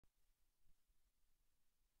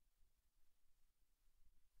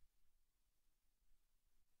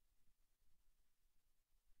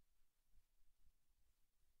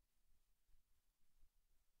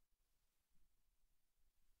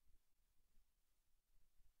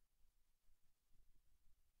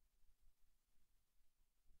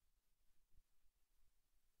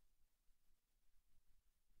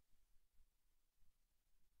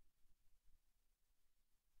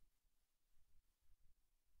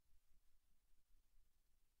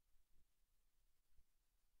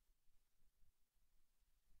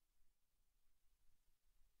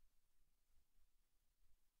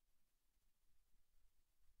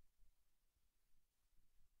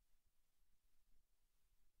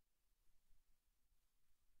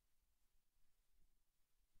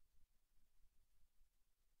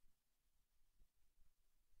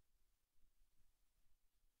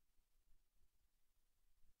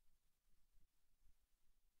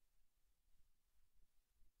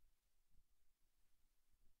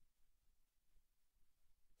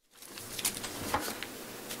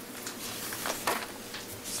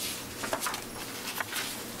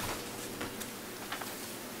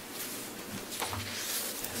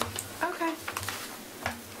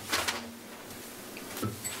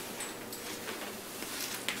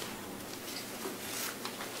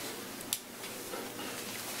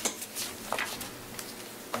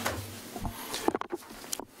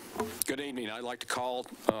evening. I'd like to call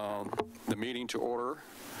the meeting to order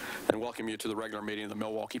and welcome you to the regular meeting of the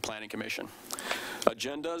Milwaukie Planning Commission.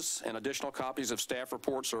 Agendas and additional copies of staff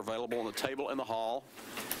reports are available on the table in the hall.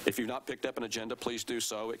 If you've not picked up an agenda, please do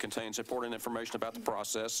so. It contains important information about the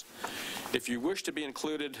process. If you wish to be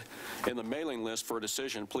included in the mailing list for a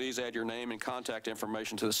decision, please add your name and contact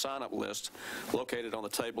information to the sign-up list located on the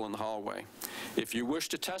table in the hallway. If you wish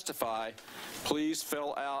to testify, please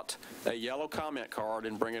fill out a yellow comment card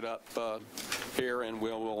and bring it up here, and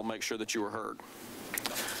we'll make sure that you are heard.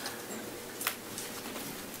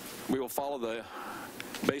 We will follow the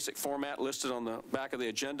basic format listed on the back of the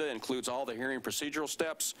agenda. It includes all the hearing procedural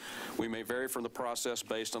steps. We may vary from the process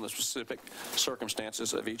based on the specific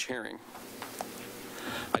circumstances of each hearing.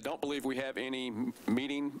 I don't believe we have any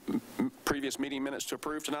previous meeting minutes to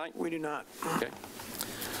approve tonight. We do not. Okay.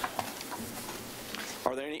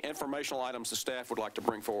 Are there any informational items the staff would like to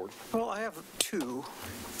bring forward? Well, I have two.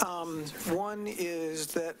 One is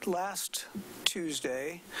that last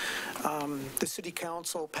Tuesday, the City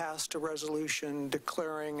Council passed a resolution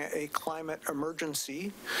declaring a climate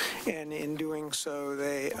emergency, and in doing so,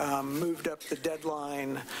 they moved up the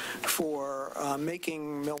deadline for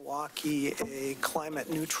making Milwaukee a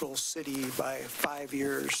climate-neutral city by 5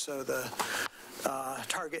 years. So the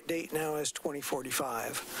target date now is 2045.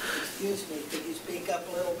 Excuse me, could you speak up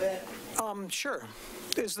a little bit? Sure.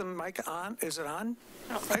 Is the mic on? Is it on?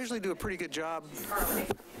 I usually do a pretty good job.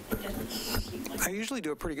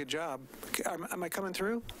 Am I coming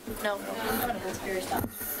through? No.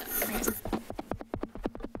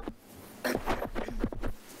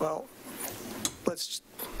 Well, let's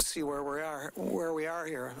see where we are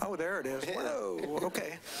here. Oh, there it is. Whoa.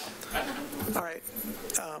 Okay. All right.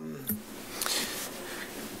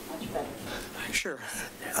 Sure.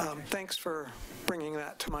 Thanks for bringing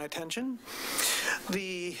that to my attention.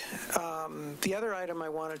 The other item I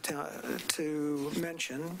wanted to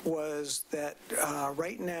mention was that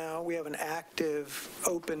right now we have an active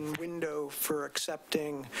open window for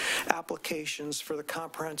accepting applications for the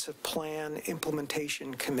Comprehensive Plan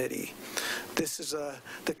Implementation Committee. This is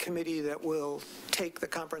the committee that will take the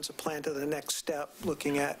comprehensive plan to the next step,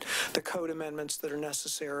 looking at the code amendments that are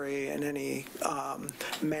necessary and any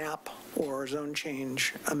map or zone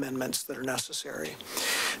change amendments that are necessary.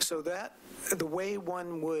 So that the way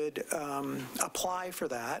one would apply for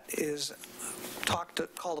that is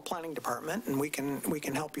call the planning department, and we can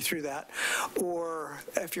help you through that. Or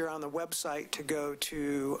if you're on the website, to go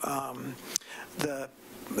to the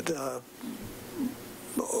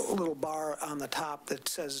little bar on the top that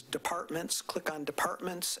says departments. Click on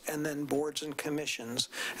departments and then boards and commissions,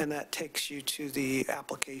 and that takes you to the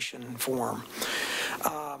application form.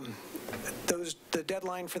 The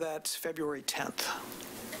deadline for that's February 10th,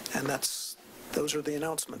 and those are the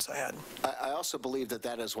announcements I had. I also believe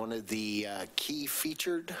that is one of the key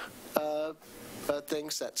featured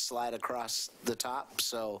things that slide across the top.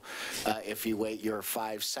 So if you wait your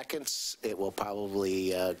 5 seconds, it will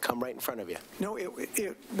probably come right in front of you. No,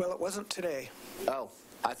 well, it wasn't today. Oh,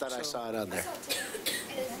 I thought I saw it on there.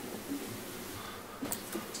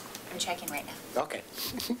 I'm checking right now. Okay.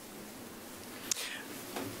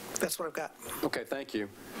 That's what I've got. Okay, thank you.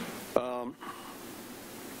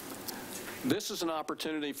 This is an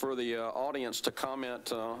opportunity for the audience to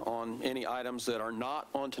comment on any items that are not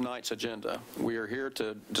on tonight's agenda. We are here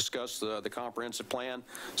to discuss the comprehensive plan,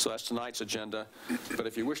 so that's tonight's agenda. But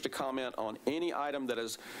if you wish to comment on any item that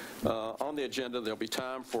is on the agenda, there'll be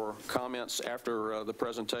time for comments after the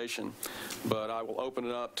presentation. But I will open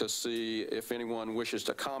it up to see if anyone wishes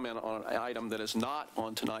to comment on an item that is not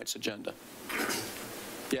on tonight's agenda.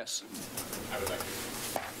 Yes? I would like to.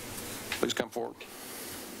 Please come forward.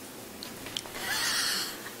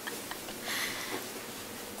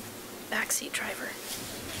 Backseat driver.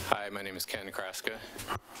 Hi, my name is Ken Kraska,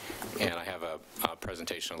 and I have a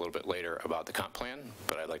presentation a little bit later about the comp plan,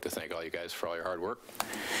 but I'd like to thank all you guys for all your hard work,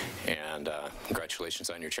 and congratulations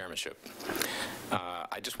on your chairmanship.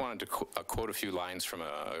 I just wanted to quote a few lines from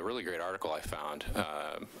a really great article I found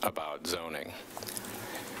about zoning.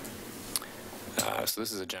 So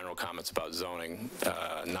this is a general comments about zoning,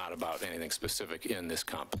 not about anything specific in this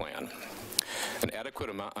comp plan. An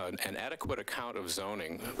adequate account of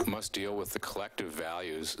zoning must deal with the collective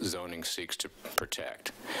values zoning seeks to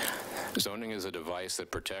protect. Zoning is a device that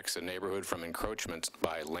protects a neighborhood from encroachment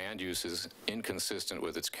by land uses inconsistent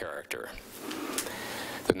with its character.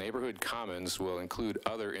 The neighborhood commons will include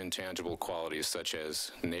other intangible qualities such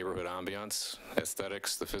as neighborhood ambiance,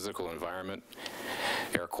 aesthetics, the physical environment,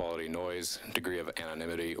 air quality, noise, degree of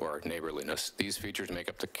anonymity, or neighborliness. These features make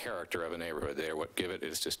up the character of a neighborhood. They are what give it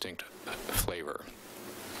its distinct flavor.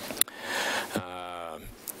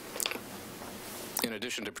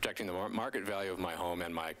 addition to protecting the market value of my home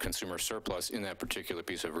and my consumer surplus in that particular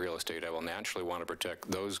piece of real estate, I will naturally want to protect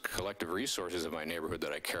those collective resources of my neighborhood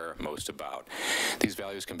that I care most about. These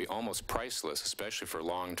values can be almost priceless, especially for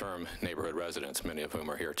long-term neighborhood residents, many of whom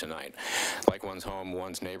are here tonight. Like one's home,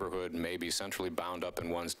 one's neighborhood may be centrally bound up in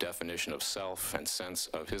one's definition of self and sense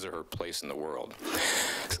of his or her place in the world.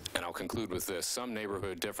 And I'll conclude with this. Some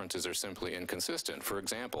neighborhood differences are simply inconsistent. For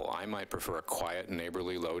example, I might prefer a quiet,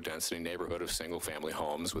 neighborly, low-density neighborhood of single-family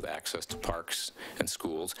homes with access to parks and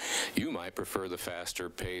schools. You might prefer the faster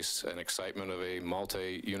pace and excitement of a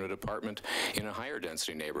multi-unit apartment in a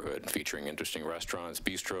higher-density neighborhood featuring interesting restaurants,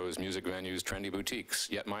 bistros, music venues, trendy boutiques.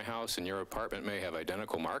 Yet my house and your apartment may have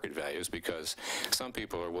identical market values because some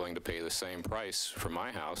people are willing to pay the same price for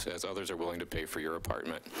my house as others are willing to pay for your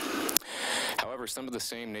apartment. However, some of the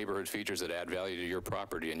same neighborhood features that add value to your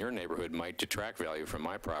property in your neighborhood might detract value from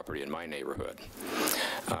my property in my neighborhood.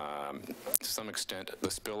 To some extent, the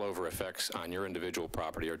spillover effects on your individual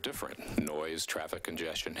property are different. Noise, traffic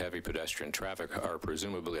congestion, heavy pedestrian traffic are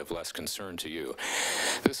presumably of less concern to you.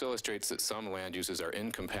 This illustrates that some land uses are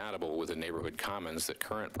incompatible with the neighborhood commons that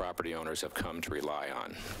current property owners have come to rely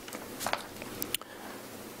on.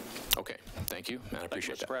 Okay, thank you, and I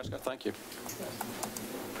appreciate that. Mr. Prescott, thank you.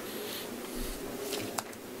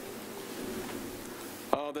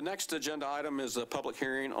 The next agenda item is a public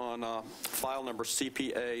hearing on file number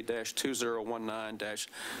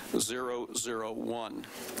CPA-2019-001.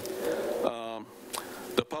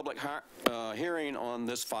 The public hearing on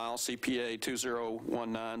this file, CPA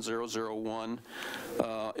 2019-001,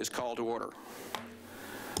 is called to order.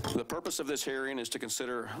 The purpose of this hearing is to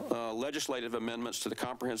consider legislative amendments to the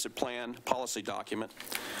Comprehensive Plan policy document.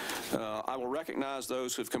 I will recognize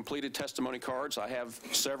those who have completed testimony cards. I have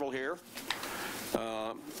several here.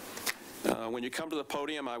 When you come to the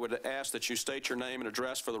podium, I would ask that you state your name and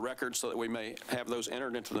address for the record so that we may have those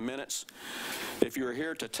entered into the minutes. If you are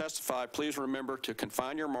here to testify, please remember to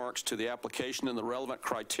confine your remarks to the application and the relevant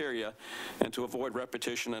criteria and to avoid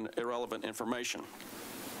repetition and irrelevant information.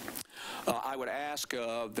 I would ask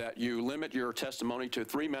that you limit your testimony to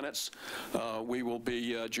 3 minutes. We will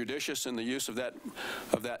be judicious in the use of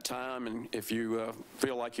that time, and if you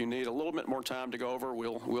feel like you need a little bit more time to go over,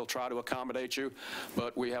 we'll try to accommodate you,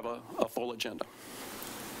 but we have a full agenda.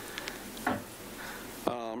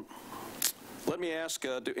 Let me ask,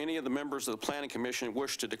 do any of the members of the Planning Commission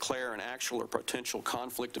wish to declare an actual or potential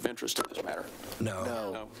conflict of interest in this matter? No.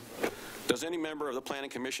 No. Does any member of the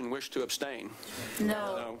Planning Commission wish to abstain?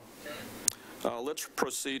 No. Let's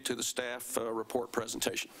proceed to the staff report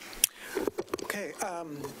presentation. Okay,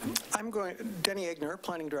 Denny Egner,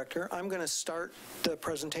 Planning Director. I'm going to start the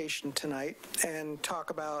presentation tonight and talk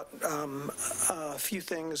about a few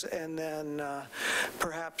things, and then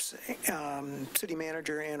perhaps City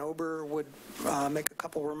Manager Ann Ober would make a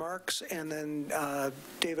couple remarks, and then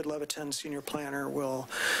David Levitin, Senior Planner, will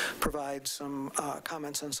provide some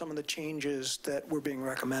comments on some of the changes that were being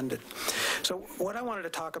recommended. So what I wanted to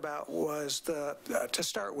talk about was to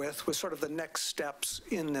start with, was sort of the next steps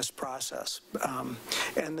in this process.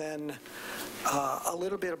 And then a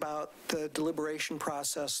little bit about the deliberation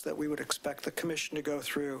process that we would expect the commission to go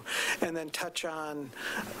through, and then touch on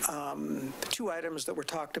 2 items that were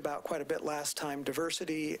talked about quite a bit last time: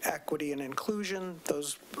 diversity, equity, and inclusion,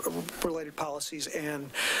 those related policies, and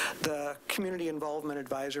the Community Involvement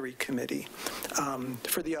Advisory Committee.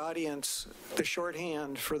 For the audience, the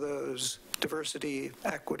shorthand for those diversity,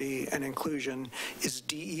 equity, and inclusion is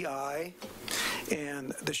DEI,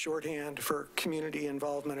 and the shorthand for Community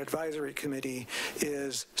Involvement Advisory Committee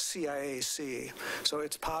is CIAC. So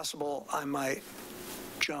it's possible I might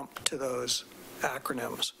jump to those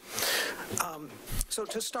acronyms. So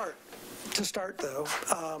to start though,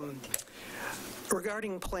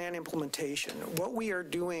 regarding plan implementation, what we are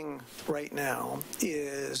doing right now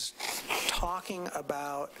is talking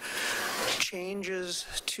about changes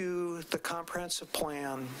to the comprehensive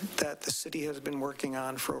plan that the city has been working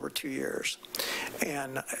on for over 2 years.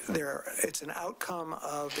 And it's an outcome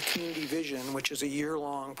of the community vision, which is a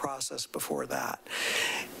year-long process before that.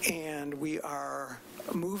 And we are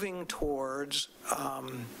moving towards,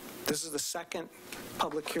 this is the second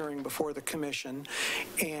public hearing before the commission,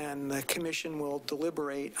 and the commission will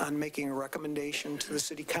deliberate on making a recommendation to the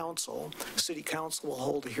city council. City council will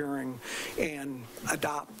hold a hearing and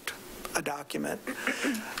adopt a document.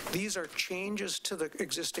 These are changes to the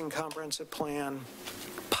existing comprehensive plan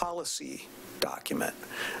policy document.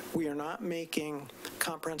 We are not making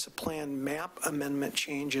comprehensive plan map amendment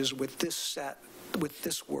changes with this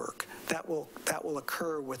work. That will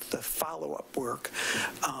occur with the follow-up work,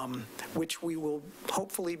 which we will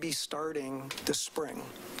hopefully be starting this spring.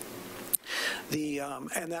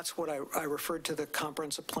 And that's what I referred to the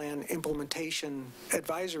Comprehensive Plan Implementation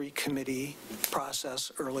Advisory Committee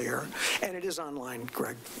process earlier, and it is online,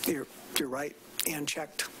 Greg. You're right. Ann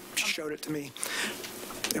checked, showed it to me.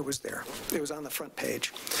 It was there. It was on the front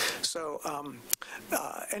page. So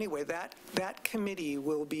anyway, that committee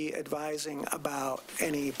will be advising about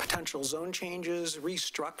any potential zone changes,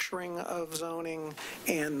 restructuring of zoning,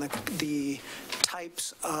 and the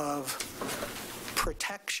types of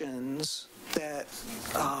protections that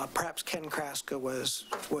perhaps Ken Kraska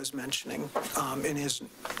was mentioning in his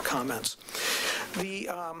comments.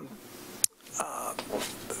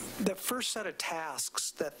 The first set of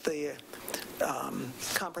tasks that the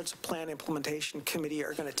Comprehensive Plan Implementation Committee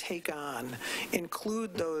are going to take on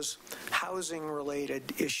include those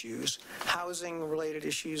housing-related issues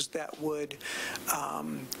that would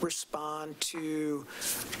respond to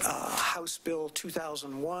House Bill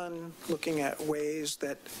 2001, looking at ways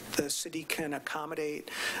that the city can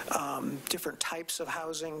accommodate different types of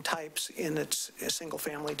housing types in its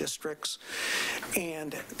single-family districts.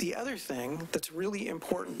 And the other thing that's really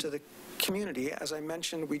important to the community, as I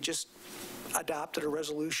mentioned, we just adopted a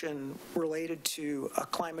resolution related to a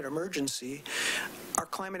climate emergency. Our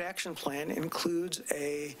climate action plan includes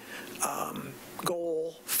a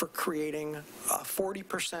goal for creating a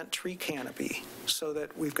 40% tree canopy so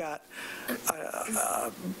that we've got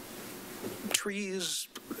trees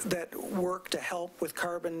that work to help with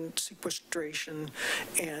carbon sequestration.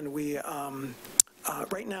 And we,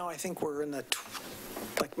 right now, I think we're in the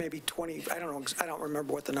like maybe 20, I don't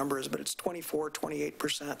remember what the number is, but it's 24,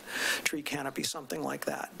 28% tree canopy, something like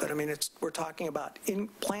that. But I mean, we're talking about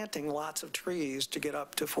planting lots of trees to get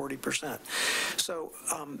up to 40%. So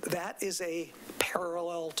that is a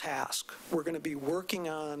parallel task. We're going to be working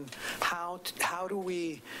on how do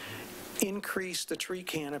we increase the tree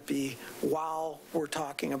canopy while we're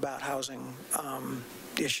talking about housing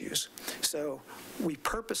issues. So we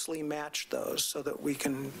purposely match those so that we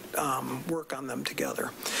can work on them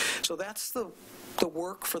together. So that's the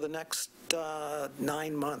work for the next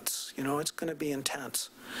 9 months. You know, it's going to be intense.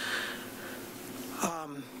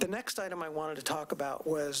 The next item I wanted to talk about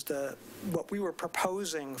was what we were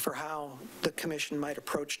proposing for how the commission might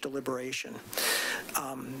approach deliberation.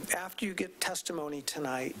 After you get testimony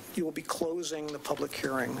tonight, you will be closing the public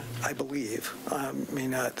hearing, I believe. I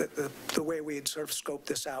mean, the way we had sort of scoped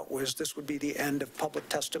this out was this would be the end of public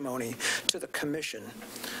testimony to the commission.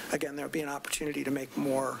 Again, there would be an opportunity to make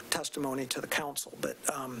more testimony to the council, but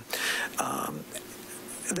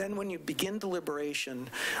then when you begin deliberation,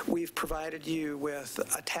 we've provided you with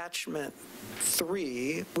attachment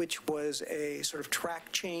 3, which was a sort of track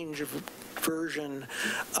change version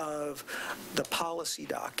of the policy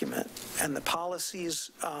document. And the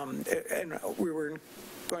policies, and we were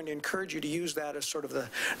going to encourage you to use that as sort of the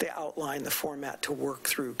outline, the format to work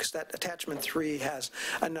through, because that attachment 3 has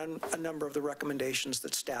a number of the recommendations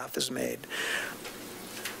that staff has made.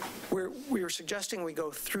 We were suggesting we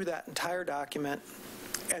go through that entire document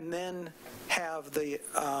and then have the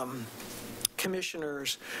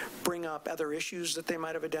commissioners bring up other issues that they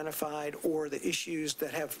might have identified or the issues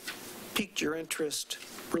that have piqued your interest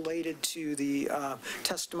related to the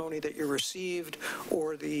testimony that you received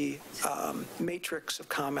or the matrix of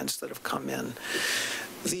comments that have come in.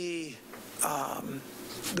 The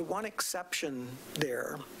one exception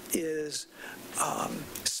there is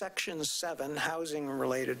Section 7,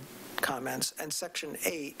 housing-related comments, and Section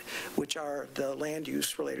 8, which are the land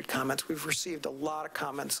use-related comments. We've received a lot of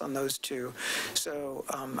comments on those two. So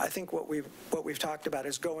I think what we've talked about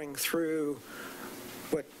is going through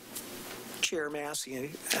what Chair Massey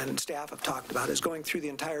and staff have talked about, is going through the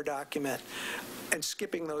entire document and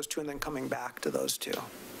skipping those two and then coming back to those two.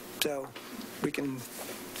 So we can,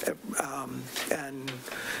 and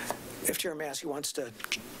if Chair Massey wants to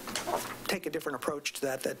take a different approach to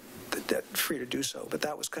that, that's free to do so. But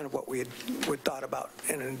that was kind of what we had thought about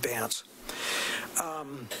in advance.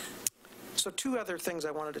 So 2 other things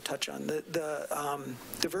I wanted to touch on. The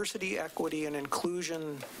diversity, equity, and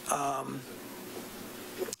inclusion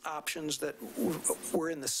options that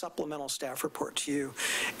were in the supplemental staff report to you,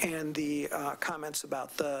 and the comments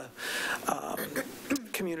about the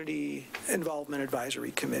Community Involvement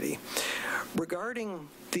Advisory Committee. Regarding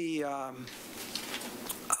the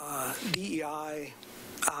DEI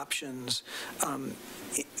options,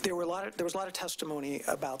 there was a lot of testimony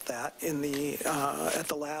about that in at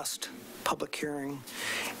the last public hearing,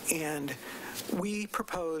 and we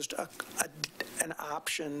proposed an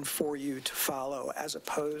option for you to follow as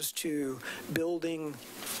opposed to building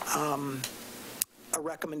a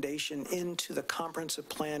recommendation into the comprehensive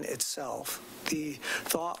plan itself. The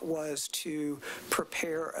thought was to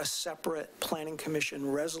prepare a separate Planning Commission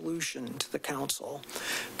resolution to the council,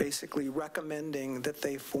 basically recommending that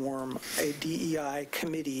they form a DEI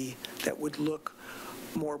committee that would look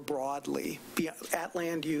more broadly at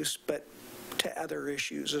land use, but to other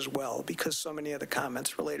issues as well, because so many of the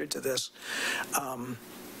comments related to this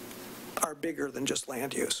are bigger than just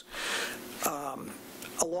land use.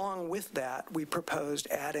 Along with that, we proposed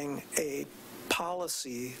adding a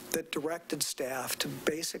policy that directed staff to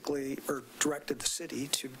basically, or directed the city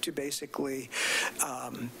to basically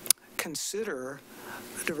consider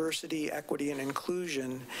diversity, equity, and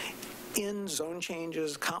inclusion in zone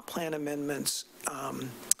changes, comp plan amendments,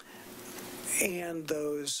 and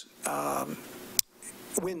those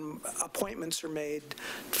when appointments are made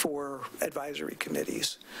for advisory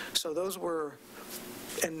committees. So those were,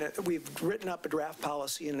 and we've written up a draft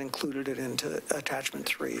policy and included it into attachment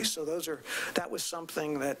 3. So that was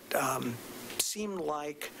something that seemed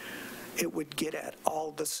like it would get at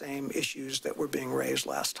all the same issues that were being raised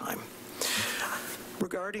last time.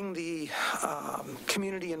 Regarding the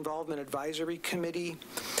Community Involvement Advisory Committee,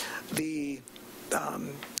 the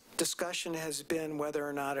discussion has been whether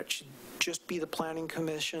or not it should just be the Planning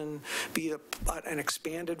Commission, be an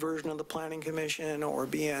expanded version of the Planning Commission, or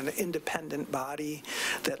be an independent body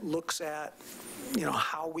that looks at,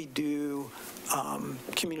 how we do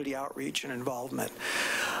community outreach and involvement.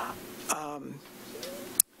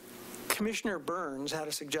 Commissioner Burns had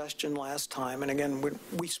a suggestion last time, and again,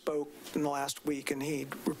 we spoke in the last week, and he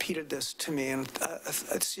repeated this to me, and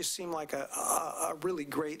it just seemed like a really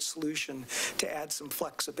great solution to add some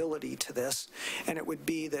flexibility to this, and it would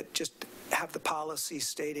be that just have the policy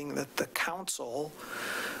stating that the council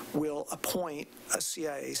will appoint a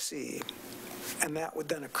CIAC, and that would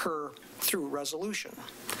then occur through resolution.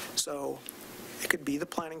 So it could be the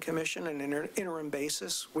Planning Commission on an interim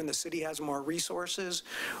basis. When the city has more resources,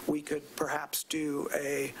 we could perhaps do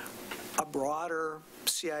a broader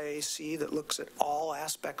CIAC that looks at all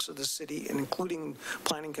aspects of the city, including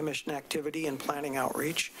Planning Commission activity and planning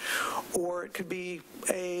outreach. Or it could be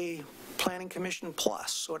a Planning Commission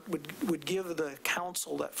plus, so it would give the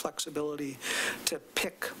council that flexibility to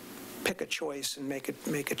pick a choice and make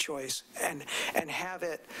a choice, and have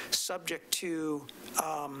it subject to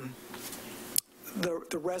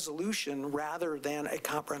the resolution rather than a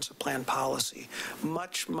comprehensive plan policy.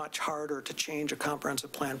 Much, much harder to change a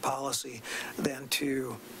comprehensive plan policy than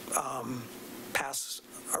to pass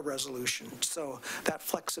a resolution. So that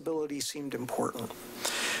flexibility seemed important.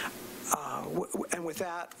 And with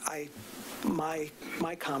that,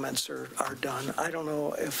 my comments are done. I don't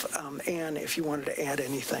know if, Ann, if you wanted to add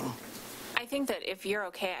anything. I think that if you're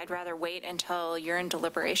okay, I'd rather wait until you're in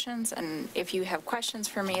deliberations, and if you have questions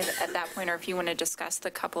for me at that point, or if you want to discuss the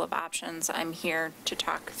couple of options, I'm here to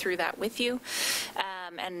talk through that with you.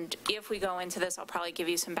 And if we go into this, I'll probably give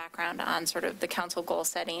you some background on sort of the council goal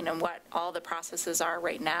setting and what all the processes are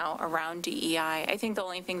right now around DEI. I think the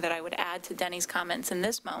only thing that I would add to Denny's comments in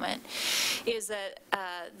this moment is that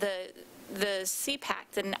the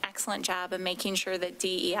CPAC did an excellent job of making sure that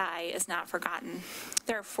DEI is not forgotten.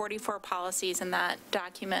 There are 44 policies in that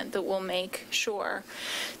document that will make sure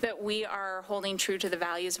that we are holding true to the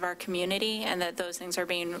values of our community and that those things are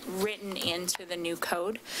being written into the new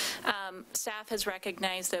code. Staff has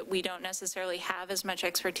recognized that we don't necessarily have as much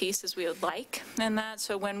expertise as we would like in that,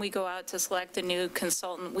 so when we go out to select a new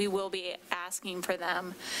consultant, we will be asking for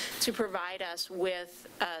them to provide us with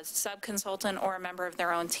a sub-consultant or a member of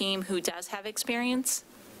their own team who does have experience,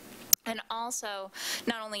 and also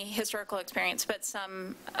not only historical experience, but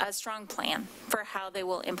a strong plan for how they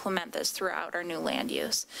will implement this throughout our new land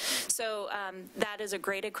use. So that is a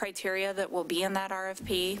graded criteria that will be in that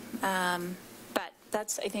RFP, but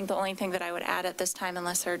that's, I think, the only thing that I would add at this time,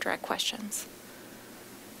 unless there are direct questions.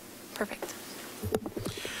 Perfect.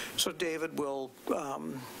 So David will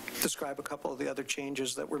describe a couple of the other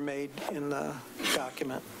changes that were made in the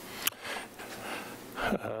document.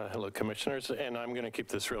 Hello, Commissioners, and I'm going to keep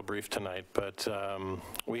this real brief tonight, but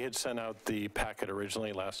we had sent out the packet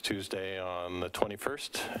originally last Tuesday on the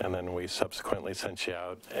 21st, and then we subsequently sent you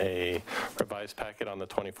out a revised packet on the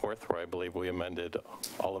 24th, where I believe we amended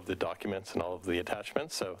all of the documents and all of the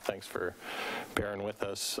attachments, so thanks for bearing with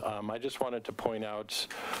us. I just wanted to point out,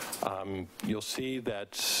 you'll see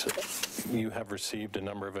that you have received a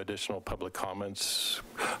number of additional public comments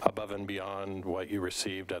above and beyond what you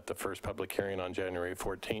received at the first public hearing on January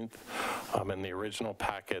 14th. In the original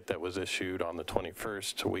packet that was issued on the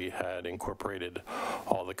 21st, we had incorporated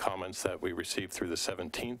all the comments that we received through the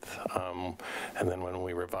 17th. And then when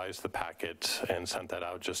we revised the packet and sent that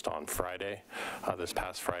out just on Friday, this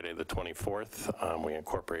past Friday, the 24th, we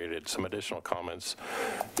incorporated some additional comments.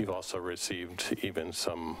 You've also received even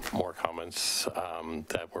some more comments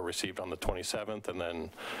that were received on the 27th, and then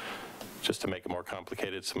just to make it more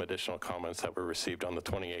complicated, some additional comments that were received on the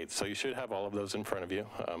 28th. So you should have all of those in front of you.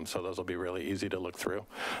 So those will be really easy to look through,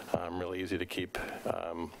 really easy to keep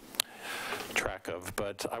track of.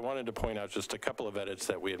 But I wanted to point out just a couple of edits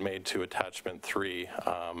that we had made to attachment 3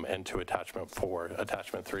 and to attachment 4.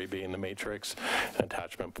 Attachment 3 being the matrix, and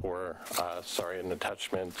attachment 4, and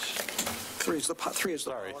attachment 3 is the policies.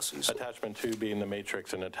 Attachment 2 being the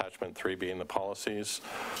matrix and attachment 3 being the policies.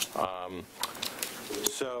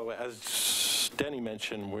 So as Denny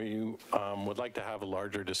mentioned, we would like to have a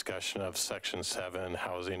larger discussion of Section 7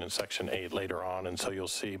 housing and Section 8 later on, and so you'll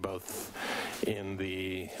see both in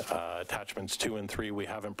the attachments 2 and 3, we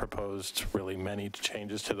haven't proposed really many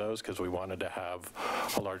changes to those because we wanted to have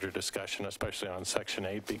a larger discussion, especially on Section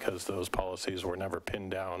 8, because those policies were never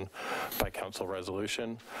pinned down by council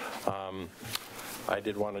resolution. I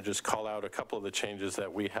did want to just call out a couple of the changes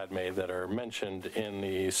that we had made that are mentioned in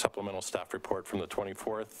the supplemental staff report from the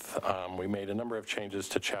 24th. We made a number of changes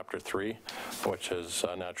to Chapter 3, which is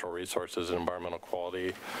natural resources and environmental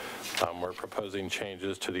quality. We're proposing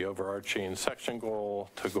changes to the overarching section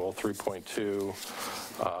goal, to goal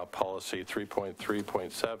 3.2, policy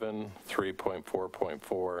 3.3.7,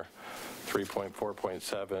 3.4.4,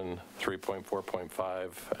 3.4.7,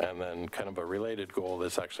 3.4.5, and then kind of a related goal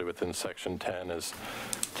that's actually within Section 10 is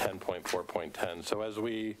 10.4.10. So as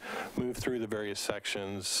we move through the various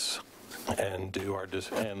sections and do our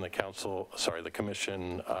and the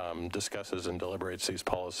commission discusses and deliberates these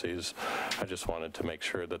policies, I just wanted to make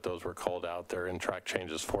sure that those were called out. They're in track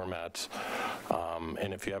changes formats,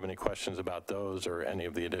 and if you have any questions about those or any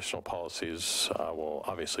of the additional policies, we'll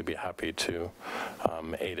obviously be happy to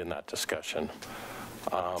aid in that discussion.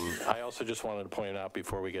 I also just wanted to point out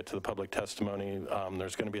before we get to the public testimony,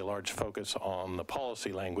 there's going to be a large focus on the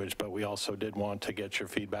policy language, but we also did want to get your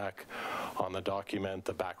feedback on the document,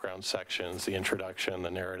 the background sections, the introduction, the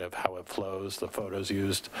narrative, how it flows, the photos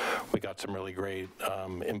used. We got some really great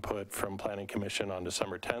input from Planning Commission on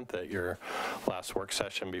December 10th at your last work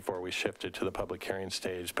session before we shifted to the public hearing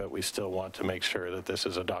stage, but we still want to make sure that this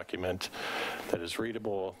is a document that is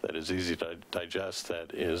readable, that is easy to digest,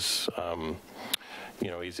 that is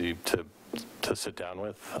easy to sit down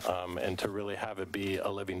with, and to really have it be a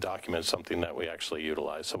living document, something that we actually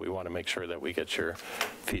utilize. So we want to make sure that we get your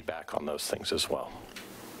feedback on those things as well.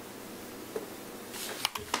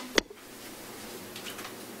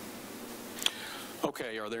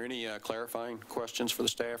 Okay, are there any clarifying questions for the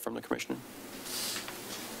staff from the commissioner?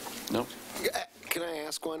 No? Can I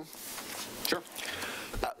ask one? Sure.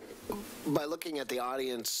 By looking at the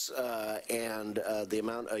audience and the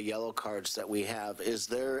amount of yellow cards that we have, is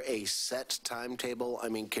there a set timetable? I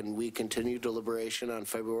mean, can we continue deliberation on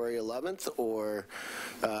February 11th or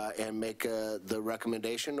and make the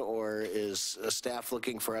recommendation, or is staff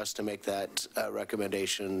looking for us to make that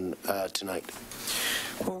recommendation tonight?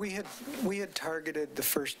 Well, we had targeted the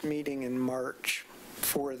first meeting in March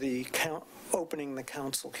for the opening the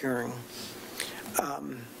council hearing.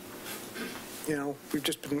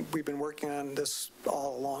 We've been working on this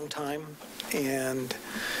all a long time, and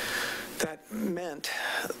that meant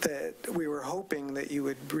that we were hoping that you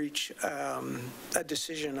would reach a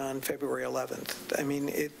decision on February 11th. I mean,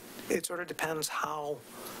 it sort of depends how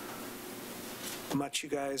much you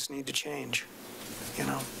guys need to change,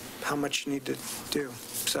 how much you need to do.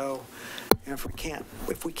 So, if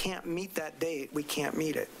we can't meet that date, we can't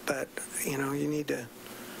meet it. But you need to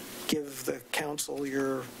give the council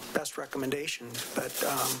your best recommendation, but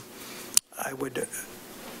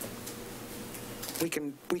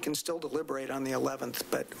we can still deliberate on the 11th,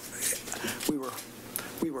 but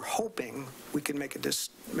we were hoping we could make a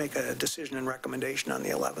decision and recommendation on the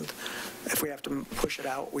 11th. If we have to push it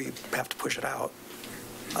out, we have to push it out.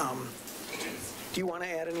 Do you want to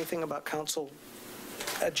add anything about council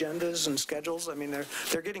agendas and schedules? I mean,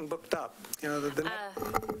 they're getting booked up.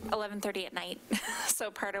 11:30 at night. So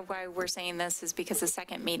part of why we're saying this is because the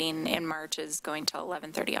second meeting in March is going till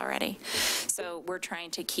 11:30 already. So we're trying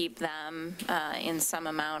to keep them in some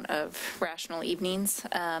amount of rational evenings.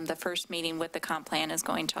 The first meeting with the comp plan is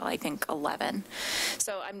going till, I think, 11.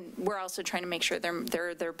 So we're also trying to make sure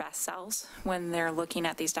they're their best selves when they're looking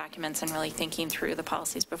at these documents and really thinking through the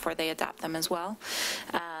policies before they adopt them as well.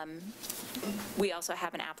 We also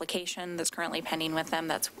have an application that's currently pending with them.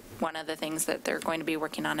 That's one of the things that they're going to be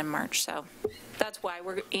working on in March. So that's why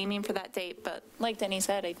we're aiming for that date. But like Denny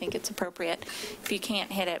said, I think it's appropriate. If you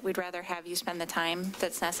can't hit it, we'd rather have you spend the time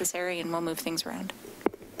that's necessary, and we'll move things around.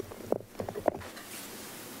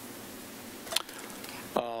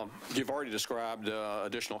 You've already described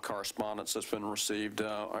additional correspondence that's been received.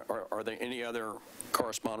 Are there any other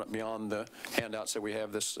correspondence beyond the handouts that we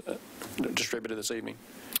have this distributed this evening?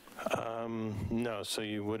 No, so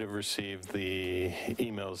you would have received the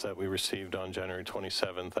emails that we received on January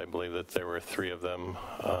 27th. I believe that there were 3 of them,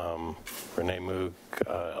 Renee Moog,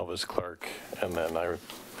 Elvis Clark, and then I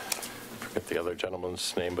forget the other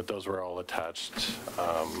gentleman's name, but those were all attached.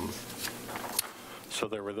 So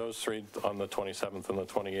there were those 3 on the 27th and the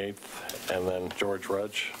 28th, and then George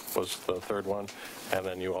Rudge was the 3rd one. And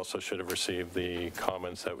then you also should have received the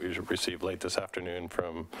comments that we received late this afternoon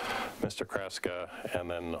from Mr. Kraska, and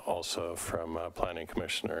then also from Planning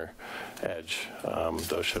Commissioner Edge.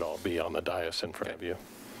 Those should all be on the dais in front of you.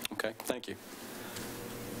 Okay, thank you.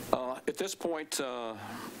 At this point,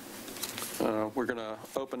 we're going to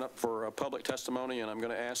open up for public testimony, and I'm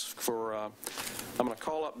going to ask for, I'm going to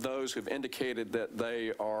call up those who've indicated that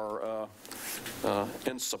they are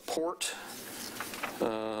in support,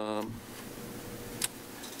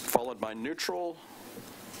 followed by neutral,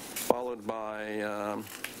 followed by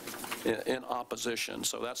in opposition.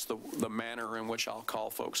 So that's the manner in which I'll call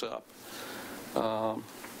folks up.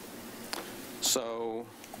 So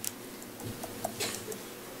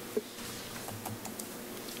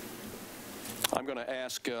I'm going to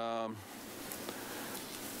ask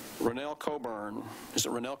Renelle Coburn. Is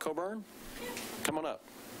it Renelle Coburn? Come on up.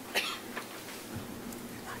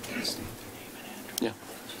 Yeah.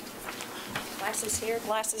 Glasses here,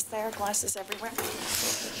 glasses there, glasses everywhere.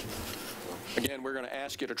 Again, we're going to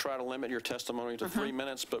ask you to try to limit your testimony to 3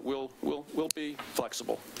 minutes, but we'll be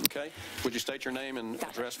flexible, okay? Would you state your name and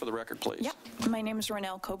address for the record, please? Yep. My name is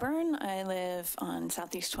Renelle Coburn. I live on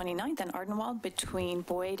Southeast 29th and Ardenwald between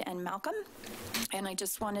Boyd and Malcolm. And I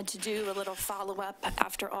just wanted to do a little follow-up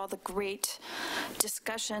after all the great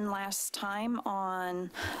discussion last time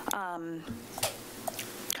on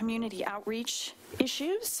community outreach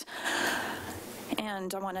issues.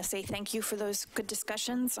 And I want to say thank you for those good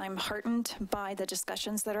discussions. I'm heartened by the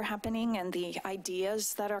discussions that are happening and the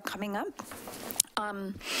ideas that are coming up.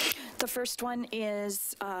 The first one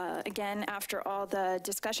is, again, after all the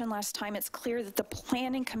discussion last time, it's clear that the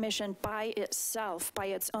Planning Commission by itself, by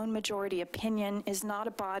its own majority opinion, is not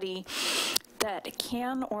a body that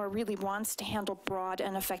can or really wants to handle broad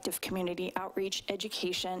and effective community outreach,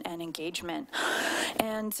 education, and engagement.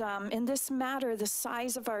 And in this matter, the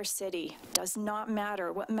size of our city does not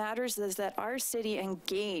matter. What matters is that our city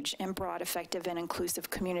engage in broad, effective, and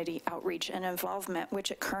inclusive community outreach and involvement,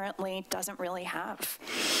 which it currently doesn't really have.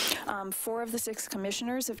 4 of the 6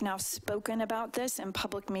 commissioners have now spoken about this in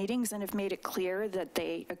public meetings and have made it clear that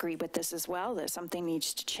they agree with this as well, that something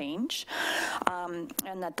needs to change,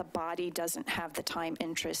 and that the body doesn't have the time,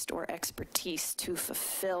 interest, or expertise to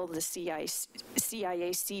fulfill the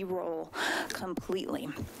CIAC role completely.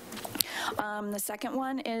 The second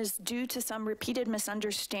one is due to some repeated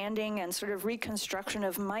misunderstanding and sort of reconstruction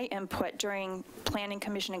of my input during Planning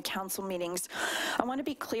Commission and Council meetings. I want to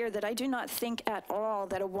be clear that I do not think at all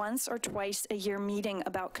that a once or twice a year meeting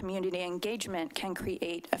about community engagement can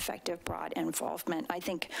create effective broad involvement. I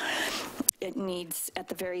think it needs, at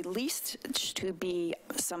the very least, to be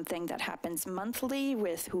something that happens monthly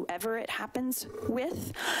with whoever it happens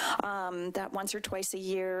with. That once or twice a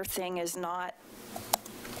year thing is not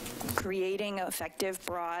creating effective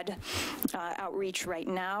broad outreach right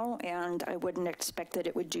now, and I wouldn't expect that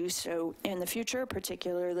it would do so in the future,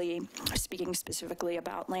 particularly speaking specifically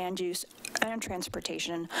about land use and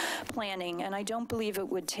transportation planning. And I don't believe it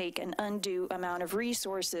would take an undue amount of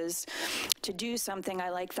resources to do something. I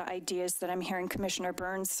like the ideas that I'm hearing Commissioner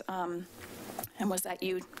Burns, and was that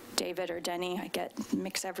you, David, or Denny? I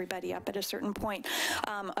mix everybody up at a certain point,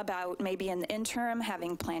 about maybe in the interim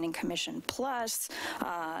having Planning Commission Plus,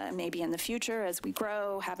 maybe in the future as we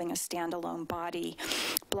grow, having a standalone body,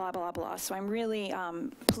 blah, blah, blah. So I'm really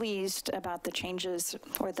pleased about the changes,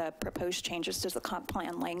 or the proposed changes to the comp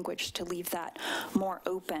plan language, to leave that more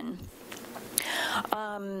open.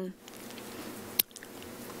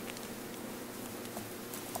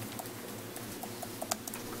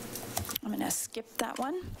 I'm going to skip that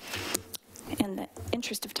one. in the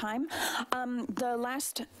interest of time. The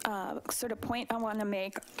last sort of point I want to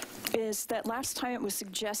make is that last time it was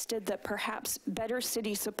suggested that perhaps better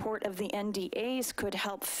city support of the NDAs could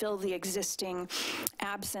help fill the existing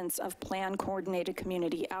absence of plan-coordinated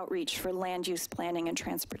community outreach for land use planning and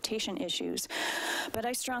transportation issues. But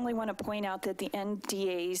I strongly want to point out that the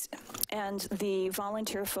NDAs and the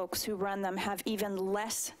volunteer folks who run them have even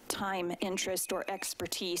less time, interest, or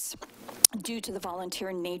expertise due to the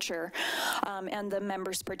volunteer nature and the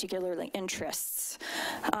members' particularly interests.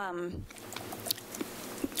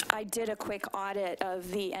 I did a quick audit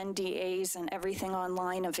of the NDAs and everything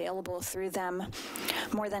online available through them.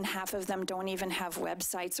 More than half of them don't even have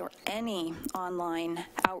websites or any online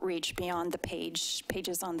outreach beyond the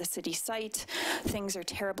pages on the city site. Things are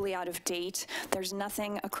terribly out of date. There's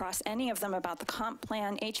nothing across any of them about the comp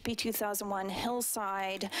plan, HB 2001,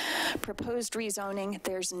 Hillside, proposed rezoning.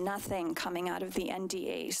 There's nothing coming out of the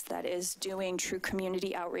NDAs that is doing true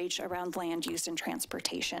community outreach around land use and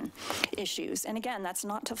transportation issues. And again, that's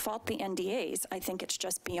not to fault the NDAs. I think it's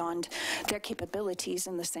just beyond their capabilities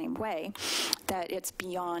in the same way that it's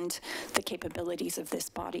beyond the capabilities of this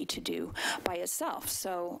body to do by itself.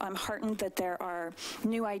 So I'm heartened that there are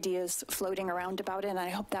new ideas floating around about it, and I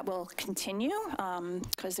hope that will continue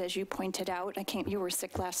because as you pointed out, you were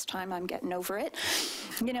sick last time, I'm getting over it.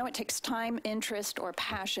 You know, it takes time, interest, or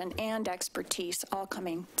passion and expertise all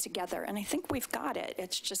coming together, and I think we've got it.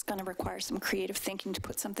 It's just going to require some creative thinking to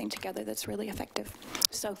put something together that's really effective.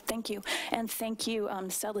 So thank you. And thank you,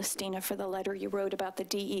 Celestina, for the letter you wrote about the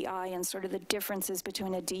DEI and sort of the differences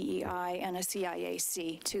between a DEI and a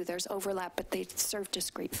CIAC, too. There's overlap, but they serve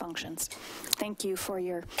discrete functions. Thank you for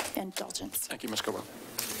your indulgence. Thank you, Ms. Cobell.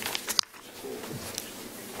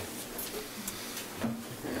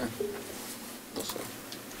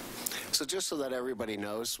 So just so that everybody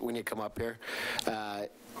knows, when you come up here,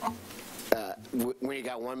 when you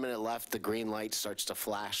got 1 minute left, the green light starts to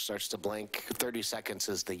flash, starts to blink. 30 seconds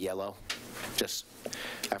is the yellow. Just,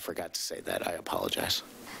 I forgot to say that. I apologize.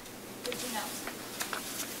 Good to know.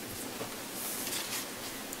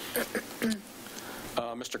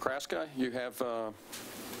 Mr. Kraska, you have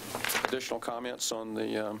additional comments on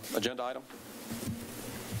the agenda item?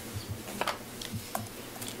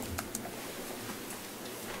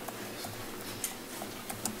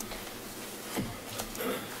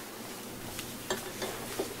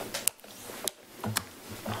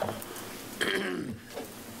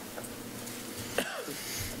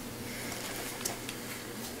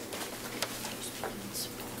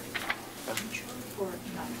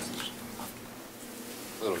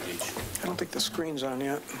 I don't think the screen's on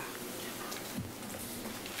yet.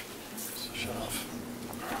 Shut off.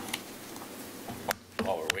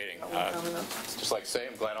 While we're waiting, just like to say,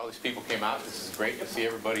 I'm glad all these people came out. This is great to see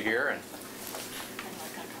everybody here and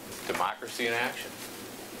democracy in action.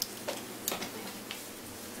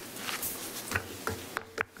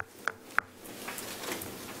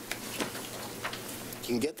 You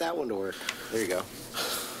can get that one to work. There you go.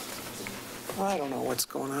 I don't know what's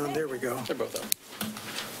going on. There we go. They're both up.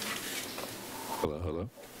 Hello, hello.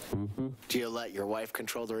 Do you let your wife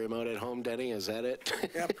control the remote at home, Denny? Is that it?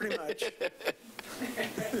 Yeah, pretty much.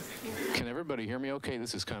 Can everybody hear me okay?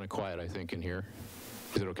 This is kind of quiet, I think, in here.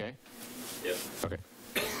 Is it okay? Yep. Okay.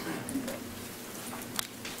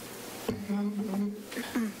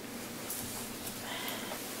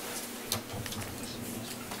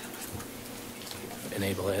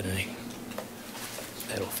 Enable editing.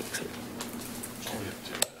 That'll fix it.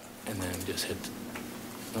 And then just hit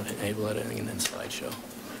enable editing and then slideshow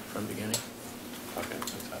from beginning. Okay,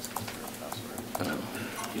 fantastic.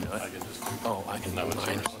 You know it? I can just do it. Oh, I can do No, it's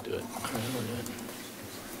mine. yours. I'll do it. All right, I'll do it.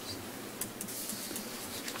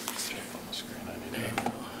 On the screen, I need There you to.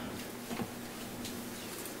 go.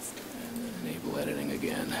 And then enable editing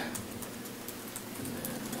again. And then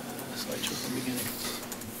slideshow from beginning.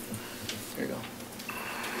 There you go.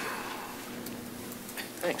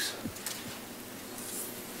 Thanks.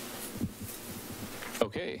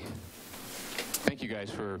 Okay. Thank you guys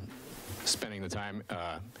for spending the time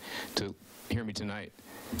to hear me tonight.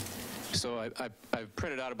 So I've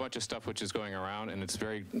printed out a bunch of stuff which is going around, and it's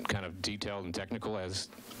very kind of detailed and technical, as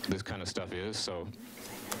this kind of stuff is, so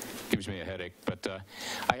gives me a headache. But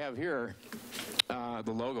I have here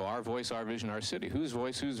the logo, Our Voice, Our Vision, Our City. Whose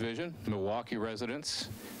voice, whose vision? Milwaukee residents,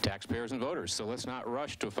 taxpayers, and voters. So let's not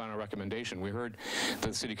rush to a final recommendation. We heard that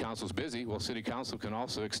the City Council's busy. Well, City Council can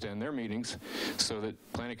also extend their meetings so that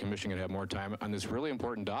Planning Commission can have more time on this really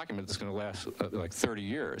important document that's going to last like 30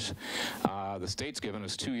 years. The state's given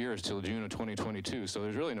us 2 years till until June of 2022, so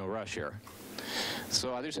there's really no rush here.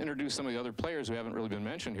 So I just introduced some of the other players who haven't really been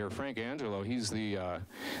mentioned here. Frank Angelo, he's the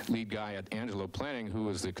lead guy at Angelo Planning, who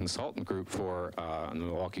is the consultant group for the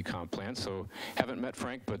Milwaukie comp plan. So haven't met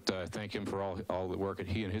Frank, but thank him for all the work that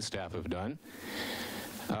he and his staff have done.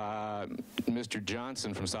 Mr.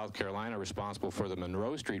 Johnson from South Carolina, responsible for the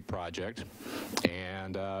Monroe Street project,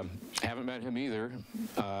 and haven't met him either.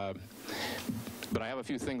 But I have a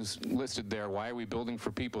few things listed there. Why are we building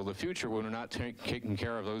for people of the future when we're not taking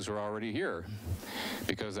care of those who are already here?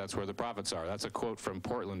 Because that's where the profits are. That's a quote from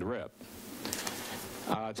Portland Rip.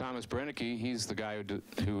 Thomas Brennicke, he's the guy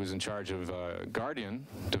who was in charge of Guardian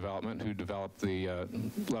Development, who developed the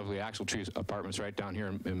lovely Axle Tree apartments right down here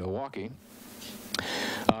in Milwaukie.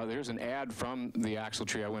 There's an ad from the Axle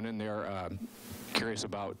Tree. I went in there curious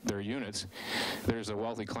about their units. There's a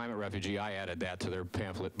wealthy climate refugee. I added that to their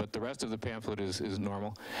pamphlet, but the rest of the pamphlet is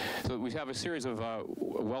normal. So we have a series of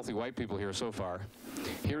wealthy white people here so far.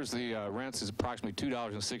 Here's the rents is approximately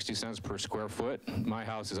 $2.60 per square foot. My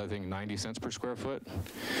house is, I think, 90 cents per square foot,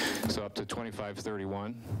 so up to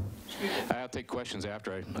 $25.31. I'll take questions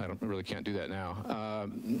after. I really can't do that now.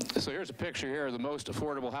 So here's a picture here. The most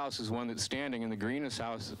affordable house is one that's standing in the greenest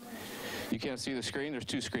house. You can't see the screen. There's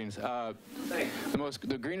two screens.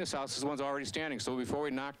 The greenest house is the one's already standing. So before we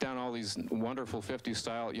knock down all these wonderful 50s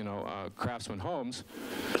style, craftsman homes,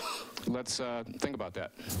 let's think about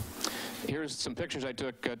that. Here's some pictures I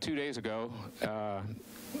took 2 days ago,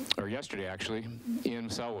 or yesterday actually, in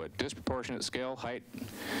Selwood. Disproportionate scale, height.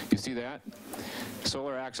 You see that?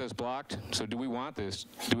 Solar access blocked. So do we want this?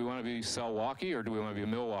 Do we want to be Selwaukie or do we want to be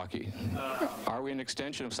Milwaukie? Are we an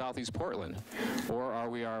extension of Southeast Portland, or are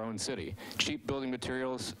we our own city? Cheap building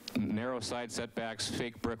materials, narrow side setbacks,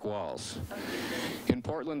 fake brick walls. In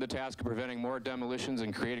Portland, the task of preventing more demolitions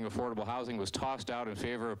and creating affordable housing was tossed out in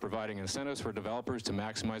favor of providing incentives for developers to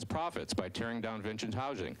maximize profits by tearing down vintage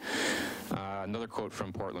housing. Another quote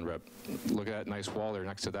from Portland Rep. Look at that nice wall there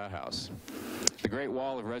next to that house. The Great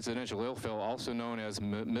Wall of Residential Illfill, also known as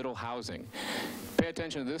middle housing. Pay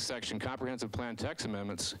attention to this section, Comprehensive Plan Text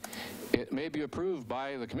Amendments. It may be approved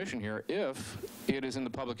by the Commission here if it is in the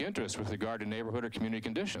public interest with regard to neighborhood or community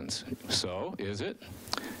conditions. So, is it?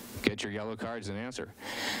 Get your yellow cards and answer.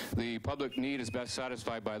 The public need is best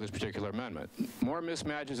satisfied by this particular amendment. More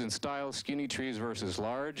mismatches in style, skinny trees versus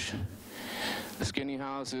large. Skinny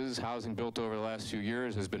houses, housing built over the last few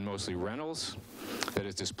years has been mostly rentals that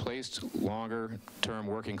has displaced longer-term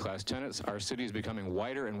working-class tenants. Our city is becoming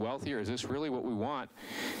whiter and wealthier. Is this really what we want?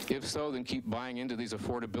 If so, then keep buying into these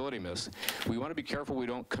affordability myths. We want to be careful we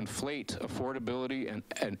don't conflate affordability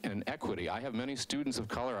and equity. I have many students of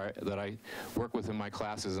color that I work with in my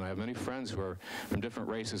classes, and I have many friends who are from different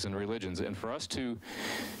races and religions. And for us to,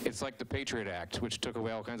 it's like the Patriot Act, which took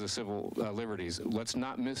away all kinds of civil liberties. Let's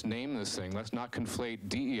not misname this thing. Let's not conflate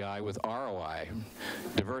DEI with ROI.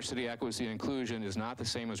 Diversity, equity, and inclusion is not the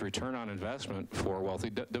same as return on investment for wealthy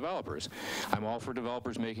developers. I'm all for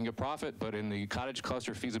developers making a profit, but in the cottage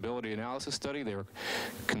cluster feasibility analysis study, they were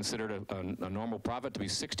considered a normal profit to be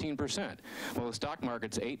 16%. Well, the stock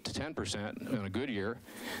market's 8 to 10% in a good year,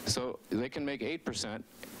 so they can make 8%.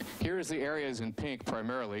 Here's the areas in pink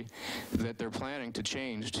primarily that they're planning to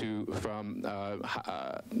change to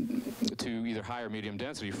either high or medium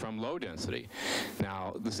density from low density.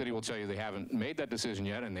 Now, the city will tell you they haven't made that decision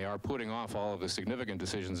yet, and they are putting off all of the significant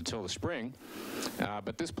decisions until the spring.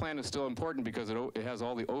 But this plan is still important because it has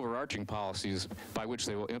all the overarching policies by which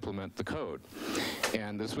they will implement the code.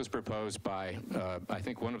 And this was proposed by, I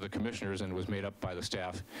think, one of the commissioners, and was made up by the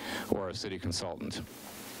staff or a city consultant.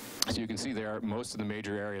 So you can see there, most of the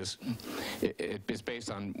major areas, it's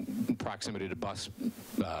based on proximity to bus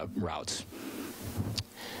routes.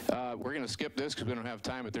 We're going to skip this because we don't have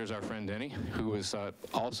time, but there's our friend Denny, who is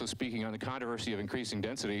also speaking on the controversy of increasing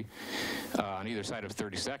density on either side of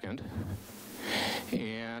 32nd.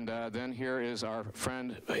 And then here is our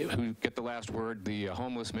friend who get the last word, the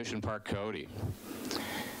homeless Mission Park Coyote.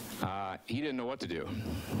 He didn't know what to do,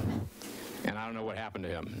 and I don't know what happened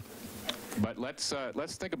to him. But let's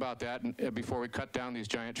think about that before we cut down these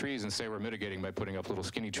giant trees and say we're mitigating by putting up little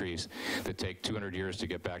skinny trees that take 200 years to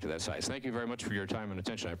get back to that size. Thank you very much for your time and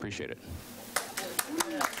attention. I appreciate it.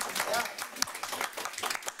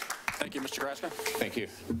 Thank you, Mr. Graska. Thank you.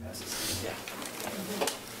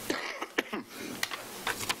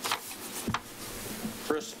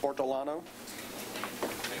 Chris Ortolano.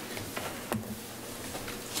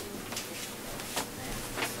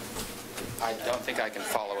 I don't think I can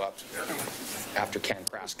follow up after Ken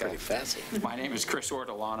Kraska. Pretty fancy. My name is Chris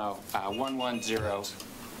Ortolano,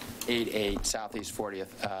 11088 Southeast 40th.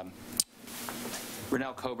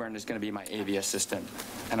 Renelle Coburn is going to be my AV assistant,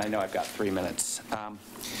 and I know I've got 3 minutes.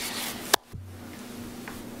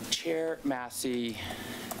 Chair Massey,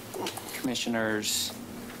 commissioners,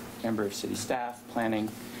 member of city staff, planning,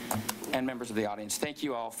 and members of the audience, thank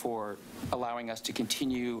you all for allowing us to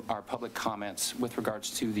continue our public comments with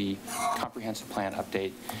regards to the comprehensive plan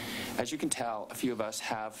update. As you can tell, a few of us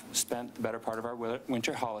have spent the better part of our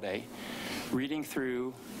winter holiday reading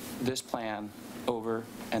through this plan over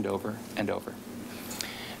and over and over.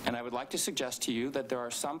 And I would like to suggest to you that there are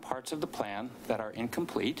some parts of the plan that are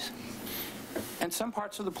incomplete and some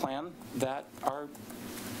parts of the plan that are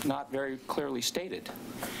not very clearly stated.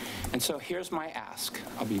 And so here's my ask.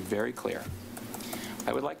 I'll be very clear.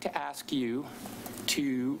 I would like to ask you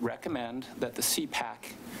to recommend that the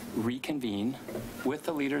CPAC reconvene with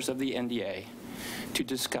the leaders of the NDA to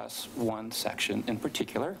discuss one section in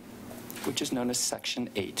particular, which is known as Section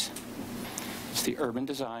 8. It's the Urban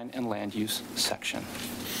Design and Land Use section.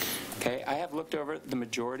 Okay, I have looked over the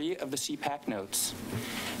majority of the CPAC notes,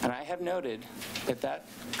 and I have noted that that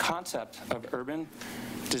concept of urban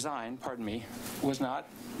design, was not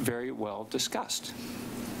very well discussed.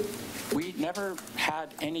 We never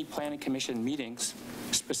had any planning commission meetings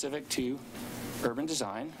specific to urban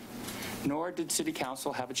design, nor did City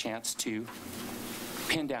Council have a chance to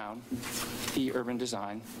pin down the urban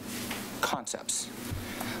design concepts.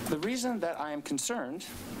 The reason that I am concerned,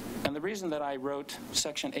 and the reason that I wrote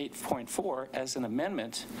Section 8.4 as an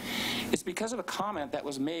amendment, is because of a comment that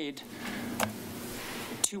was made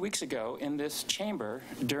 2 weeks ago in this chamber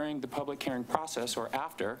during the public hearing process, or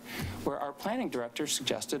after, where our planning director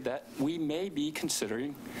suggested that we may be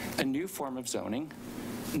considering a new form of zoning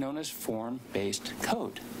known as form-based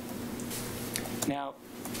code. Now,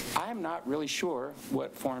 I'm not really sure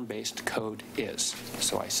what form-based code is,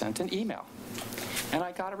 so I sent an email. And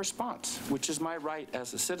I got a response, which is my right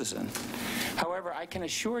as a citizen. However, I can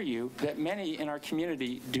assure you that many in our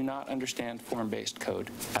community do not understand form-based code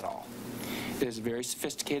at all. It is a very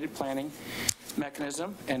sophisticated planning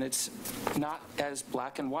mechanism, and it's not as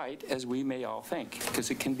black and white as we may all think, because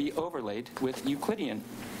it can be overlaid with Euclidean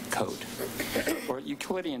code or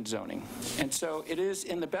Euclidean zoning. And so it is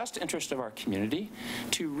in the best interest of our community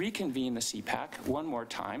to reconvene the CPAC one more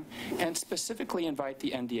time and specifically invite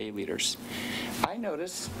the NDA leaders. I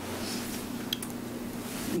notice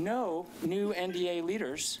no new NDA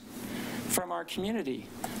leaders from our community.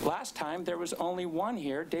 Last time, there was only one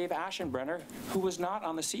here, Dave Aschenbrenner, who was not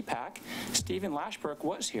on the CPAC. Stephen Lashbrook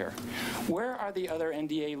was here. Where are the other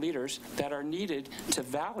NDA leaders that are needed to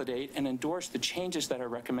validate and endorse the changes that are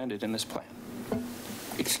recommended in this plan?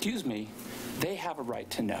 Excuse me, they have a right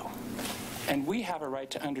to know. And we have a right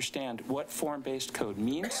to understand what form-based code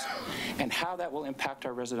means and how that will impact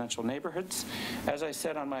our residential neighborhoods. As I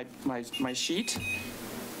said on my sheet,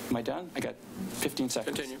 am I done? I got 15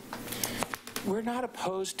 seconds. Continue. We're not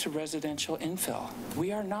opposed to residential infill.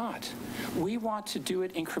 We are not. We want to do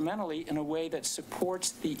it incrementally in a way that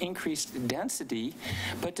supports the increased density,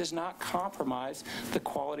 but does not compromise the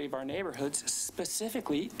quality of our neighborhoods,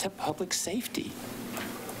 specifically to public safety.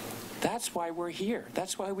 That's why we're here.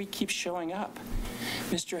 That's why we keep showing up.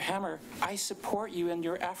 Mr. Hemmer, I support you in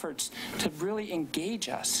your efforts to really engage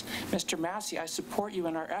us. Mr. Massey, I support you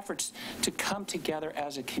in our efforts to come together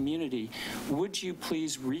as a community. Would you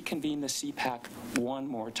please reconvene the CPAC one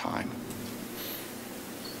more time?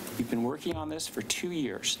 We've been working on this for 2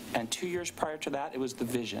 years, and 2 years prior to that, it was the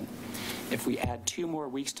vision. If we add 2 more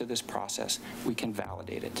weeks to this process, we can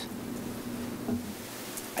validate it.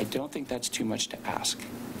 I don't think that's too much to ask.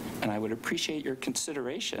 And I would appreciate your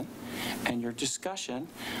consideration and your discussion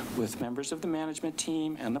with members of the management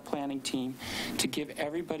team and the planning team to give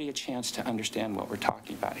everybody a chance to understand what we're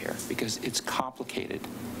talking about here, because it's complicated,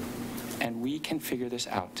 and we can figure this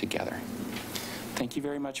out together. Thank you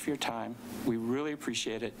very much for your time. We really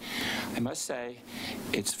appreciate it. I must say,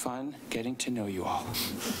 it's fun getting to know you all.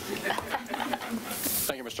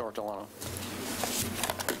 Thank you, Mr. Ortolano.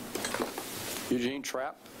 Eugene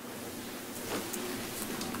Trapp.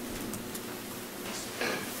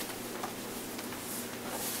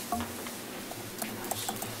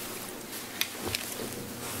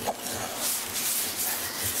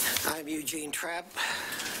 I'm Eugene Trapp.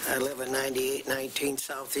 I live at 9819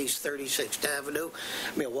 Southeast 36th Avenue,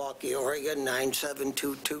 Milwaukie, Oregon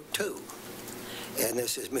 97222. And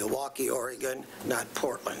this is Milwaukie, Oregon, not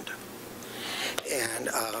Portland. And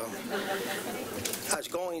I was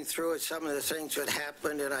going through it, some of the things that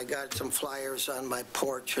happened, and I got some flyers on my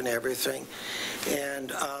porch and everything. And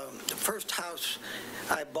the first house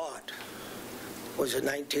I bought was in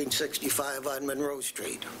 1965 on Monroe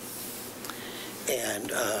Street.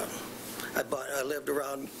 And I lived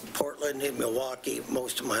around Portland and Milwaukee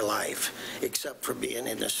most of my life, except for being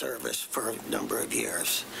in the service for a number of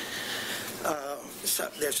years. So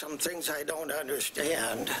there's some things I don't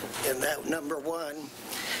understand, and that, number one,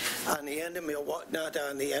 on the end of Milwaukee, not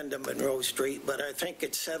on the end of Monroe Street, but I think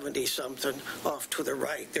it's 70-something off to the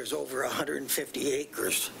right, there's over 150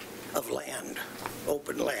 acres of land,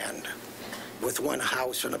 open land, with one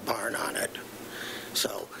house and a barn on it.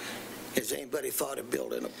 So has anybody thought of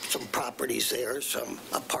building some properties there, some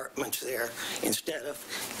apartments there, instead of,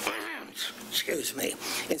 excuse me,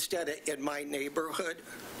 instead of in my neighborhood?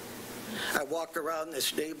 I walk around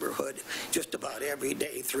this neighborhood just about every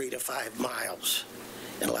day, 3 to 5 miles.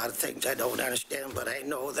 And a lot of things I don't understand, but I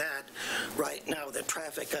know that right now the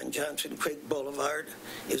traffic on Johnson Creek Boulevard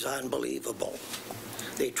is unbelievable.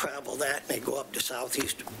 They travel that and they go up to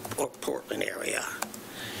southeast or Portland area.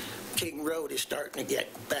 King Road is starting to get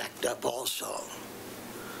backed up also.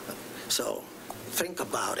 So think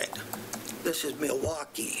about it. This is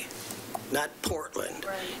Milwaukee, not Portland.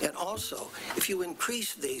 Right. And also, if you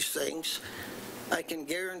increase these things, I can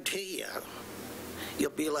guarantee you,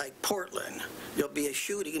 you'll be like Portland. There'll be a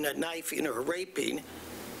shooting, a knifing, or a raping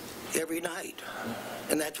every night.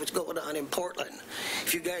 And that's what's going on in Portland.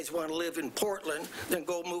 If you guys want to live in Portland, then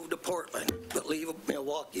go move to Portland. But leave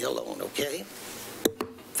Milwaukee alone, okay?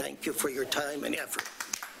 Thank you for your time and effort.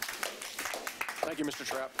 Thank you, Mr.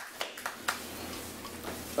 Trapp.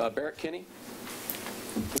 Barrett Kinney?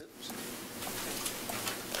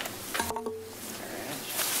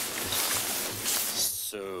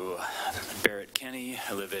 So, Barrett Kenny,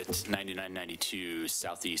 I live at 9992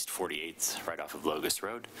 Southeast 48th, right off of Logos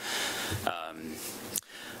Road.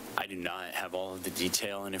 I do not have all of the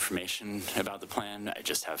detail and information about the plan. I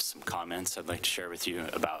just have some comments I'd like to share with you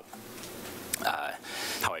about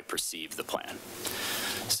how I perceive the plan.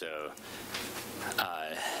 So,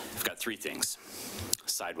 I've got 3 things: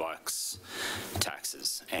 sidewalks,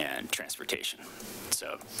 taxes, and transportation.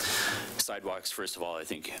 So sidewalks, first of all, I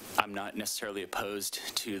think I'm not necessarily opposed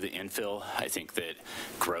to the infill. I think that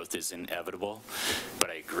growth is inevitable, but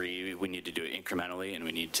I agree we need to do it incrementally, and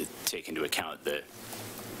we need to take into account the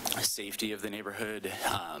safety of the neighborhood,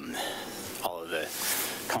 all of the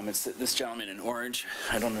comments that this gentleman in orange,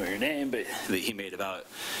 I don't know your name, but that he made about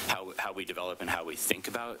how we develop and how we think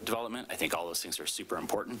about development. I think all those things are super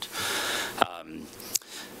important.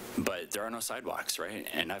 But there are no sidewalks, right?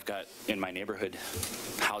 And I've got, in my neighborhood,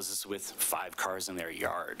 houses with 5 cars in their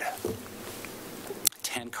yard,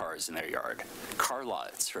 10 cars in their yard, car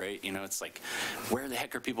lots, right? You know, it's like, where the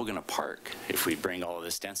heck are people going to park if we bring all of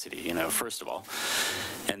this density, you know, first of all?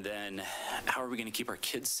 And then how are we going to keep our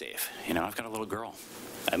kids safe? You know, I've got a little girl.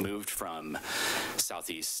 I moved from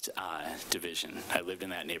Southeast Division. I lived in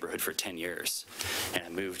that neighborhood for 10 years. And I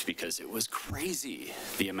moved because it was crazy,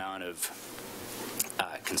 the amount of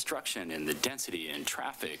construction and the density and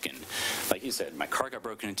traffic. And like you said, my car got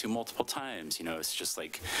broken into multiple times. You know, it's just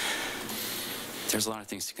like, there's a lot of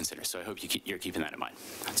things to consider. So I hope you're keeping that in mind.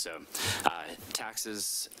 So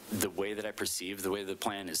taxes, the way that I perceive, the way the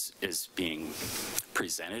plan is being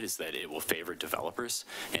presented is that it will favor developers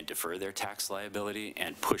and defer their tax liability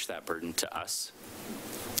and push that burden to us,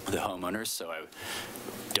 the homeowners. So I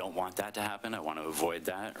don't want that to happen. I want to avoid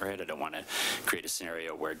that, right? I don't want to create a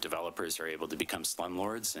scenario where developers are able to become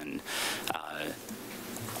slumlords and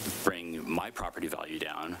bring my property value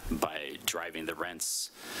down by driving the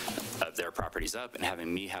rents of their properties up and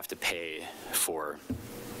having me have to pay for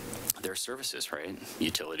their services, right?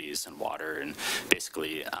 Utilities and water, and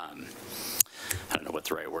basically, I don't know what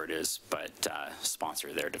the right word is, but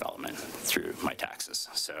sponsor their development through my taxes.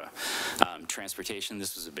 So transportation,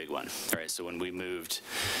 this was a big one, right? So when we moved,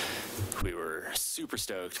 we were super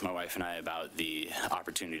stoked, my wife and I, about the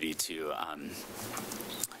opportunity to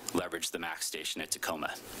leverage the MAX station at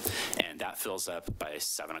Tacoma. And that fills up by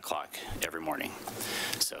 7 o'clock every morning.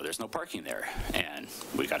 So there's no parking there. And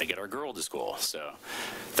we got to get our girl to school. So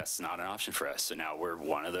that's not an option for us. So now we're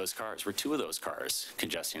one of those cars. We're 2 of those cars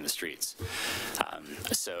congesting the streets.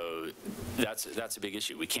 So that's a big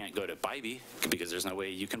issue. We can't go to Bybee because there's no way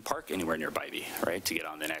you can park anywhere near Bybee, right, to get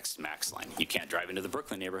on the next MAX line. You can't drive into the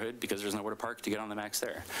Brooklyn neighborhood because there's nowhere to park to get on the MAX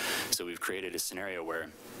there. So we've created a scenario where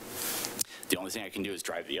the only thing I can do is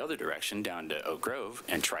drive the other direction down to Oak Grove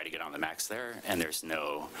and try to get on the MAX there, and there's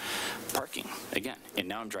no parking again. And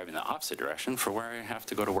now I'm driving the opposite direction for where I have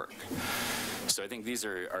to go to work. So I think these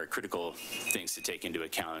are critical things to take into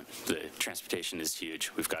account. The transportation is huge.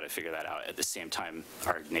 We've got to figure that out. At the same time,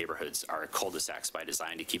 our neighborhoods are cul-de-sacs by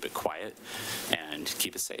design to keep it quiet and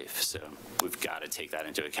keep it safe. So we've got to take that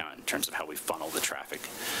into account in terms of how we funnel the traffic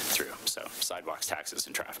through. So sidewalks, taxes,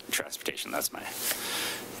 and transportation, that's my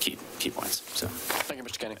key points. So thank you,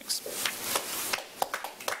 Mr. Kenny. Thanks.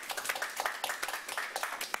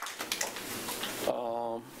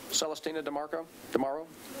 Celestina DeMarco?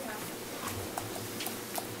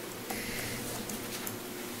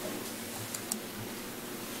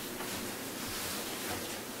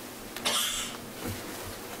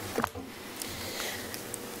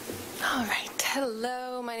 All right.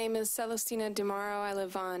 Hello, my name is Celestina DeMauro. I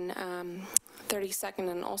live on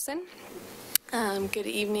 32nd and Olson. Good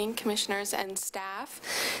evening, commissioners and staff.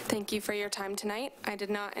 Thank you for your time tonight. I did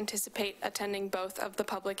not anticipate attending both of the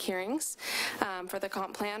public hearings for the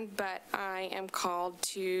comp plan, but I am called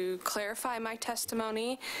to clarify my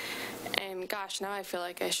testimony. And gosh, now I feel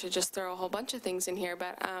like I should just throw a whole bunch of things in here,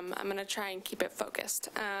 but I'm going to try and keep it focused.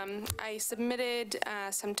 I submitted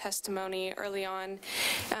some testimony early on.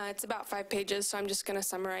 It's about 5 pages, so I'm just going to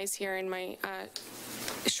summarize here in my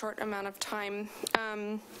short amount of time.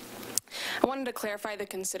 I wanted to clarify the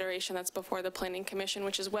consideration that's before the Planning Commission,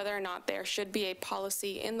 which is whether or not there should be a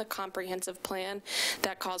policy in the comprehensive plan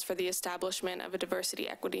that calls for the establishment of a diversity,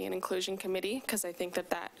 equity, and inclusion committee, because I think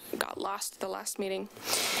that got lost at the last meeting.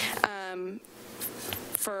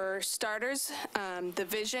 For starters, the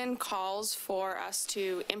vision calls for us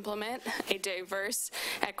to implement a diverse,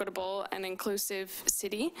 equitable, and inclusive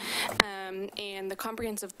city. And the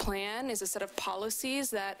comprehensive plan is a set of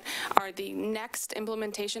policies that are the next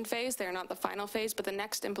implementation phase. They're not the final phase, but the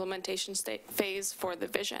next implementation phase for the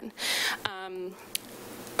vision.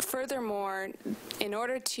 Furthermore, in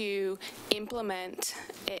order to implement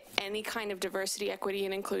any kind of diversity, equity,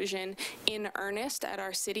 and inclusion in earnest at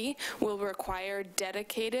our city will require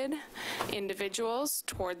dedicated individuals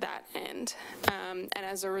toward that end. And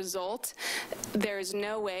as a result, there is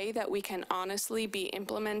no way that we can honestly be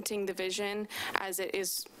implementing the vision as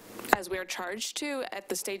we are charged to at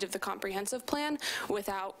the stage of the comprehensive plan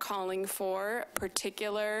without calling for a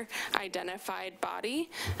particular identified body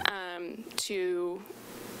to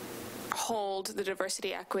hold the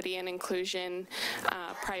diversity, equity, and inclusion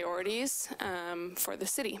priorities for the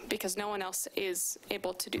city, because no one else is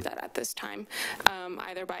able to do that at this time,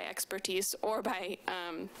 either by expertise or by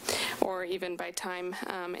or even by time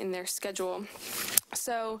in their schedule.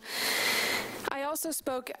 So I also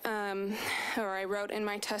spoke, or I wrote in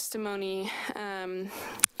my testimony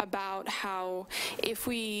about how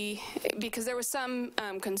because there was some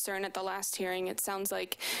concern at the last hearing, it sounds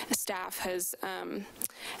like staff has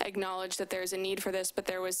acknowledged that there's a need for this, but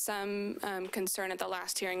there was some concern at the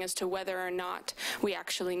last hearing as to whether or not we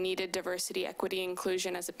actually needed diversity, equity,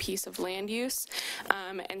 inclusion as a piece of land use.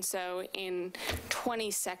 And so in 20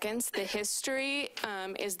 seconds, the history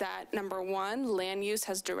is that, number one, land use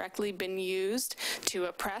has directly been used to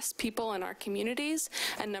oppress people in our communities.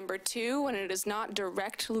 And number two, when it is not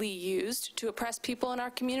directly used to oppress people in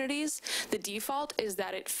our communities, the default is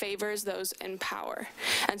that it favors those in power.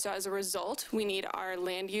 And so as a result, we need our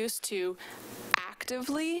land use to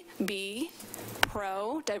actively be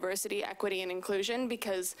pro-diversity, equity, and inclusion,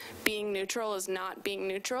 because being neutral is not being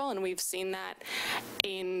neutral, and we've seen that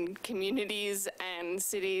in communities and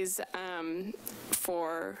cities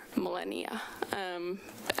for millennia.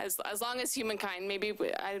 As long as humankind,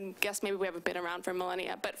 I guess maybe we haven't been around for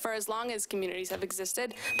millennia, but for as long as communities have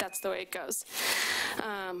existed, that's the way it goes.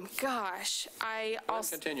 Gosh, I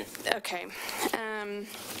also... Continue. Okay.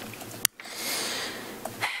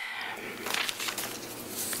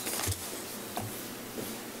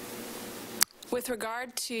 With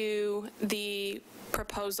regard to the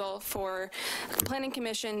proposal for the Planning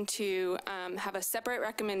Commission to have a separate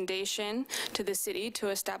recommendation to the city to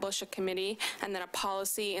establish a committee, and then a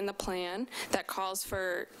policy in the plan that calls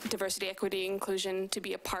for diversity, equity, inclusion to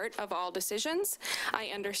be a part of all decisions.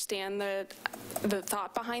 I understand the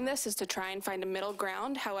thought behind this is to try and find a middle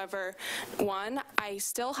ground. However, one, I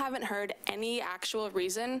still haven't heard any actual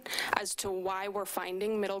reason as to why we're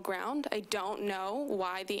finding middle ground. I don't know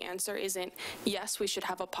why the answer isn't, yes, we should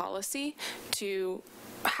have a policy to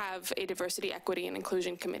have a diversity, equity, and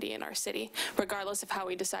inclusion committee in our city, regardless of how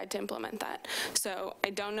we decide to implement that. So I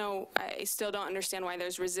don't know, I still don't understand why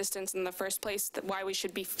there's resistance in the first place, why we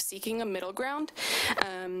should be seeking a middle ground.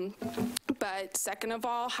 But second of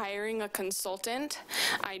all, hiring a consultant,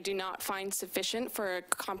 I do not find sufficient for a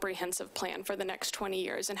comprehensive plan for the next 20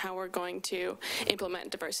 years and how we're going to implement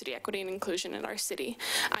diversity, equity, and inclusion in our city.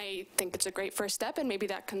 I think it's a great first step, and maybe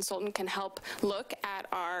that consultant can help look at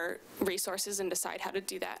our resources and decide how to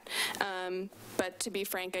do that. But to be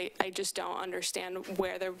frank, I just don't understand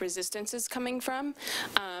where the resistance is coming from.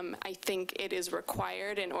 I think it is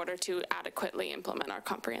required in order to adequately implement our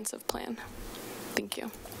comprehensive plan. Thank you.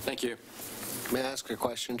 Thank you. May I ask a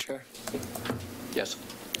question, Chair? Yes.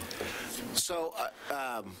 So,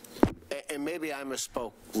 and maybe I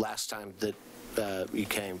misspoke last time that you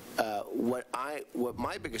came. What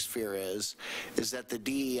my biggest fear is that the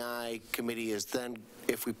DEI committee is then,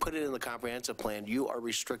 if we put it in the comprehensive plan, you are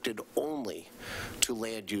restricted only to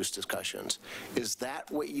land use discussions. Is that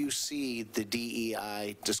what you see the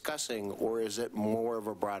DEI discussing, or is it more of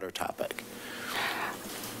a broader topic?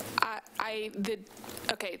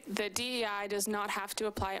 The DEI does not have to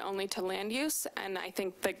apply only to land use, and I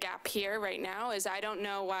think the gap here right now is I don't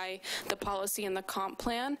know why the policy in the comp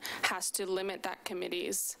plan has to limit that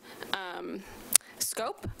committee's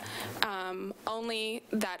scope, only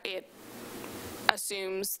that it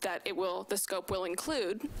assumes that the scope will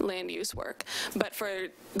include land use work. But for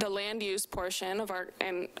the land use portion of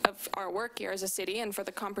our work here as a city, and for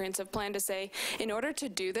the comprehensive plan to say, in order to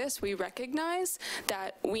do this, we recognize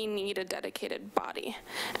that we need a dedicated body.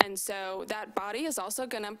 And so that body is also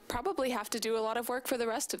going to probably have to do a lot of work for the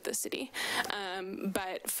rest of the city.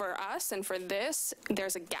 But for us and for this,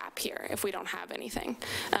 there's a gap here if we don't have anything.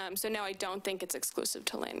 So no, I don't think it's exclusive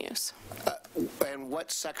to land use. And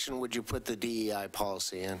what section would you put the DEI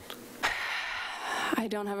policy in? I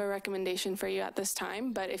don't have a recommendation for you at this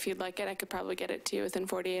time, but if you'd like it, I could probably get it to you within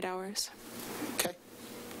 48 hours. Okay.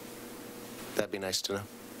 That'd be nice to know.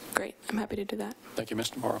 Great. I'm happy to do that. Thank you,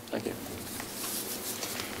 Mr. Morrow. Thank you.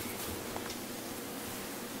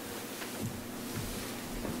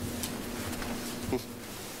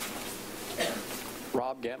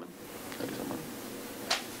 Rob Gammon?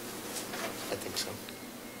 I think so.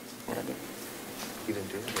 What did I do? You didn't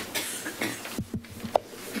do it?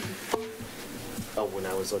 Oh, when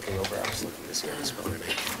I was looking over, I was looking to see how to spell her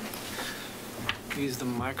name. Use the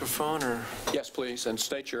microphone, or? Yes, please, and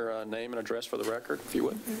state your name and address for the record, if you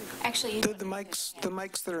would. Actually, The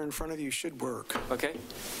mics that are in front of you should work Okay.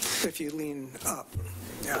 if you lean up.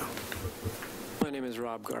 Yeah. My name is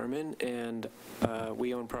Rob Garman, and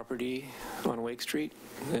we own property on Wake Street,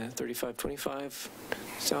 3525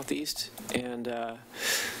 Southeast, and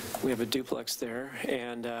we have a duplex there,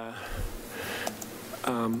 and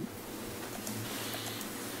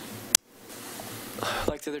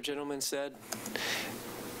like the other gentleman said,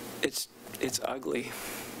 it's ugly.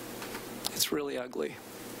 It's really ugly.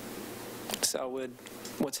 Selwood,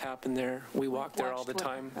 what's happened there? We walk there all the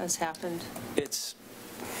time. What has happened? It's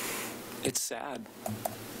sad.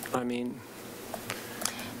 I mean,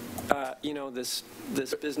 this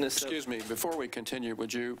business. Excuse me, before we continue,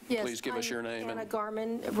 would you please give us your name? Anna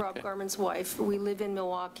Garman, Rob Garman's wife. We live in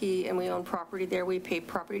Milwaukie, and we own property there. We pay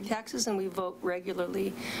property taxes, and we vote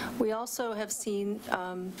regularly. We also have seen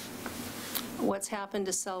what's happened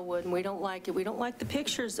to Selwood, and we don't like it. We don't like the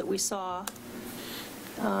pictures that we saw.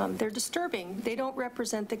 They're disturbing. They don't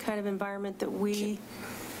represent the kind of environment that we...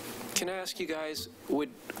 Can I ask you guys,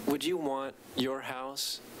 would you want your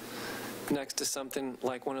house next to something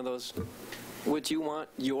like one of those? Would you want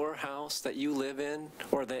your house that you live in,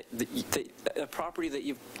 or a property that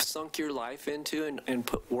you've sunk your life into and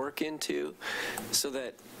put work into, so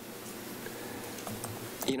that,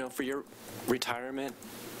 for your retirement,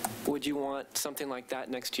 would you want something like that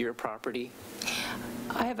next to your property?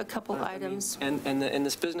 I have a couple items. And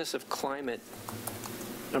this business of climate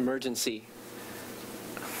emergency,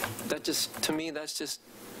 that just, to me, that's just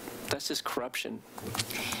corruption.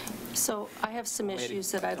 So I have some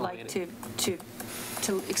issues that I'd like to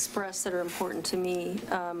express that are important to me.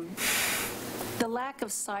 The lack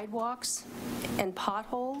of sidewalks and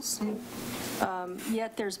potholes,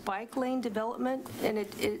 yet there's bike lane development, and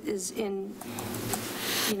it is in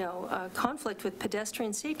conflict with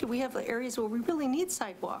pedestrian safety. We have areas where we really need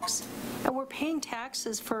sidewalks, and we're paying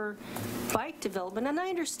taxes for bike development. And I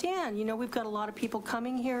understand, we've got a lot of people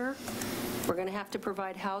coming here. We're going to have to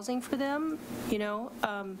provide housing for them,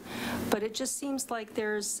 but it just seems like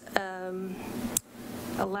there's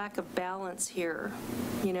a lack of balance here.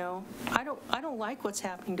 I don't like what's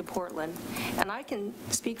happening to Portland, and I can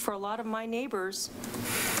speak for a lot of my neighbors.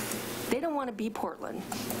 They don't want to be Portland.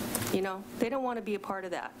 You know, they don't want to be a part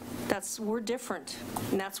of that. We're different,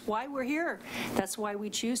 and that's why we're here. That's why we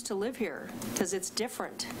choose to live here, because it's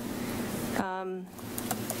different.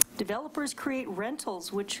 Developers create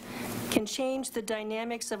rentals, which can change the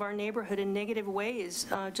dynamics of our neighborhood in negative ways.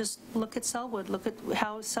 Just look at Sellwood. Look at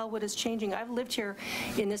how Sellwood is changing. I've lived here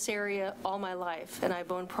in this area all my life, and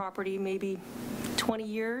I've owned property maybe 20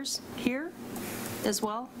 years here as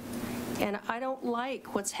well. And I don't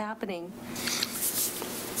like what's happening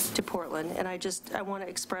to Portland, and I want to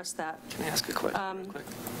express that. Can I ask a question real quick?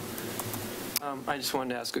 I just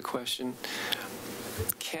wanted to ask a question.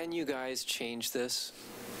 Can you guys change this?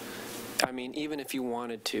 I mean, even if you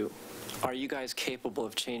wanted to, are you guys capable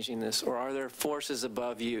of changing this, or are there forces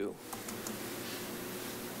above you?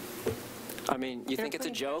 I mean, you think it's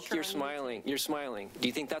a joke? You're smiling. You're smiling. Do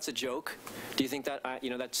you think that's a joke? Do you think that,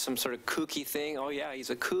 that's some sort of kooky thing? Oh, yeah, he's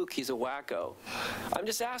a kook. He's a wacko. I'm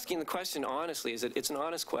just asking the question honestly. It's an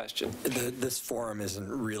honest question. This forum isn't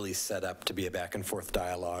really set up to be a back-and-forth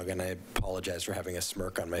dialogue, and I apologize for having a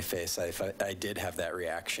smirk on my face. If I did have that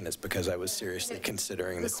reaction, it's because I was seriously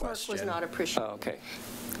considering the question. The smirk was not appreciated. Oh, okay.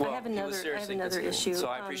 Well, I have another issue. So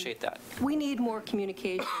I appreciate that. We need more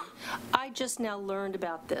communication. I just now learned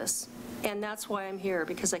about this, and that's why I'm here,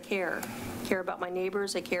 because I care. I care about my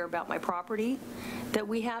neighbors. I care about my property that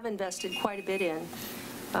we have invested quite a bit in.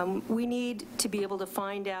 We need to be able to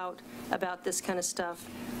find out about this kind of stuff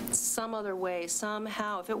some other way,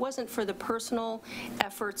 somehow. If it wasn't for the personal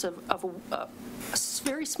efforts of a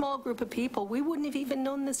very small group of people, we wouldn't have even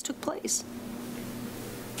known this took place.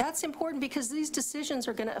 That's important because these decisions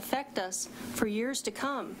are going to affect us for years to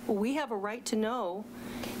come. We have a right to know.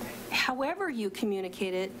 However you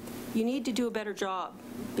communicate it, you need to do a better job,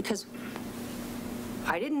 because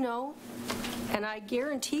I didn't know, and I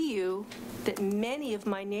guarantee you that many of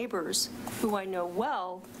my neighbors who I know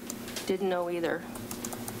well didn't know either.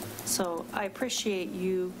 So I appreciate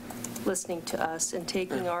you listening to us and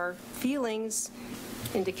taking our feelings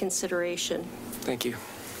into consideration. Thank you.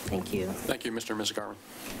 Thank you. Thank you, Mr. and Mrs. Garman.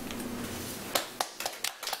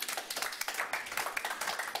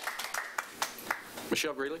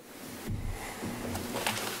 Michelle Greeley.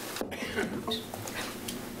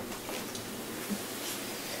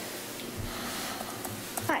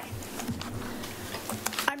 Hi.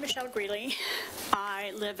 I'm Michelle Greeley.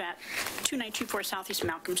 I live at 2924 Southeast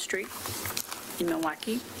Malcolm Street in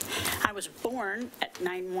Milwaukee. I was born at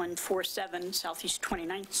 9147 Southeast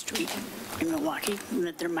 29th Street in Milwaukee.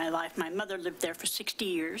 Lived there my life. My mother lived there for 60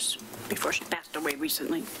 years before she passed away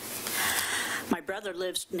recently. My brother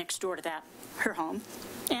lives next door to that, her home,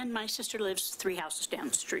 and my sister lives 3 houses down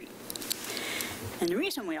the street. And the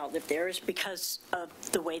reason we all live there is because of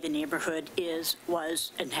the way the neighborhood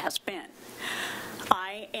was, and has been.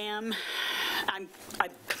 I'm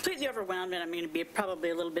completely overwhelmed, and I'm going to be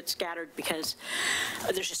probably a little bit scattered because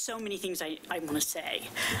there's just so many things I want to say.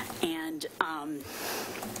 And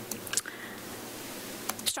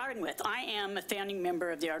starting with, I am a founding member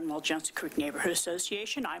of the Ardenwald-Johnson Creek Neighborhood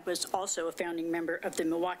Association. I was also a founding member of the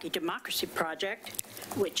Milwaukee Democracy Project,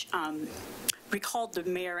 which recalled the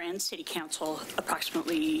mayor and city council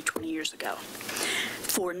approximately 20 years ago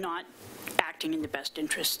for not acting in the best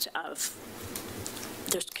interests of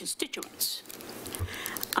their constituents.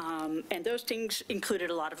 And those things included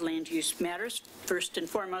a lot of land use matters. First and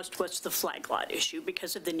foremost was the flag lot issue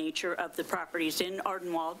because of the nature of the properties in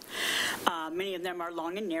Ardenwald. Many of them are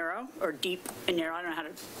long and narrow, or deep and narrow. I don't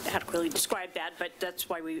know how to really describe that, but that's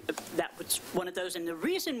why that was one of those. And the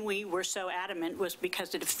reason we were so adamant was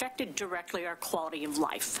because it affected directly our quality of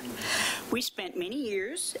life. We spent many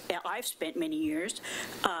years, I've spent many years,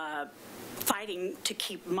 fighting to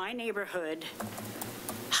keep my neighborhood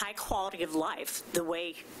high quality of life the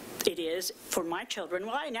way it is for my children.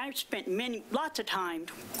 Well, I've spent lots of time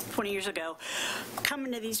 20 years ago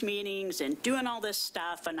coming to these meetings and doing all this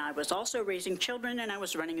stuff, and I was also raising children and I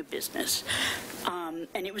was running a business.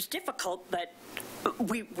 And it was difficult, but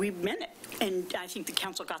we meant it, and I think the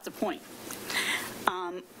council got the point.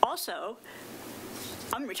 Also,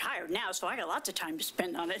 I'm retired now, so I got lots of time to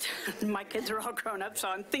spend on it. My kids are all grown up, so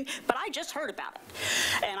I'm thinking, but I just heard about it.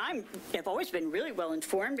 And I've always been really well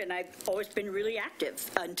informed, and I've always been really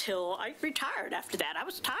active until I retired. After that, I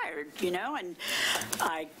was tired, and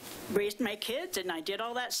I raised my kids, and I did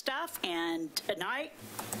all that stuff, and I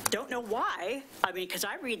don't know why. I mean, because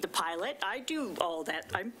I read the pilot, I do all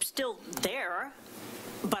that. I'm still there.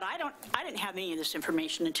 But I didn't have any of this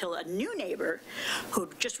information until a new neighbor who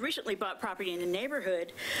just recently bought property in the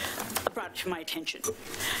neighborhood brought it to my attention.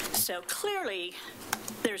 So clearly,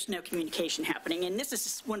 there's no communication happening, and this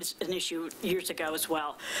is an issue years ago as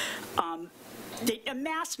well. a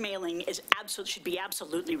mass mailing is should be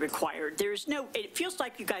absolutely required. There's no, it feels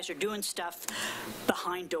like you guys are doing stuff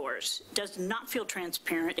behind doors. It does not feel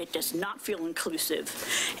transparent, it does not feel inclusive,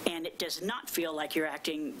 and it does not feel like you're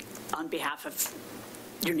acting on behalf of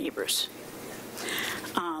your neighbors.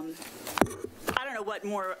 I don't know what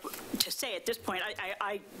more to say at this point.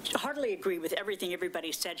 I heartily agree with everything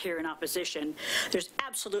everybody said here in opposition. There's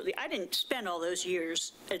absolutely, I didn't spend all those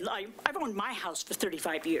years, and I've owned my house for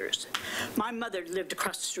 35 years. My mother lived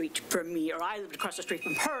across the street from me, or I lived across the street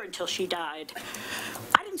from her until she died.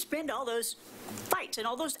 I didn't spend all those fights and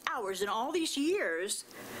all those hours and all these years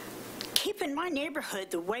keeping my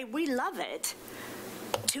neighborhood the way we love it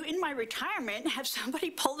to, in my retirement, have somebody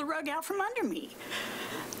pull the rug out from under me.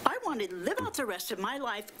 I wanted to live out the rest of my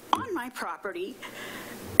life on my property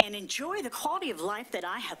and enjoy the quality of life that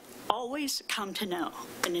I have always come to know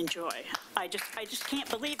and enjoy. I just can't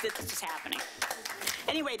believe that this is happening.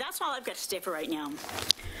 Anyway, that's all I've got to say for right now.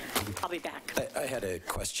 I'll be back. I had a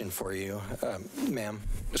question for you, ma'am.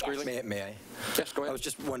 Ms. Greeley? May I? Yes, go ahead. I was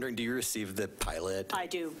just wondering, do you receive the pilot? I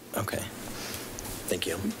do. Okay. Thank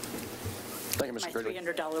you. Thank you, Ms. My Greeley.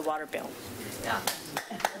 $300 water bill. Yeah.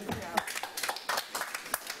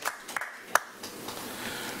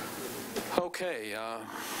 Okay.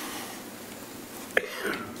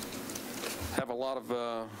 Have a lot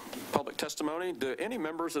of public testimony. Do any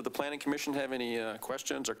members of the Planning Commission have any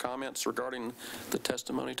questions or comments regarding the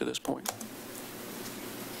testimony to this point?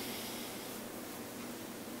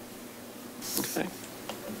 Okay.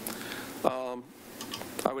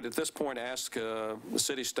 I would at this point ask the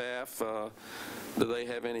city staff, do they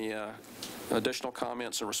have any additional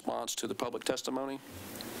comments in response to the public testimony?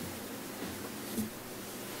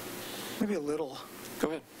 Maybe a little. Go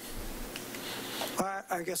ahead.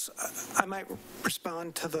 I guess I might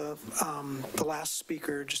respond to the last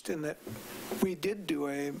speaker, just in that we did do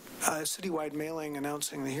a citywide mailing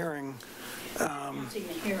announcing the hearing. Announcing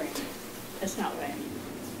the hearing. That's not what I mean.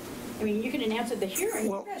 I mean, you can announce at the hearing.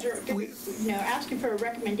 Well, you guys are asking for a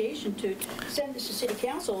recommendation to send this to City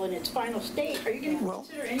Council in its final state. Are you going to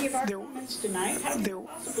consider any of our comments tonight? How can you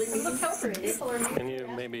possibly be appropriated for Can you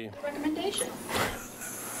maybe a recommendation?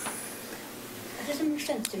 It doesn't make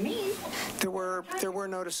sense to me. There were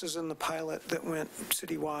notices in the pilot that went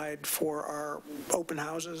citywide for our open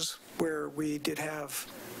houses, where we did have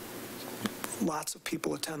lots of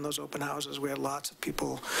people attend those open houses. We had lots of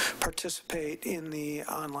people participate in the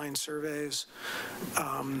online surveys.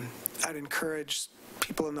 I'd encourage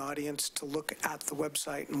people in the audience to look at the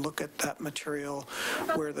website and look at that material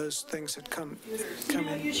where those things had come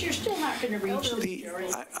in. You're still not going to reach the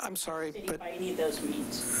I'm sorry, but by any of those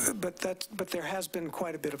means. But there has been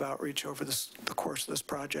quite a bit of outreach over the course of this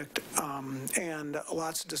project, and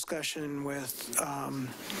lots of discussion with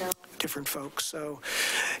different folks. So,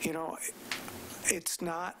 it's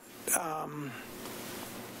not.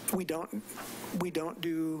 We don't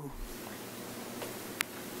do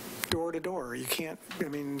door to door. You can't. I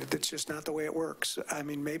mean, that's just not the way it works. I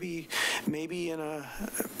mean, maybe in a.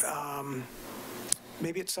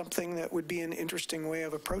 Maybe it's something that would be an interesting way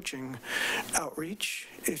of approaching outreach,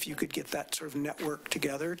 if you could get that sort of network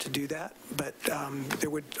together to do that. But there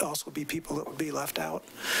would also be people that would be left out.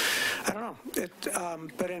 I don't know.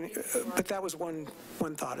 But that was one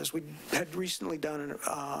thought. Is we had recently done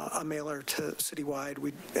a mailer to citywide,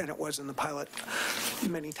 and it was in the pilot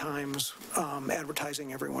many times,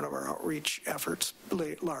 advertising every one of our outreach efforts,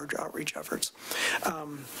 large outreach efforts.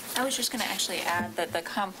 I was just going to actually add that the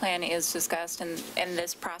comp plan is discussed, and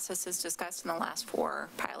this process is discussed in the last 4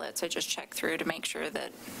 pilots. I just checked through to make sure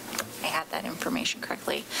that I had that information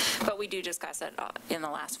correctly. But we do discuss it in the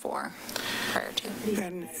last 4 prior to.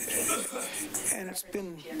 And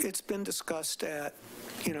it's been discussed at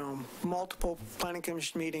multiple planning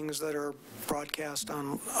commission meetings that are broadcast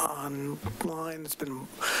online. It's been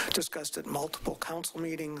discussed at multiple council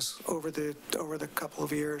meetings over the couple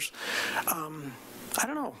of years. I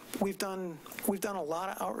don't know. We've done a lot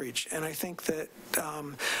of outreach, and I think that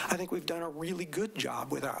we've done a really good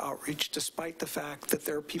job with our outreach, despite the fact that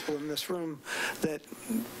there are people in this room that,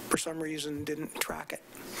 for some reason, didn't track it.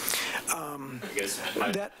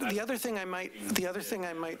 The other thing I might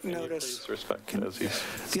notice. Please respect Aziz.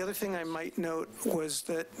 The other thing I might note was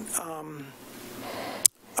that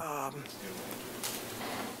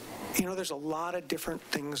there's a lot of different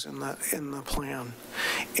things in the plan,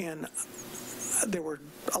 and there were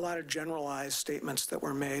a lot of generalized statements that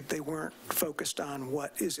were made. They weren't focused on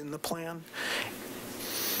what is in the plan,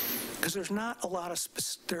 because there's not a lot of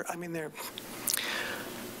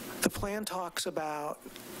the plan talks about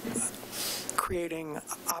creating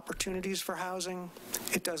opportunities for housing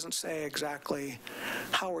it doesn't say exactly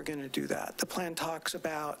how we're going to do that. The plan talks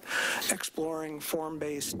about exploring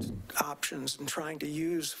form-based options and trying to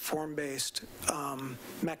use form-based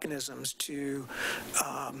mechanisms to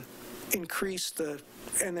increase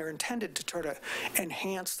and they're intended to try to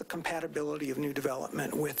enhance the compatibility of new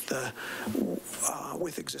development with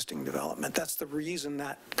existing development. That's the reason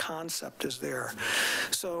that concept is there.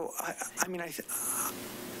 So, I mean,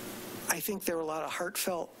 I think there were a lot of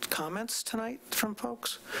heartfelt comments tonight from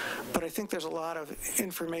folks, but I think there's a lot of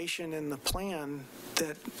information in the plan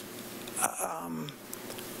that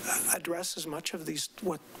addresses much of these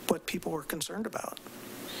what people were concerned about.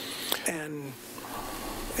 And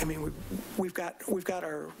I mean, we've got a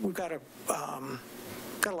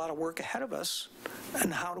lot of work ahead of us.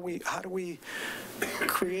 And how do we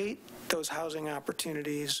create those housing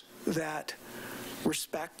opportunities that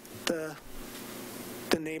respect the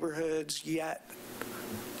neighborhoods, yet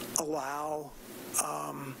allow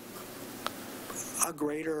a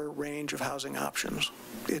greater range of housing options?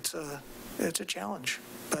 It's a challenge,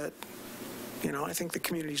 but I think the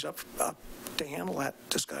community's up to handle that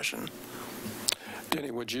discussion.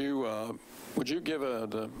 Denny, would you give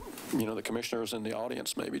the commissioners in the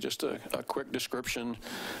audience maybe just a quick description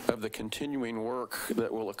of the continuing work that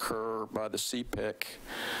will occur by the CPIC,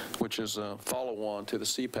 which is a follow-on to the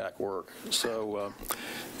CPAC work. So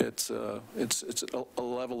it's a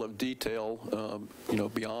level of detail,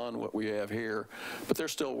 beyond what we have here, but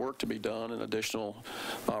there's still work to be done and additional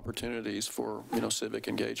opportunities for civic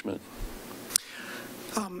engagement.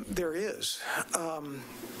 There is.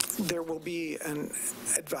 There will be an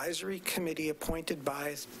advisory committee appointed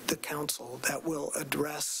by the council that will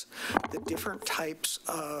address the different types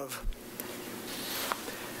of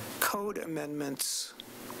code amendments,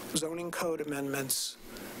 zoning code amendments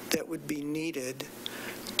that would be needed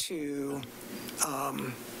to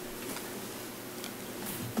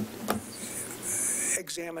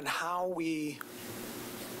examine how we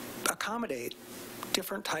accommodate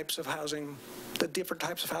different types of housing. The different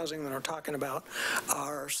types of housing that we're talking about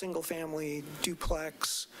are single-family,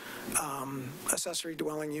 duplex, accessory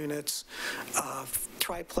dwelling units,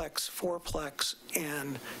 triplex, fourplex,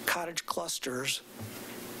 and cottage clusters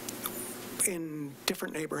in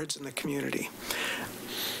different neighborhoods in the community.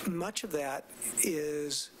 Much of that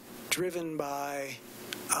is driven by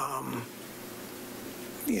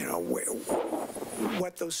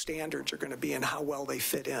what those standards are going to be and how well they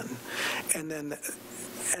fit in. And then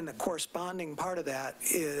the corresponding part of that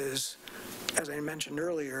is, as I mentioned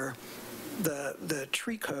earlier, the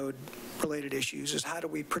tree code related issues is how do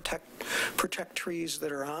we protect trees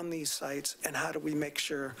that are on these sites, and how do we make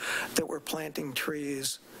sure that we're planting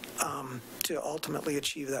trees to ultimately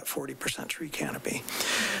achieve that 40% tree canopy.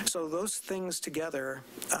 So those things together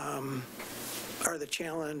are the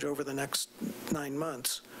challenge over the next 9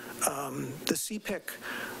 months. The CPIC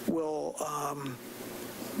will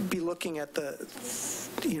be looking at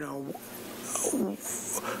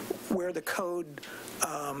where the code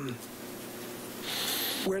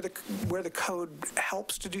where the code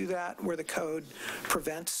helps to do that, where the code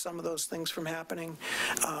prevents some of those things from happening,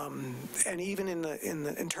 and even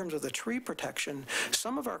in terms of the tree protection,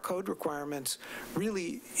 some of our code requirements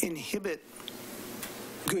really inhibit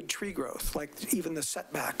good tree growth, like even the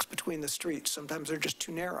setbacks between the streets. Sometimes they're just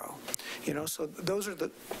too narrow, so those are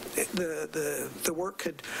the work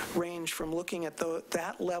could range from looking at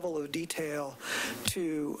that level of detail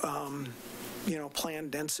to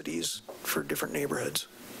planned densities for different neighborhoods.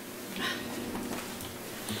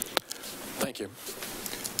 Thank you.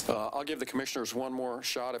 I'll give the commissioners one more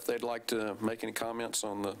shot if they'd like to make any comments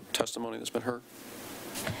on the testimony that's been heard.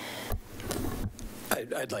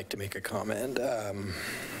 I'd like to make a comment.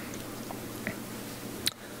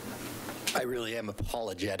 I really am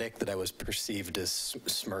apologetic that I was perceived as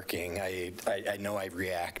smirking. I know I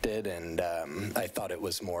reacted, and I thought it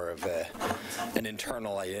was more of an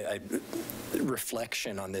internal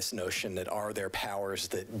reflection on this notion that are there powers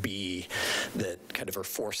that be that kind of are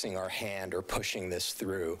forcing our hand or pushing this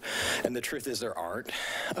through. And the truth is there aren't.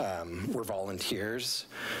 We're volunteers.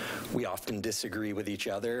 We often disagree with each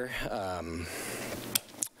other.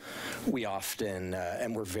 We often,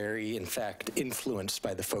 and we're very, in fact, influenced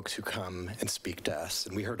by the folks who come and speak to us.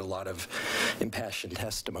 And we heard a lot of impassioned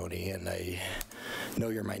testimony, and I know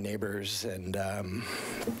you're my neighbors, and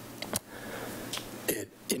it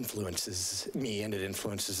influences me and it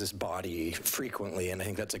influences this body frequently. And I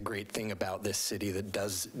think that's a great thing about this city that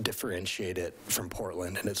does differentiate it from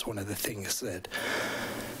Portland. And it's one of the things that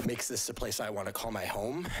makes this a place I want to call my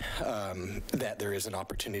home, that there is an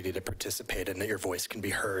opportunity to participate and that your voice can be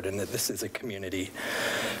heard, and that this is a community.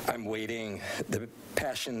 I'm waiting the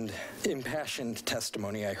impassioned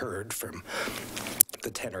testimony I heard from the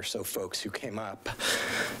 10 or so folks who came up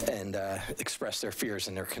and expressed their fears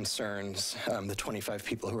and their concerns, the 25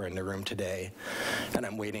 people who are in the room today. And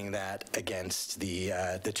I'm weighing that against the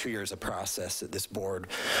 2 years of process that this board,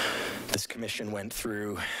 this commission went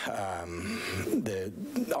through,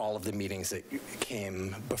 all of the meetings that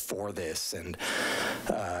came before this, and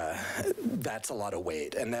that's a lot of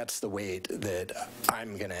weight. And that's the weight that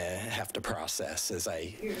I'm going to have to process as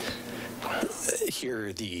I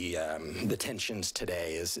hear the tensions today.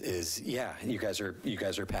 Is yeah, you guys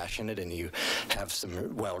are passionate and you have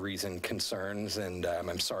some well-reasoned concerns, and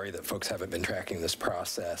I'm sorry that folks haven't been tracking this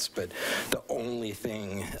process, but the only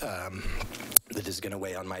thing that is going to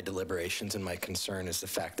weigh on my deliberations and my concern is the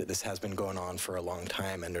fact that this has been going on for a long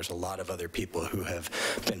time, and there's a lot of other people who have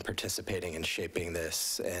been participating in shaping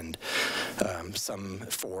this, and some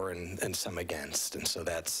for and some against, and so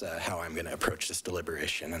that's how I'm going to approach this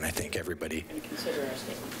deliberation. And I think everybody,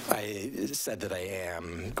 I said that I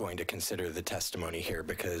am going to consider the testimony here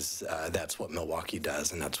because that's what Milwaukie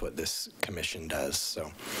does, and that's what this commission does.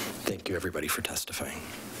 So thank you, everybody, for testifying.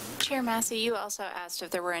 Chair Massey, you also asked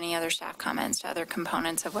if there were any other staff comments to other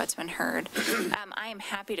components of what's been heard. I am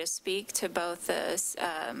happy to speak to both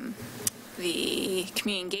the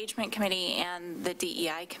Community Engagement Committee and the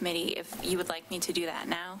DEI Committee if you would like me to do that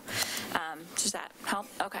now. Does that help?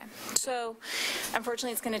 Okay. So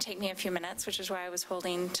unfortunately, it's going to take me a few minutes, which is why I was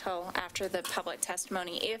holding till after the public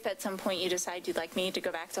testimony. If at some point you decide you'd like me to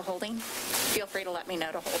go back to holding, feel free to let me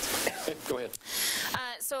know to hold. Go ahead.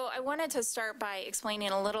 So I wanted to start by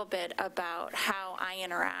explaining a little bit about how I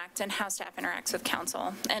interact and how staff interacts with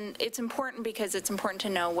council. And it's important because it's important to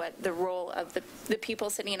know what the role of the people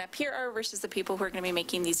sitting up here are versus the people who are going to be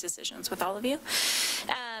making these decisions with all of you.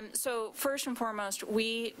 So first and foremost,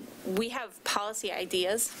 we have policy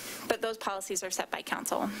ideas, but those policies are set by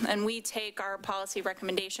council. And we take our policy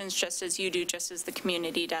recommendations just as you do, just as the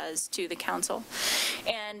community does to the council.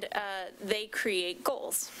 And they create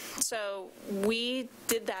goals. So we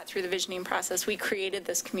did that through the visioning process. We created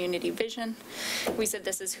this community vision. We said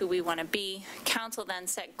this is who we want to be. Council then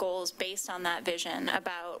set goals based on that vision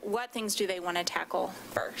about what things do they want to tackle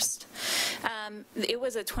first. It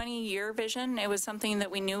was a 20-year vision. It was something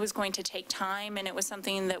that we knew was going to take time, and it was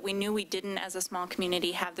something that we knew we didn't, as a small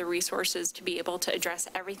community, have the resources to be able to address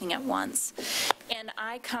everything at once. And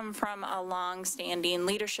I come from a long-standing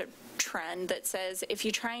leadership trend that says if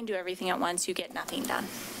you try and do everything at once, you get nothing done.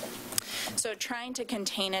 So trying to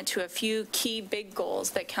contain it to a few key big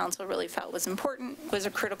goals that council really felt was important was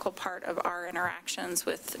a critical part of our interactions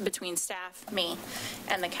between staff, me,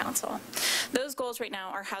 and the council. Those goals right now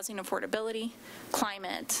are housing affordability,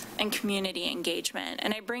 climate, and community engagement.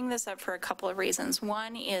 And I bring this up for a couple of reasons.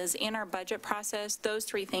 One is in our budget process, those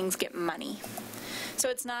three things get money. So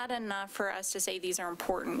it's not enough for us to say these are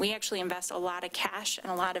important. We actually invest a lot of cash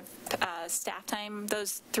and a lot of staff time.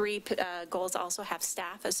 Those three goals also have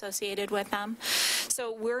staff associated with them.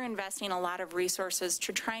 So we're investing a lot of resources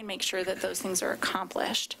to try and make sure that those things are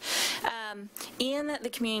accomplished. In the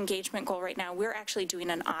community engagement goal right now, we're actually doing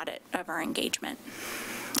an audit of our engagement.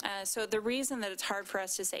 So the reason that it's hard for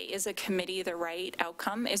us to say, is a committee the right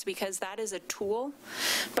outcome, is because that is a tool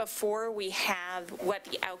before we have what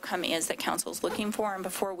the outcome is that council is looking for and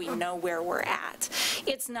before we know where we're at.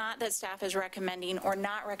 It's not that staff is recommending or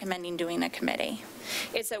not recommending doing a committee.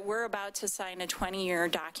 It's that we're about to sign a 20-year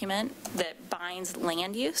document that binds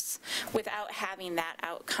land use without having that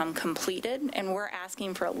outcome completed, and we're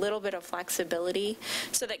asking for a little bit of flexibility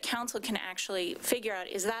so that council can actually figure out,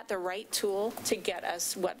 is that the right tool to get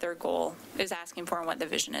us what their goal is asking for and what the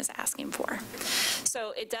vision is asking for.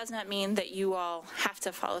 So it does not mean that you all have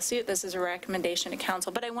to follow suit. This is a recommendation to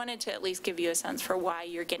council, but I wanted to at least give you a sense for why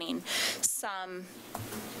you're getting some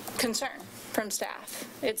concern from staff.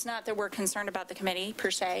 It's not that we're concerned about the committee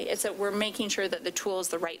per se, it's that we're making sure that the tool is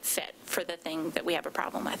the right fit for the thing that we have a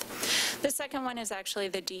problem with. The second one is actually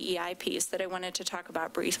the DEI piece that I wanted to talk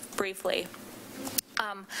about briefly.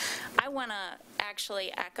 I want to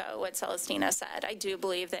actually echo what Celestina said. I do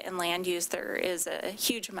believe that in land use there is a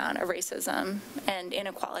huge amount of racism and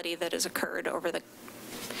inequality that has occurred over the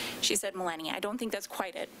She said millennia. I don't think that's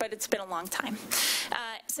quite it, but it's been a long time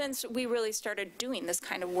since we really started doing this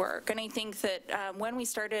kind of work. And I think that when we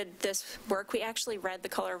started this work, we actually read The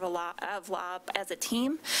Color of Law as a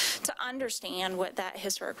team to understand what that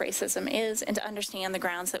historic racism is and to understand the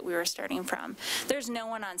grounds that we were starting from. There's no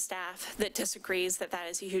one on staff that disagrees that that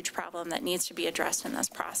is a huge problem that needs to be addressed in this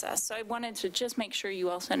process. So I wanted to just make sure you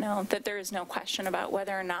also know that there is no question about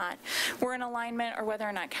whether or not we're in alignment or whether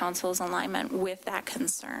or not council is in alignment with that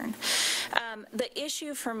concern. The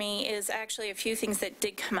issue for me is actually a few things that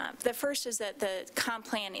did come up. The first is that the comp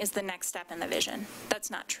plan is the next step in the vision. That's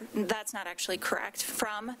not true. That's not actually correct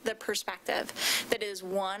from the perspective that it is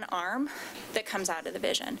one arm that comes out of the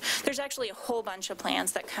vision. There's actually a whole bunch of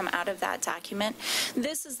plans that come out of that document.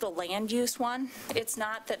 This is the land use one. It's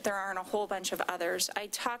not that there aren't a whole bunch of others. I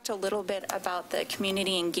talked a little bit about the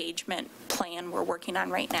community engagement plan we're working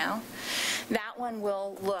on right now. That one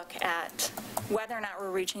will look at whether or not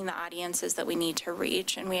we're reaching the audiences that we need to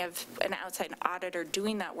reach, and we have an outside auditor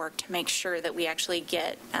doing that work to make sure that we actually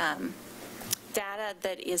get data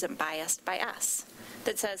that isn't biased by us,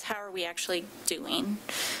 that says how are we actually doing,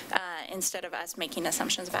 instead of us making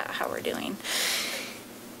assumptions about how we're doing.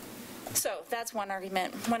 So that's one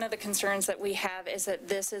argument. One of the concerns that we have is that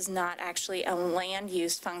this is not actually a land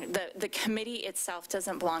use function. The committee itself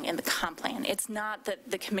doesn't belong in the comp plan. It's not that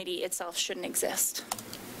the committee itself shouldn't exist.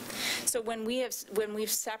 So when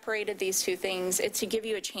we've separated these two things, it's to give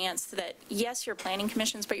you a chance that, yes, you're planning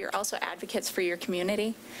commissions, but you're also advocates for your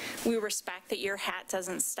community. We respect that your hat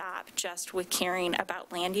doesn't stop just with caring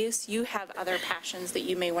about land use. You have other passions that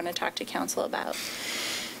you may want to talk to council about.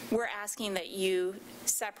 We're asking that you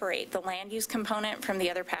separate the land use component from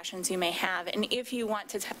the other passions you may have. And if you want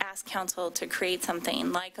to ask council to create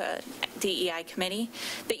something like a DEI committee,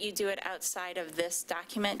 that you do it outside of this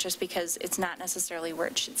document, just because it's not necessarily where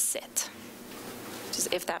it should sit,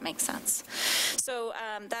 just if that makes sense. So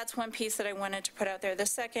that's one piece that I wanted to put out there. The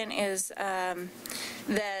second is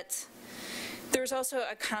that there's also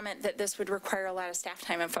a comment that this would require a lot of staff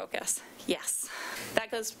time and focus. Yes, that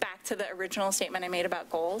goes back to the original statement I made about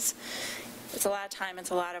goals. It's a lot of time,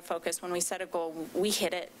 it's a lot of focus. When we set a goal, we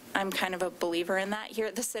hit it. I'm kind of a believer in that here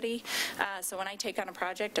at the city. So when I take on a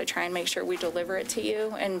project, I try and make sure we deliver it to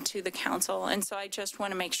you and to the council. And so I just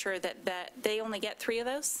want to make sure that they only get 3 of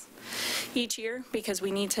those each year, because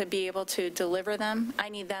we need to be able to deliver them. I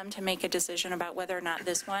need them to make a decision about whether or not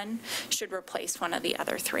this one should replace one of the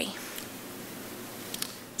other 3.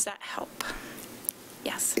 Does that help?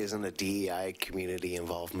 Yes. Isn't a DEI community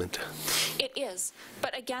involvement? It is,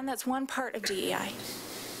 but again, that's one part of DEI.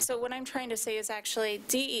 So what I'm trying to say is actually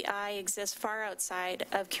DEI exists far outside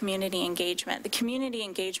of community engagement. The community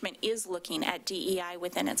engagement is looking at DEI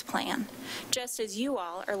within its plan, just as you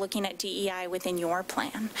all are looking at DEI within your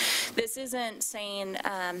plan. This isn't saying,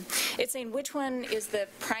 it's saying which one is the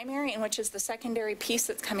primary and which is the secondary piece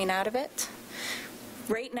that's coming out of it.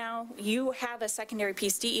 Right now, you have a secondary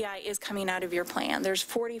piece. DEI is coming out of your plan. There's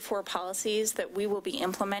 44 policies that we will be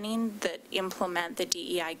implementing that implement the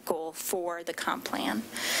DEI goal for the comp plan.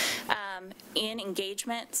 In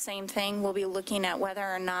engagement, same thing. We'll be looking at whether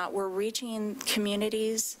or not we're reaching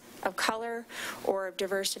communities of color or of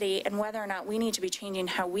diversity, and whether or not we need to be changing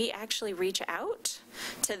how we actually reach out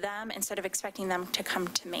to them instead of expecting them to come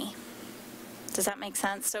to me. Does that make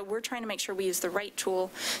sense? So we're trying to make sure we use the right tool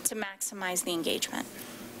to maximize the engagement.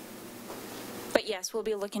 But yes, we'll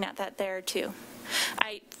be looking at that there too.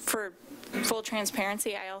 For full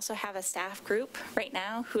transparency, I also have a staff group right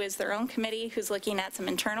now who is their own committee who's looking at some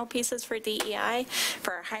internal pieces for DEI,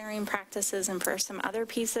 for our hiring practices, and for some other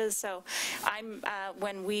pieces. So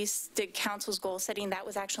when we did council's goal setting, that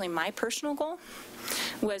was actually my personal goal,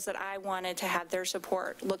 was that I wanted to have their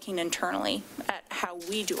support looking internally at how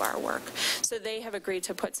we do our work. So they have agreed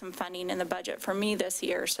to put some funding in the budget for me this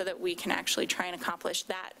year so that we can actually try and accomplish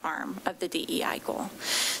that arm of the DEI goal.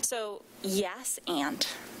 So yes, and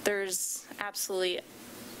there's absolutely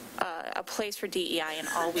a place for DEI in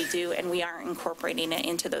all we do, and we are incorporating it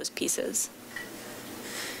into those pieces.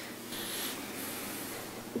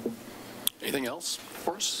 Anything else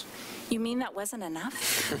for us? You mean that wasn't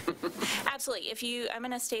enough? Absolutely. I'm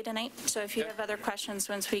going to stay tonight, so if you have other questions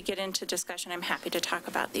once we get into discussion, I'm happy to talk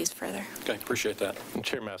about these further. Okay, appreciate that. And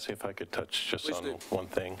Chair Massey, if I could touch just on one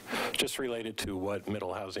thing, just related to what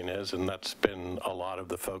middle housing is, and that's been a lot of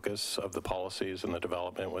the focus of the policies and the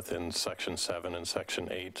development within Section 7 and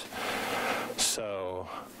Section 8. So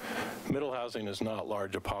Middle housing is not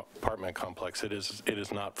large apartment complex. It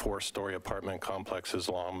is not 4-story apartment complexes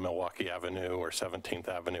along Milwaukie Avenue or 17th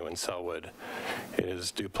Avenue in Selwood. It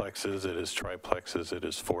is duplexes, it is triplexes, it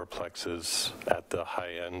is fourplexes. At the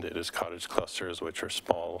high end, it is cottage clusters, which are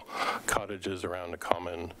small cottages around a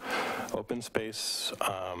common open space.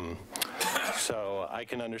 So I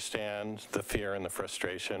can understand the fear and the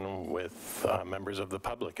frustration with members of the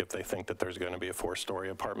public if they think that there's going to be a 4-story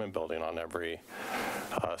apartment building on every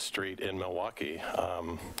street in Milwaukie.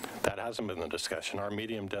 That hasn't been the discussion. Our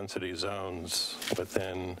medium density zones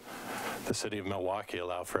within the city of Milwaukie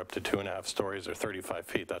allow for up to 2.5 stories or 35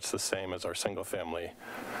 feet. That's the same as our single family,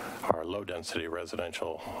 our low density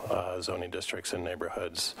residential zoning districts and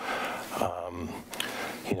neighborhoods.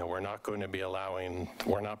 You know, we're not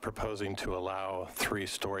proposing to allow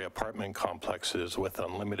 3-story apartment complexes with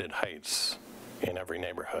unlimited heights in every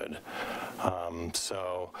neighborhood.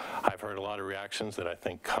 So I've heard a lot of reactions that I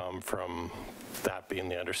think come from that being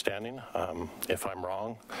the understanding. If I'm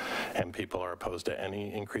wrong and people are opposed to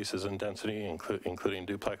any increases in density, including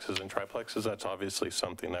duplexes and triplexes, that's obviously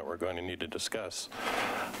something that we're going to need to discuss.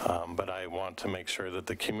 But I want to make sure that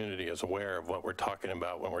the community is aware of what we're talking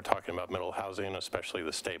about when we're talking about middle housing, especially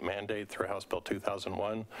the state mandate through House Bill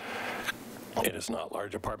 2001. It is not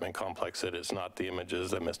large apartment complex. It is not the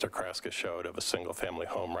images that Mr. Kraska showed of a single family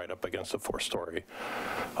home right up against a 4-story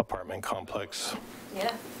apartment complex.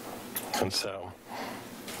 Yeah. And so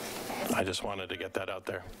I just wanted to get that out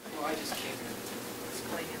there. Well, I just came here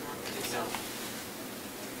explaining on myself.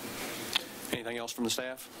 Anything else from the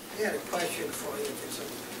staff? I had a question for you,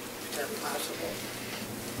 if that possible.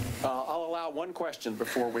 I'll allow one question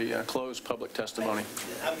before we close public testimony.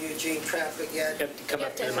 I'm Eugene Trapp again. You have to come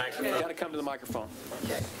up to the microphone. You got to come to the microphone.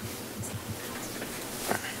 Okay.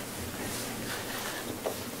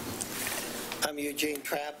 I'm Eugene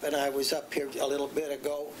Trapp, and I was up here a little bit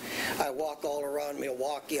ago. I walk all around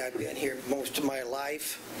Milwaukie. I've been here most of my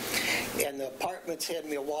life. And the apartments in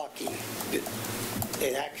Milwaukie,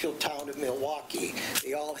 the actual town of Milwaukie,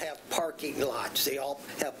 they all have parking lots. They all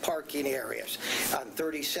have parking areas on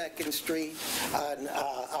 32nd Street, on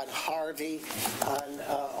Harvey, on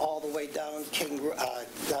all the way down King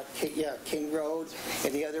Road,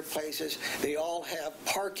 and the other places. They all have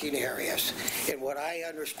parking areas. And what I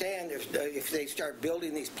understand is that if they start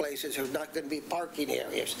building these places, there's not going to be parking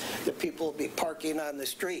areas. The people will be parking on the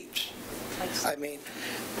streets. I mean,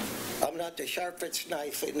 I'm not the sharpest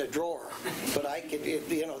knife in the drawer, but I could,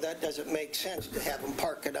 you know, that doesn't make sense to have them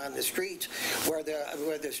parking on the streets where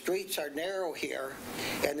the streets are narrow here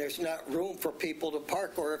and there's not room for people to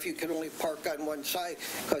park, or if you can only park on one side,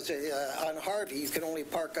 because on Harvey you can only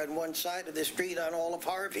park on one side of the street on all of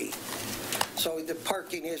Harvey. So the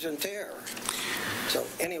parking isn't there. So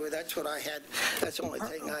anyway, that's what I had. That's the only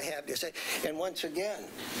thing I have to say. And once again,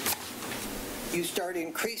 you start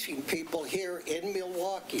increasing people here in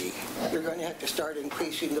Milwaukie, you're going to have to start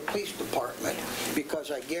increasing the police department, because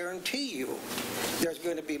I guarantee you there's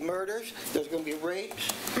going to be murders, there's going to be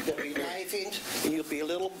rapes, there'll be knifings, and you'll be a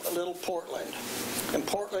little Portland. And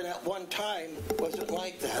Portland at one time wasn't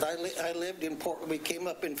like that. I lived in Portland. We came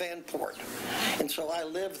up in Vanport. And so I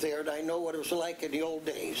lived there, and I know what it was like in the old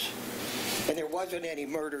days. And there wasn't any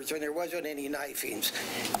murders, and there wasn't any knifings.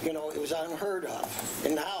 You know, it was unheard of.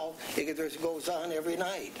 And now it goes on every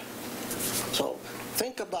night. So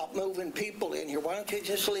think about moving people in here. Why don't you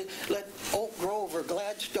just let Oak Grove or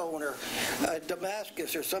Gladstone or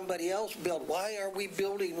Damascus or somebody else build? Why are we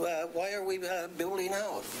building? Building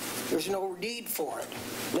out? There's no need for it.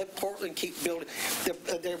 Let Portland keep building.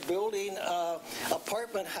 They're building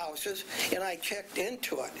apartment houses, and I checked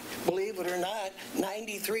into it. Believe it or not,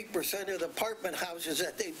 93% of the apartment houses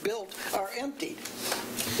that they built are emptied.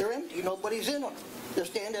 They're empty. Nobody's in them. They're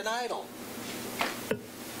standing idle.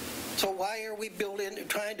 So why are we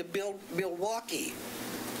trying to build Milwaukie?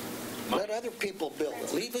 Let other people build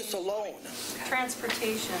it. Leave us alone.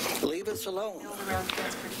 Transportation. Leave us alone. Build around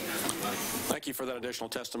transportation. Thank you for that additional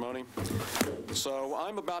testimony. So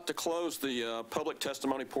I'm about to close the public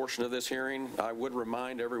testimony portion of this hearing. I would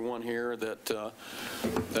remind everyone here that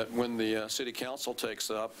when the City Council takes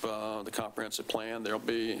up the comprehensive plan, there'll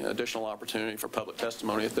be additional opportunity for public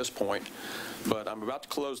testimony at this point. But I'm about to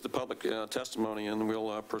close the public testimony, and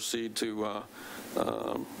we'll proceed to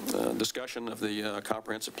discussion of the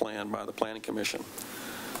comprehensive plan by the Planning Commission.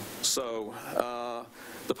 So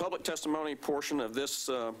the public testimony portion of this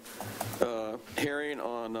hearing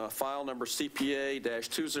on file number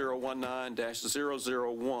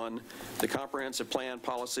CPA-2019-001, the comprehensive plan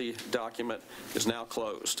policy document, is now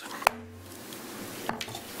closed.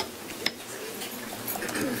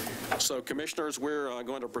 So, Commissioners, we're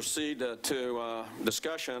going to proceed to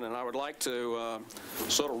discussion, and I would like to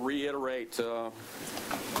sort of reiterate a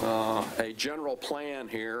general plan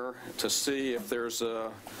here to see if there's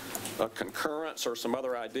a concurrence or some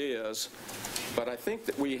other ideas. But I think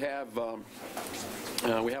that we have a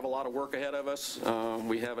lot of work ahead of us.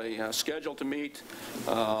 We have a schedule to meet.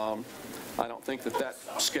 I don't think that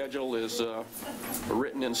schedule is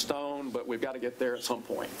written in stone, but we've got to get there at some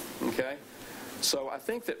point, okay? So I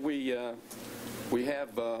think that we have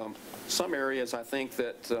some areas, I think,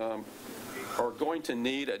 that are going to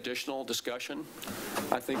need additional discussion.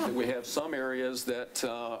 I think that we have some areas that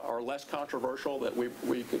are less controversial that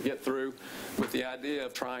we could get through with the idea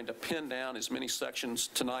of trying to pin down as many sections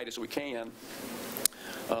tonight as we can.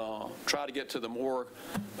 Try to get to the more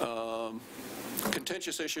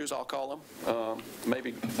contentious issues, I'll call them.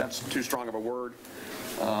 Maybe that's too strong of a word.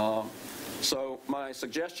 So my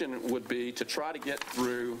suggestion would be to try to get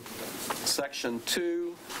through section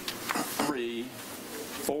 2, 3,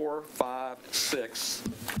 4, 5, 6,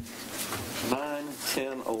 9,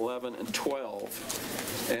 10, 11, and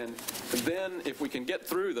 12. And then if we can get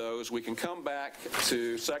through those, we can come back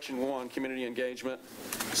to section 1, community engagement,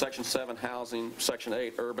 section 7, housing, section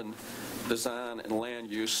 8, urban design and land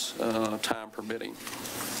use, time permitting.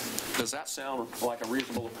 Does that sound like a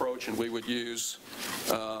reasonable approach? And we would use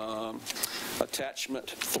attachment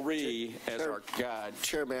 3 as our guide.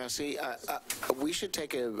 Chair Massey, we should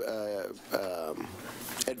take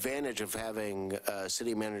advantage of having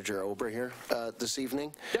City Manager Ober here this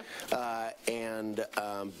evening. Yeah. And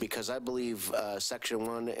because I believe Section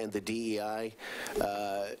 1 and the DEI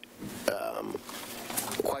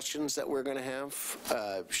questions that we're going to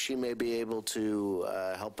have, she may be able to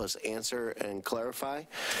help us answer and clarify.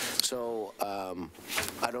 So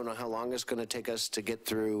I don't know how long it's going to take us to get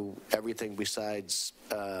through everything besides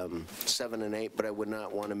 7 and 8, but I would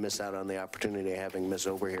not want to miss out on the opportunity of having Ms.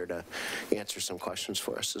 Ober here to answer some questions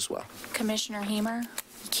for us as well. Commissioner Hemer,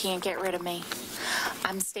 you can't get rid of me.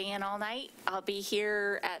 I'm staying all night. I'll be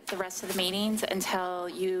here at the rest of the meetings until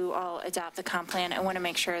you all adopt the comp plan. I want to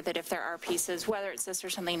make sure that if there are pieces, whether it's this or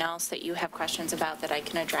something else that you have questions about that I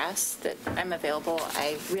can address, that I'm available.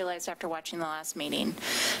 I realized after watching the last meeting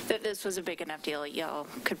that this was a big enough deal. Y'all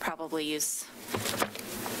could probably use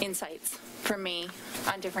insights from me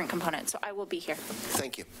on different components. So I will be here.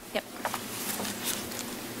 Thank you. Yep.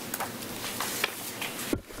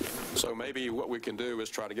 So maybe what we can do is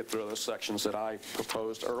try to get through those sections that I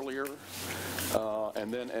proposed earlier,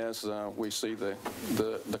 and then as we see the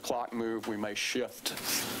clock move, we may shift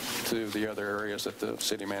to the other areas that the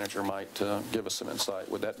city manager might give us some insight.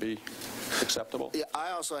 Would that be acceptable? Yeah,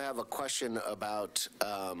 I also have a question about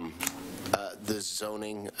the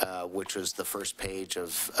zoning, which was the first page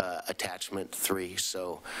of attachment 3.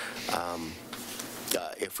 So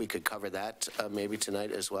if we could cover that maybe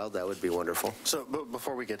tonight as well, that would be wonderful. So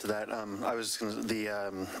before we get to that, I was gonna,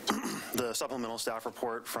 the supplemental staff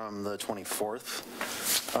report from the 24th,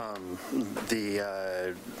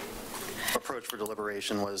 the approach for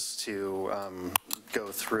deliberation was to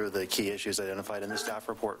go through the key issues identified in the staff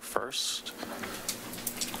report first.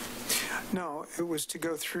 No, it was to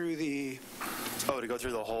go through the... Oh, to go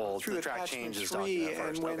through the whole, through the track attachment changes 3, document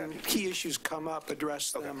first. and when key issues come up,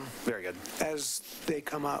 address them Very good. as they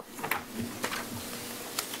come up.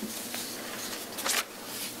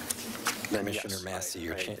 Commissioner Massey,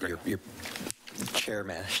 your Chair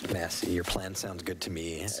Massey, your plan sounds good to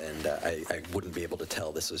me, and I wouldn't be able to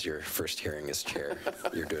tell this was your first hearing as chair.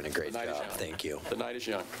 You're doing a great job. Thank you. The night is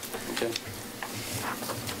young. Okay.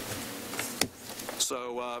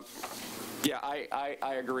 So, yeah,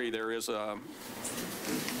 I agree. There is a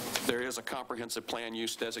comprehensive plan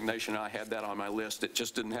use designation. I had that on my list. It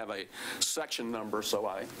just didn't have a section number, so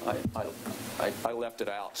I left it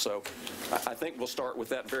out. So I think we'll start with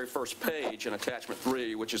that very first page in attachment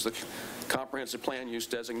 3, which is the comprehensive plan use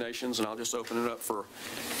designations, and I'll just open it up for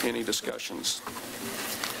any discussions.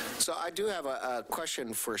 So I do have a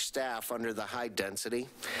question for staff under the high density.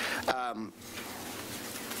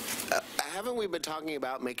 Haven't we been talking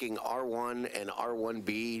about making R1 and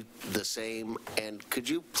R1B the same? And could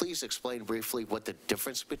you please explain briefly what the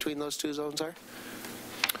difference between those two zones are?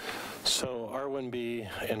 So R1B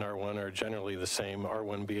and R1 are generally the same.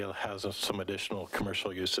 R1B has some additional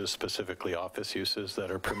commercial uses, specifically office uses that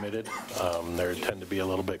are permitted. They tend to be a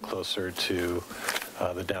little bit closer to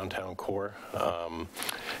the downtown core.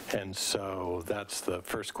 And so that's the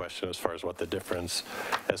first question as far as what the difference.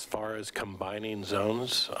 As far as combining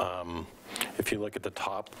zones, if you look at the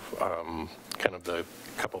top, kind of the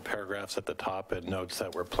couple paragraphs at the top, it notes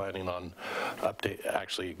that we're planning on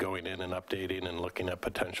actually going in and updating and looking at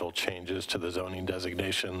potential changes to the zoning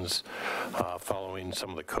designations following some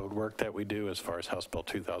of the code work that we do as far as House Bill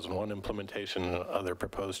 2001 implementation and other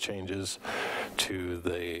proposed changes to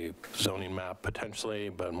the zoning map potentially,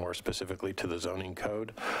 but more specifically to the zoning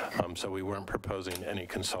code. So we weren't proposing any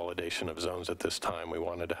consolidation of zones at this time. We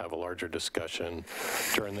wanted to have a larger discussion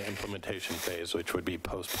during the implementation phase, which would be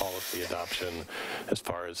post-policy adoption, as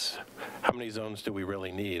far as how many zones do we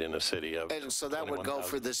really need in a city of. And so that would go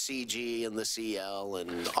for the CG and the CL and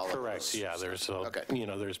all of those? Correct, yeah, there's,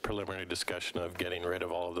 there's preliminary discussion of getting rid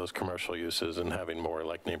of all of those commercial uses and having more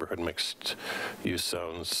like neighborhood mixed use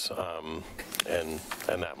zones and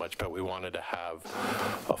that much, but we wanted to have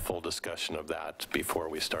a full discussion of that before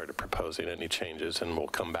we started proposing any changes, and we'll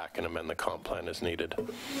come back and amend the comp plan as needed.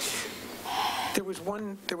 There was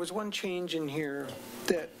one change in here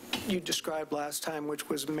that you described last time, which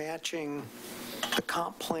was matching the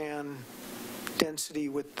comp plan density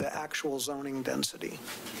with the actual zoning density.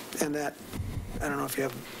 And that, I don't know if you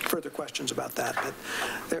have further questions about that, but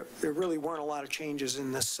there really weren't a lot of changes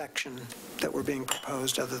in this section that were being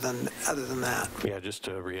proposed other than that. Yeah, just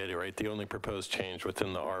to reiterate, the only proposed change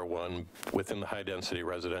within the R1, within the high-density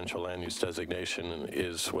residential land use designation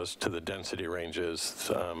was to the density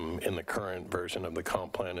ranges. In the current version of the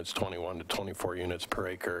comp plan, it's 21 to 24 units per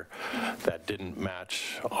acre. That didn't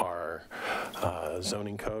match our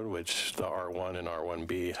zoning code, which the R1 and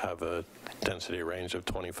R1B have a density range of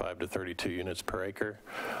 25 to 32 units per acre.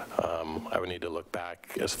 I would need to look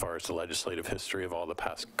back as far as the legislative history of all the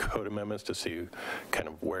past code amendments to see kind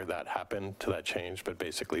of where that happened to that change, but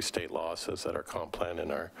basically state law says that our comp plan and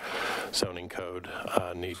our zoning code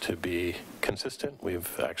need to be consistent.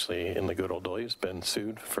 We've actually, in the good old days, been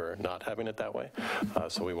sued for not having it that way.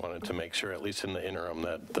 So we wanted to make sure, at least in the interim,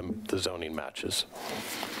 that the zoning matches.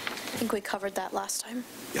 I think we covered that last time.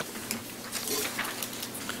 Yep.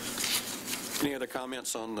 Any other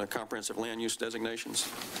comments on the comprehensive land use designations?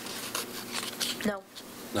 No.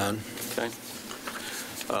 None. Okay.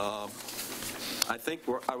 I think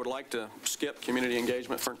I would like to skip community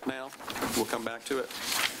engagement for now. We'll come back to it.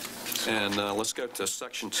 And let's go to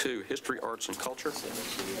section 2, history, arts, and culture.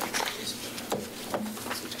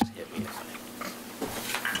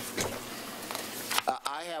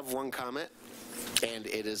 I have one comment, and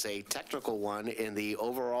it is a technical one in the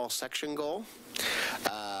overall section goal.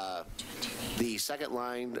 The second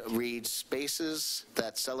line reads, spaces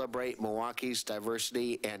that celebrate Milwaukee's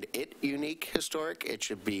diversity and its unique historic. It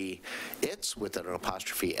should be its with an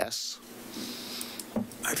apostrophe S.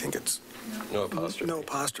 I think it's no apostrophe. No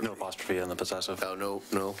apostrophe. No apostrophe in the possessive. Oh,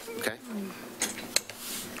 no. Okay.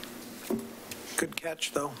 Good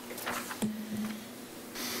catch, though.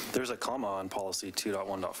 There's a comma on policy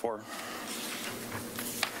 2.1.4.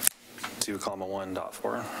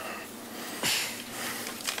 2.1.4.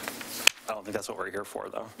 I don't think that's what we're here for,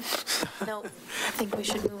 though. No, I think we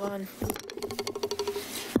should move on.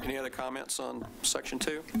 Any other comments on section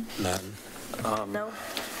 2? None. No.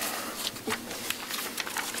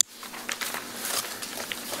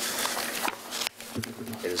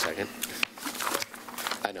 Wait a second.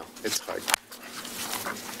 I know, it's hard.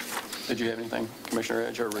 Did you have anything, Commissioner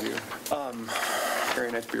Edge, or were you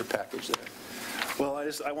carrying that for your package there? Well,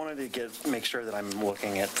 I wanted to make sure that I'm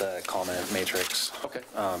looking at the comment matrix. Okay.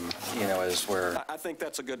 As we're. I think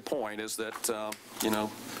that's a good point, is that,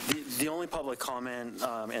 The only public comment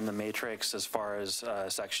in the matrix as far as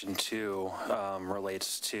section 2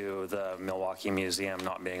 relates to the Milwaukie Museum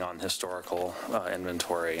not being on historical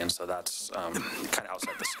inventory, and so that's kind of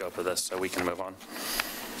outside the scope of this, so we can move on.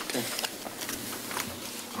 Okay.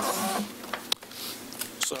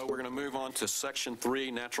 So we're going to move on to section 3,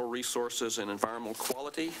 natural resources and environmental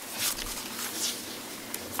quality.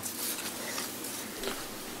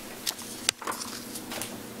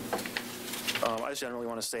 I just generally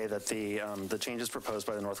want to say that the changes proposed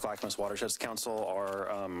by the North Clackamas Watersheds Council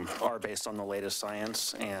are based on the latest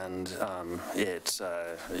science, and this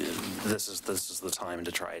is the time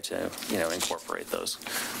to try to incorporate those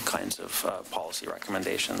kinds of policy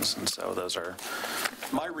recommendations, and so those are.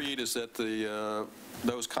 My read is that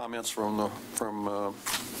those comments from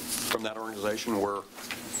that organization were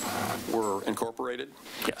incorporated.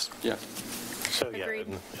 Yes. Yeah. So yeah,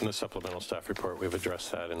 in the supplemental staff report, we've addressed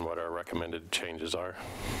that and what our recommended changes are.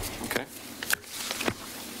 Okay.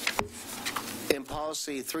 In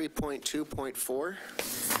policy 3.2.4,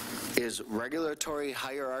 Is regulatory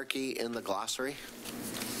hierarchy in the glossary?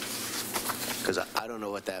 Because I don't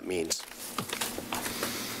know what that means.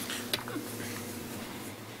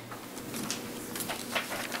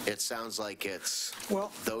 It sounds like it's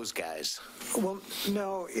those guys. Well,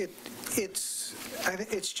 no, it's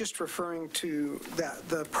just referring to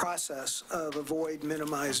the process of avoid,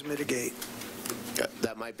 minimize, mitigate.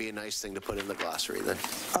 That might be a nice thing to put in the glossary then.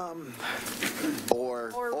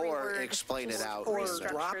 Or explain it out. Or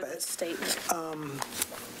drop it. Statement.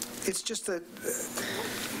 It's just that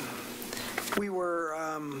we were,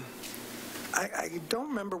 I don't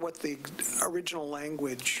remember what the original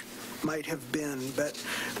language might have been, but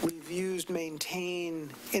we've used maintain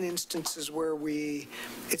in instances where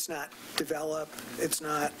it's not develop, it's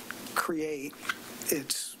not create,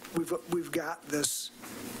 we've got this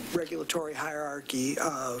regulatory hierarchy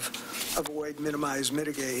of avoid, minimize,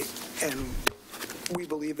 mitigate, and we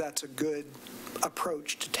believe that's a good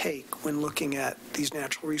approach to take when looking at these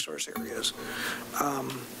natural resource areas.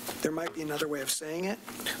 There might be another way of saying it.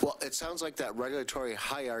 Well, it sounds like that regulatory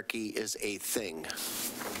hierarchy is a thing.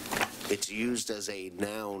 It's used as a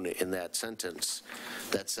noun in that sentence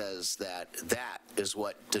that says that is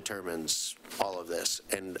what determines all of this.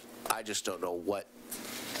 And I just don't know what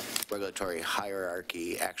regulatory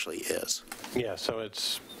hierarchy actually is. Yeah, so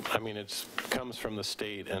it comes from the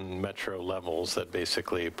state and metro levels that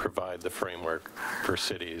basically provide the framework for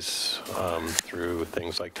cities through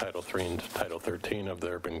things like Title III and Title 13 of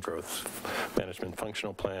the Urban Growth Management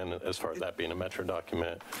Functional Plan, as far as that being a metro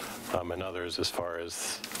document, and others as far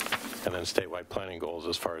as, and then statewide planning goals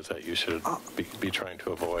as far as that you should be trying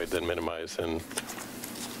to avoid and minimize. And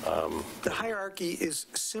the hierarchy is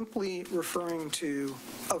simply referring to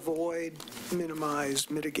avoid, minimize,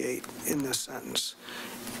 mitigate in this sentence.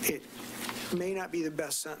 It may not be the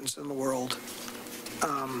best sentence in the world,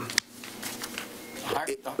 but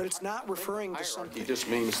it's not referring to something. It just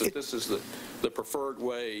means that this is the preferred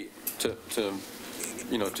way to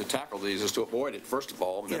tackle these, is to avoid it first of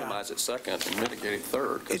all, minimize it second, and mitigate it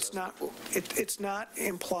third. It's not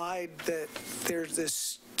implied that there's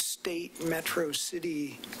this state, metro,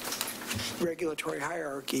 city regulatory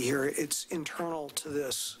hierarchy here. It's internal to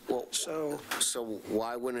this. Well, so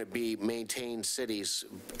why wouldn't it be maintain cities,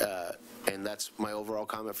 and that's my overall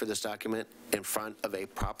comment for this document, in front of a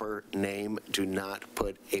proper name, do not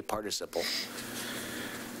put a participle.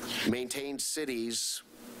 Maintain cities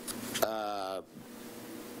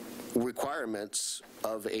requirements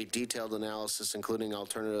of a detailed analysis, including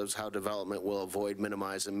alternatives, how development will avoid,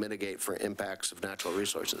 minimize, and mitigate for impacts of natural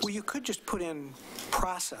resources. Well, you could just put in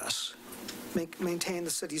process, maintain the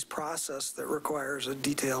city's process that requires a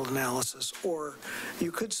detailed analysis, or you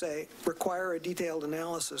could say require a detailed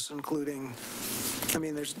analysis, including,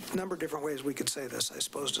 there's a number of different ways we could say this, I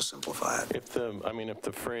suppose, to simplify it. If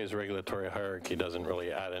the phrase regulatory hierarchy doesn't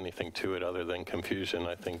really add anything to it other than confusion,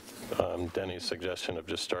 I think Denny's suggestion of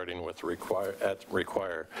just starting with require,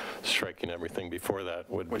 striking everything before that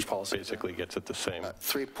would basically gets it the same.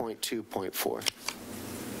 3.2.4.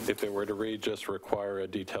 If it were to read just require a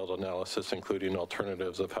detailed analysis, including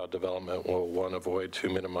alternatives of how development will, 1, avoid, 2,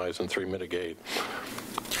 minimize, and 3, mitigate,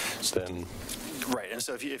 then... Right, and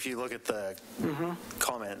so if you look at the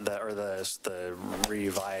comment or the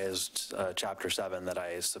revised Chapter 7 that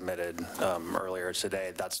I submitted earlier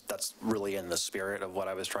today, that's really in the spirit of what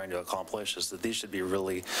I was trying to accomplish, is that these should be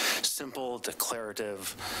really simple,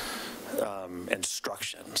 declarative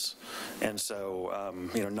instructions. And so,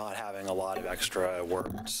 not having a lot of extra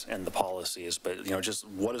words in the policies, but, just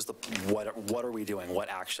what are we doing? What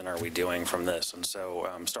action are we doing from this? And so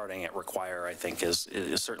starting at require, I think, is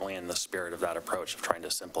certainly in the spirit of that approach of trying to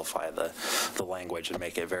simplify the language and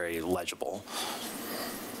make it very legible.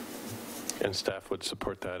 And staff would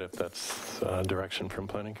support that if that's direction from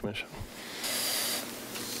Planning Commission.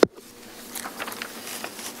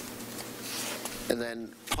 And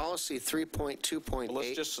then policy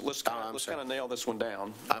 3.2.8. Let's kind of nail this one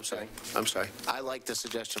down. I'm sorry. I like the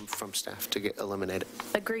suggestion from staff to get eliminated.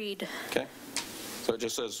 Agreed. Okay. So it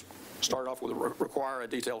just says start off with require a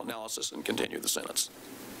detailed analysis and continue the sentence.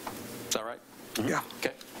 Is that right? Yeah.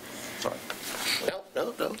 Okay. Sorry.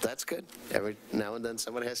 No, that's good. Every now and then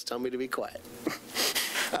somebody has to tell me to be quiet.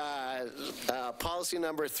 Policy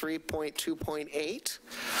number 3.2.8,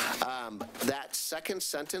 that second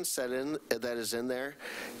sentence that is in there,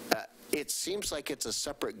 it seems like it's a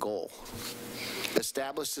separate goal.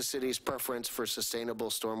 Establish the city's preference for sustainable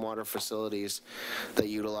stormwater facilities that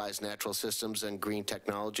utilize natural systems and green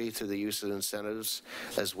technology through the use of incentives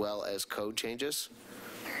as well as code changes.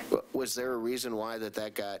 Was there a reason why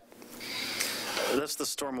that got That's the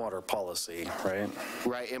stormwater policy, right?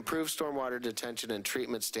 Right, improve stormwater detention and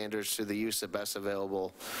treatment standards through the use of best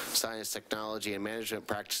available science, technology, and management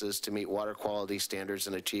practices to meet water quality standards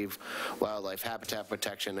and achieve wildlife habitat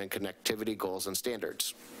protection and connectivity goals and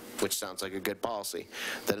standards, which sounds like a good policy.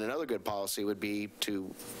 Then another good policy would be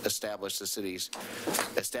to establish city's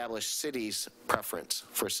preference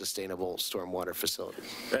for sustainable stormwater facilities.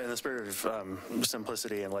 In the spirit of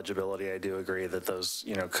simplicity and legibility, I do agree that those,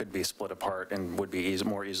 could be split apart and would be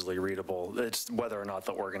more easily readable. It's whether or not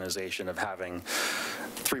the organization of having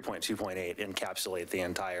 3.2.8 encapsulate the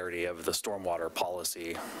entirety of the stormwater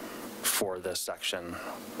policy for this section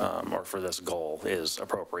or for this goal is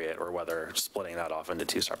appropriate, or whether splitting that off into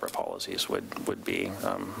two separate policies would be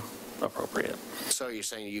appropriate. So you're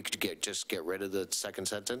saying you could just get rid of the second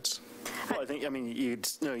sentence? Well, you'd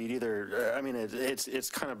either, it's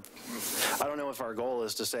kind of, I don't know if our goal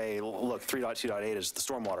is to say, look, 3.2.8 is the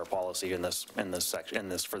stormwater policy in this section,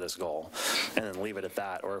 for this goal, and then leave it at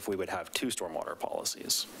that, or if we would have two stormwater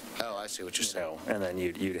policies. Oh, I see what you're saying. And then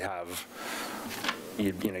you'd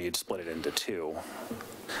split it into two.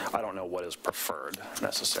 I don't know what is preferred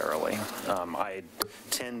necessarily. I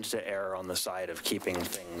tend to err on the side of keeping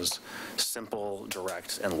things simple,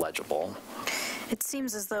 direct, and legible. It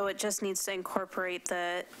seems as though it just needs to incorporate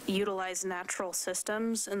the utilize natural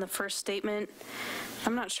systems in the first statement.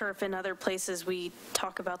 I'm not sure if in other places we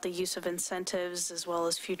talk about the use of incentives as well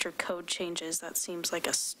as future code changes. That seems like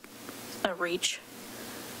a reach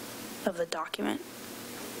of the document.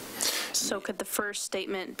 So could the first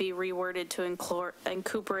statement be reworded to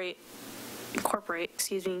incorporate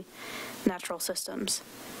natural systems?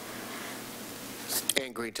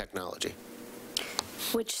 And green technology.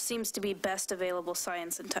 Which seems to be best available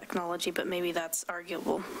science and technology, but maybe that's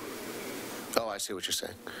arguable. Oh, I see what you're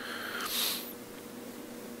saying.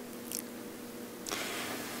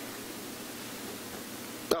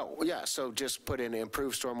 Oh, yeah, so just put in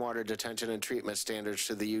improve stormwater detention and treatment standards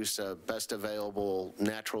to the use of best available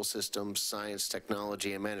natural systems, science,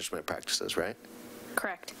 technology, and management practices, right?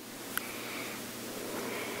 Correct.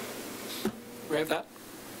 We have that?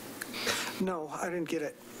 No, I didn't get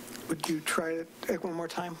it. Would you try it one more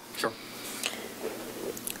time? Sure.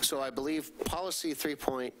 So I believe policy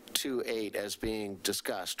 3.28 as being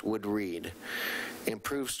discussed would read,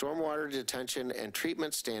 improve stormwater detention and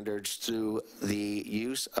treatment standards through the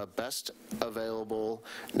use of best available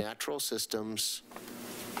natural systems,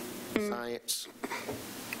 science.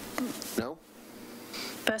 No?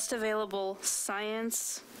 Best available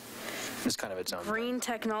science. It's kind of its own. Green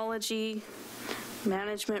technology,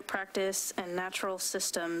 management practice, and natural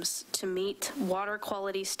systems to meet water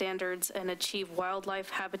quality standards and achieve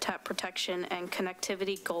wildlife habitat protection and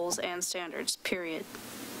connectivity goals and standards, period.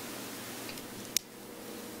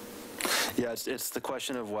 Yeah, it's the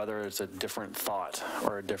question of whether it's a different thought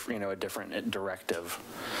or a different directive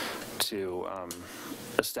to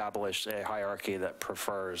establish a hierarchy that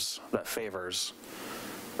favors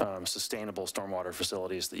sustainable stormwater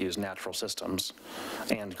facilities that use natural systems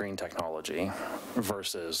and green technology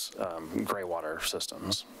versus gray water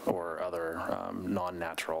systems or other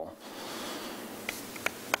non-natural.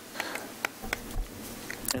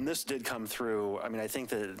 And this did come through. I mean, I think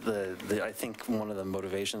that I think one of the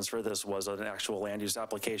motivations for this was an actual land use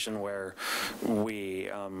application where we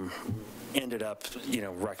ended up,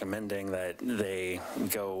 recommending that they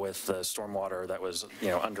go with the stormwater that was,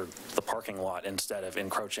 under the parking lot instead of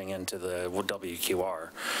encroaching into the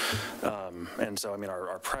WQR. And so, I mean,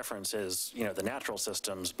 our preference is, the natural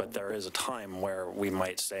systems, but there is a time where we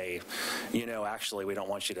might say, actually, we don't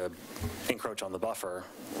want you to encroach on the buffer.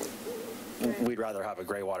 We'd rather have a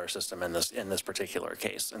gray water system in this particular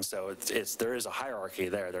case. And so there is a hierarchy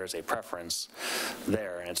there. There's a preference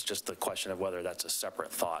there, and it's just the question of whether that's a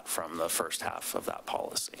separate thought from the first half of that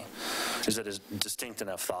policy. Is it a distinct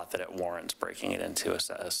enough thought that it warrants breaking it into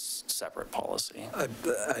a separate policy? I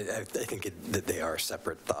think that they are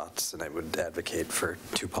separate thoughts, and I would advocate for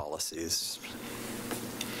two policies.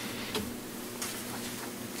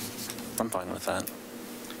 I'm fine with that.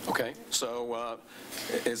 Okay, so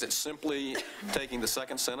is it simply taking the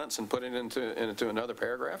second sentence and putting it into another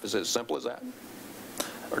paragraph? Is it as simple as that?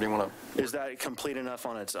 Or do you want to? Is that complete enough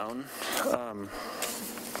on its own? I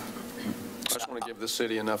just want to give the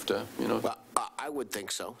city enough to, Well, I would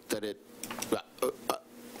think so, that it,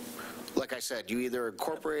 like I said, you either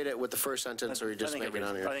incorporate it with the first sentence or you just make it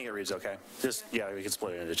on here. I think it reads okay. We can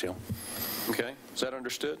split it into two. Okay, is that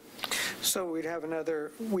understood? So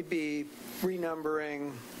we'd be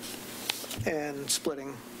renumbering and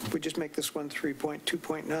splitting. We just make this one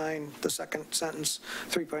 3.2.9, the second sentence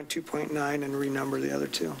 3.2.9, and renumber the other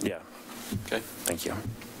two. Yeah. Okay. Thank you.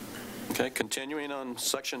 Okay, continuing on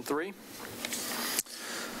section 3.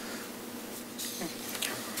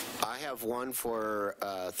 I have one for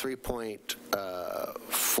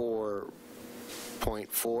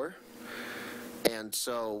 3.4.4. And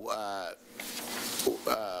so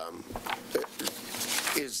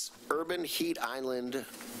is urban heat island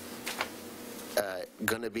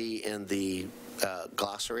going to be in the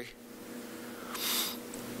glossary?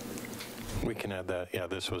 We can add that. Yeah,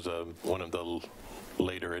 this was one of the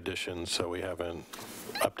later additions, so we haven't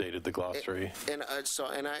updated the glossary. And I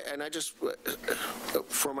just,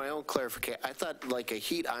 for my own clarification, I thought like a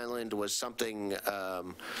heat island was something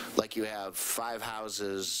like you have 5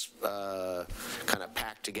 houses kind of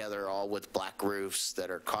packed together, all with black roofs that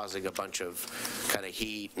are causing a bunch of kind of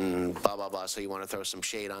heat and blah, blah, blah, so you want to throw some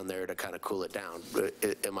shade on there to kind of cool it down.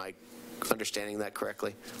 Am I understanding that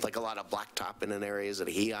correctly? Like a lot of blacktop in an area, is it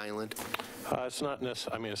a heat island? It's not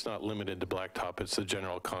necessarily, I mean, it's not limited to blacktop. It's the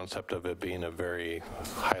general concept of it being a very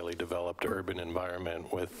highly developed urban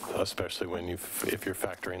environment with, especially when if you're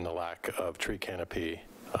factoring the lack of tree canopy.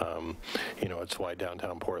 You know, it's why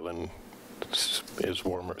downtown Portland is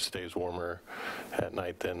warmer, stays warmer at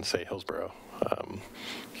night than, say, Hillsborough.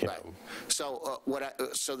 Right. So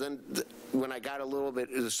when I got a little bit,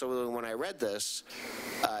 so when I read this,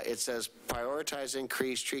 it says prioritize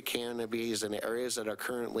increased tree canopies in areas that are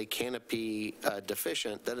currently canopy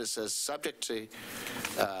deficient. Then it says subject to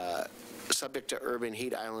urban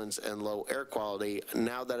heat islands and low air quality.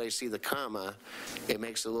 Now that I see the comma, it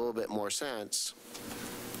makes a little bit more sense.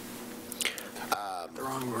 The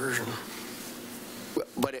wrong version.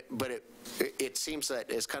 But it seems that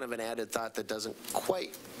it's kind of an added thought that doesn't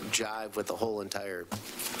quite jive with the whole entire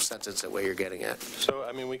sentence that way you're getting at. So,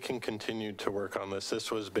 I mean, we can continue to work on this. This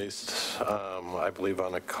was based, I believe,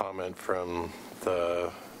 on a comment from the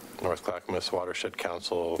North Clackamas Watershed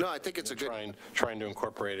Council. No, I think it's a good... Trying to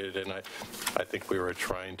incorporate it, and I think we were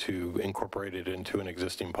trying to incorporate it into an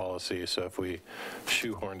existing policy, so if we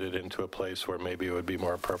shoehorned it into a place where maybe it would be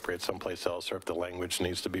more appropriate someplace else, or if the language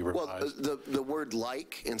needs to be revised. Well, the word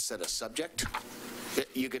like instead of subject,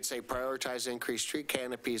 you could say prioritize increased tree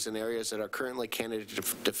canopies in areas that are currently canopy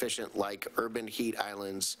deficient, like urban heat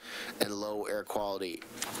islands and low air quality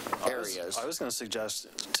areas. I was going to suggest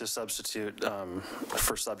to substitute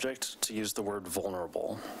for subject to use the word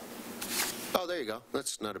vulnerable. Oh, there you go.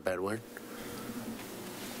 That's not a bad word.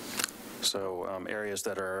 So areas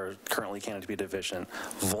that are currently canopy deficient,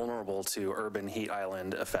 vulnerable to urban heat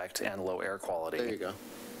island effect and low air quality. There you go.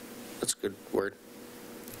 That's a good word.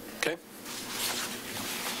 Okay.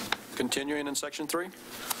 Continuing in section 3.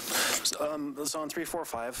 So on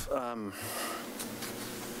 345,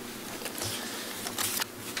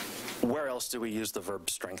 where else do we use the verb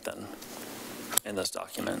strengthen in this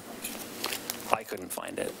document? I couldn't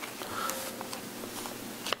find it.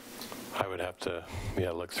 I would have to,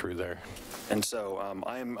 look through there. And so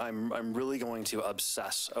I'm really going to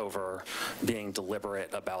obsess over being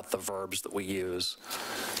deliberate about the verbs that we use,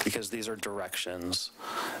 because these are directions.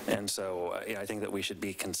 And so I think that we should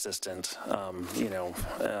be consistent,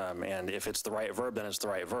 and if it's the right verb, then it's the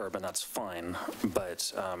right verb, and that's fine.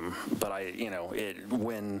 But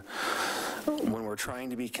when we're trying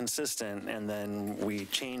to be consistent and then we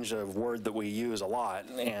change a word that we use a lot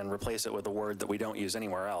and replace it with a word that we don't use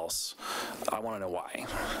anywhere else, I want to know why.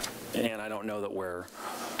 And I don't know that we're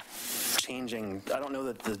changing, I don't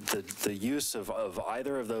know that the use of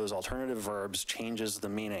either of those alternative verbs changes the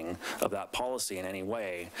meaning of that policy in any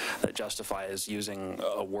way that justifies using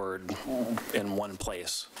a word in one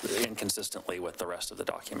place inconsistently with the rest of the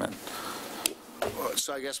document.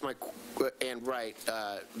 So I guess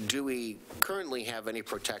do we currently have any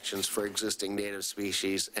protections for existing native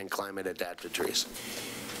species and climate adapted trees?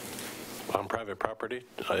 On private property,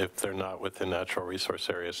 if they're not within natural resource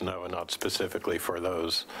areas, no, and not specifically for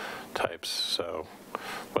those types. So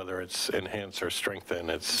whether it's enhance or strengthen,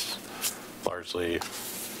 it's largely,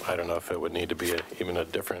 I don't know if it would need to be even a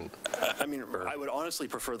different. I mean, I would honestly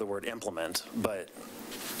prefer the word implement, but.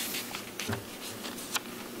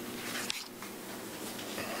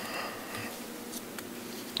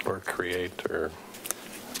 Or create, or.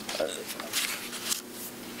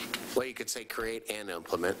 Well, you could say create and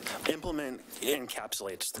implement. Implement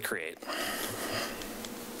encapsulates the create.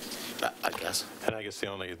 I guess. And I guess the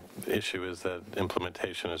only issue is that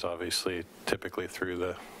implementation is obviously typically through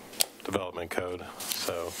the development code.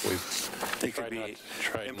 So it could be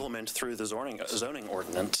implement through the zoning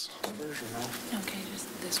ordinance. Okay,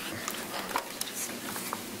 just this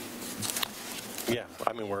one. Yeah,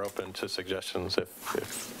 I mean, we're open to suggestions if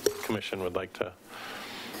the commission would like to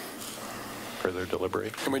further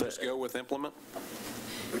deliberate. Can we just go with implement?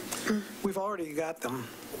 We've already got them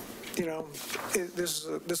you know,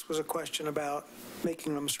 this was a question about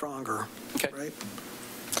making them stronger, right?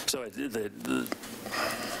 So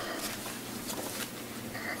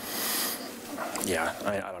yeah,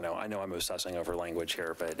 I don't know. I know I'm obsessing over language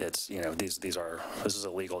here, but it's, you know, this is a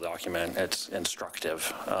legal document. It's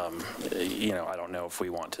instructive. You know, I don't know if we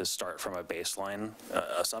want to start from a baseline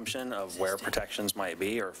assumption of where protections might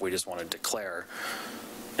be, or if we just want to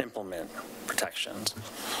implement protections.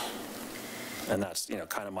 And that's, you know,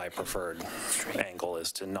 kind of my preferred angle,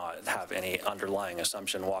 is to not have any underlying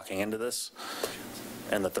assumption walking into this,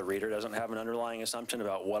 and that the reader doesn't have an underlying assumption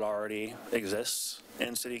about what already exists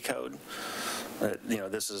in city code. You know,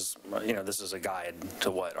 this is a guide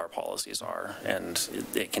to what our policies are, and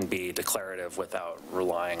it can be declarative without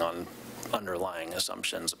relying on underlying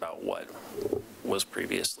assumptions about what was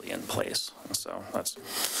previously in place. And so that's.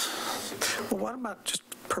 Well, what about just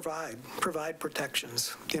provide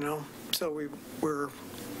protections, you know? So we're.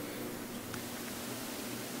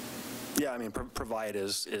 Yeah, I mean, provide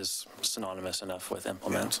is synonymous enough with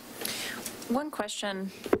implement. One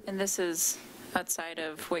question, and this is outside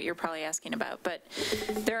of what you're probably asking about, but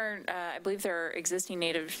I believe there are existing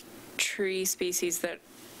native tree species that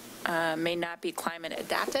may not be climate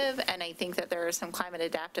adaptive, and I think that there are some climate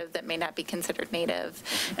adaptive that may not be considered native.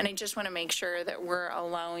 And I just want to make sure that we're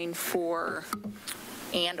allowing for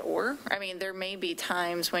I mean, there may be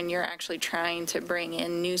times when you're actually trying to bring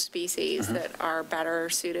in new species that are better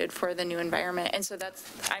suited for the new environment. And so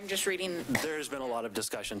I'm just reading. There's been a lot of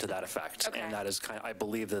discussion to that effect, and that is I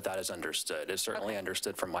believe that is understood. It's certainly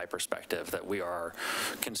understood from my perspective that we are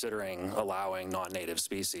considering allowing non-native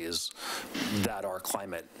species that are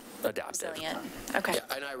climate adaptive. Resilient. Okay.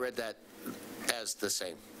 Yeah, and I read that as the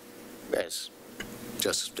same as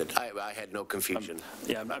just did. I had no confusion.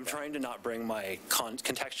 I'm trying to not bring my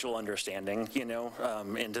contextual understanding, you know,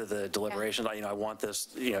 into the deliberations. Yeah. I want this,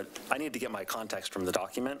 you know, I need to get my context from the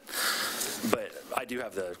document, but I do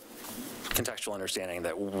have the contextual understanding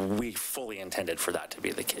that we fully intended for that to be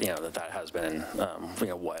the, you know, that has been, you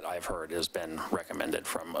know, what I've heard has been recommended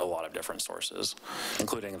from a lot of different sources,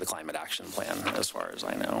 including the Climate Action Plan, as far as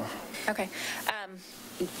I know. Okay.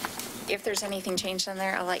 If there's anything changed in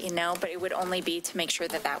there, I'll let you know, but it would only be to make sure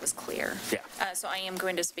that was clear. Yeah. So I am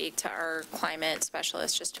going to speak to our climate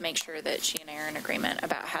specialist just to make sure that she and I are in agreement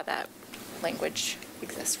about how that language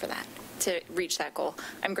exists for that, to reach that goal.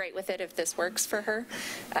 I'm great with it if this works for her.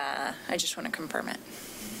 I just want to confirm it.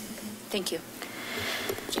 Thank you.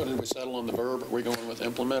 So did we settle on the verb? Are we going with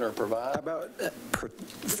implement or provide? How about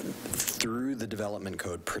through the development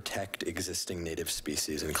code, protect existing native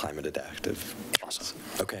species and climate adaptive? Awesome.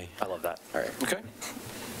 Okay. I love that. All right. Okay.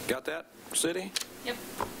 Got that, City? Yep.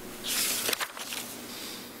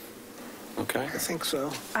 Okay. I think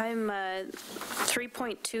so. I'm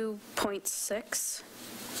 3.2.6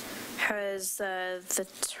 has the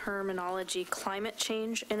terminology climate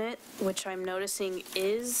change in it, which I'm noticing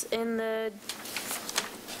is in the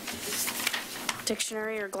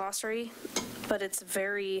dictionary or glossary, but it's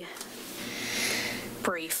very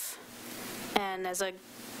brief. And as a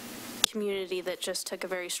community that just took a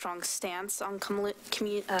very strong stance on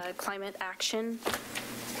climate action,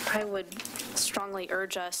 I would strongly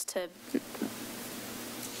urge us to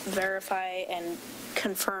verify and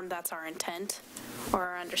confirm that's our intent or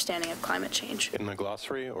our understanding of climate change. In the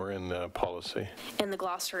glossary or in the policy? In the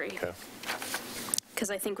glossary. Okay.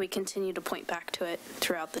 Because I think we continue to point back to it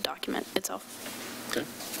throughout the document itself. Okay.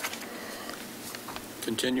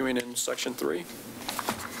 Continuing in section 3.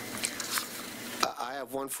 I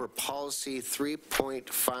have one for policy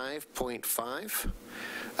 3.5.5,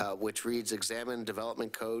 which reads, examine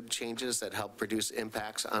development code changes that help reduce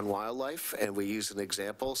impacts on wildlife. And we use an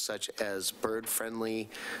example such as bird-friendly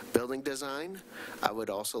building design. I would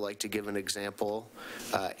also like to give an example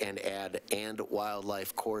and add and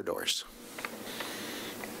wildlife corridors.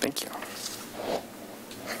 Thank you. All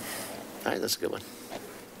right, that's a good one.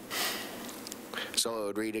 So it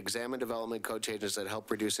would read, examine development code changes that help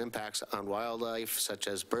reduce impacts on wildlife, such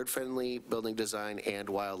as bird-friendly building design and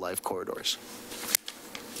wildlife corridors.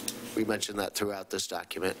 We mentioned that throughout this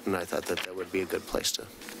document, and I thought that would be a good place to. Is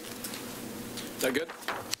that good?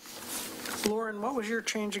 Lauren, what was your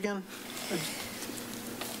change again?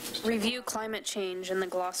 Review climate change in the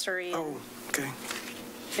glossary. Oh, okay.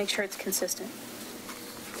 Make sure it's consistent.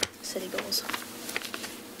 City goals.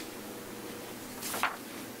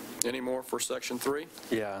 Any more for section 3?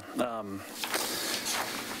 Yeah.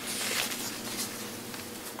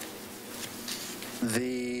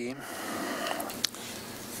 The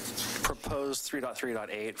proposed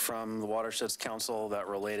 3.3.8 from the Watersheds Council that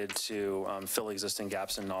related to fill existing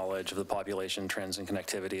gaps in knowledge of the population trends and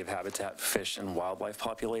connectivity of habitat, fish, and wildlife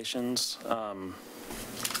populations.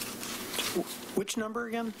 Which number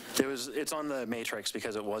again? It's on the matrix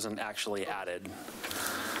because it wasn't actually added.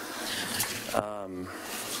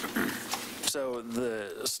 So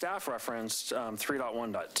the staff referenced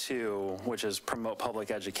 3.1.2, which is promote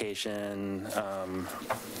public education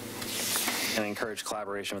and encourage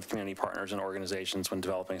collaboration with community partners and organizations when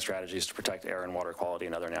developing strategies to protect air and water quality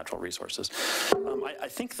and other natural resources. I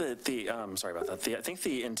think that sorry about that. I think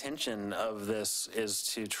the intention of this is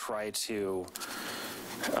to try to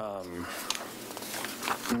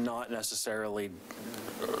not necessarily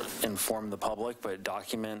inform the public, but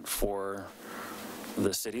document for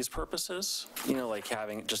the city's purposes, like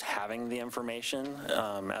having the information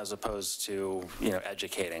as opposed to,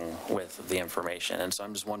 educating with the information. And so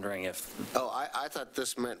I'm just wondering if... Oh, I thought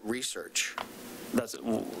this meant research. That's...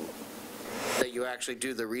 That you actually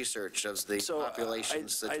do the research of the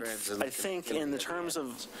populations, the trends. I think in the terms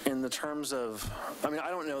of, I mean, I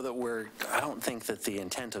don't think that the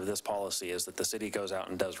intent of this policy is that the city goes out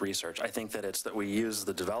and does research. I think that it's that we use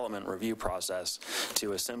the development review process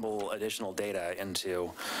to assemble additional data into,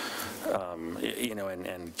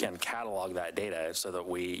 and catalog that data so that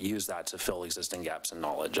we use that to fill existing gaps in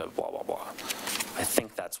knowledge of blah, blah, blah. I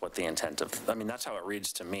think that's what the intent of, that's how it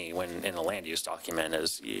reads to me when in a land use document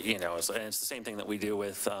is, and it's the same thing that we do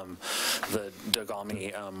with the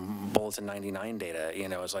Dagami Bulletin 99 data.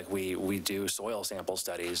 It's like we do soil sample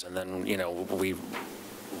studies, and then we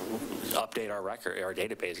update our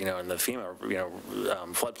database. In the FEMA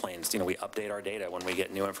floodplains, we update our data when we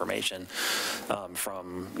get new information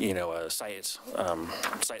from site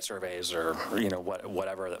surveys or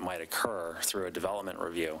whatever that might occur through a development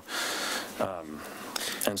review.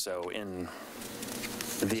 And so in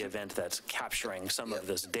the event that's capturing some of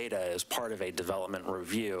this data as part of a development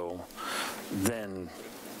review, then...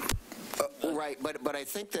 right, but I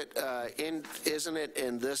think that isn't it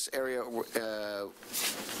in this area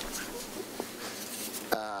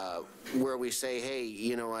where we say, hey,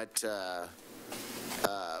 you know what,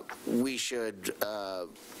 we should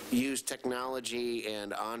use technology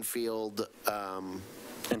and on-field...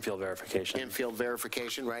 infield verification. Infield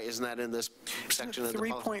verification, right? Isn't that in this section of the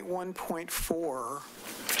policy? 3.1.4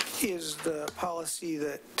 is the policy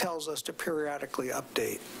that tells us to periodically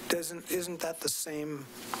update. Isn't that the same,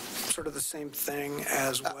 sort of the same thing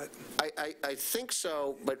as what? I think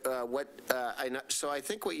so, but so I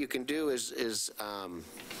think what you can do is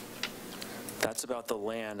that's about the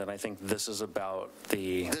land, and I think this is about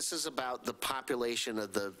the... This is about the population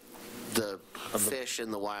of the fish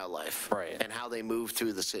and the wildlife, right, and how they move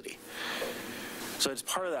through the city. So it's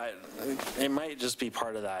part of that. It might just be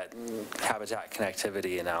part of that habitat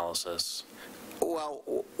connectivity analysis. Well,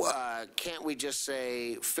 can't we just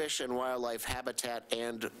say fish and wildlife habitat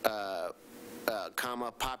and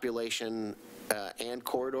population and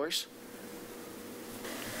corridors?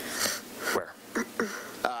 Where?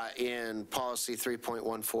 In policy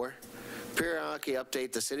 3.14. Periodically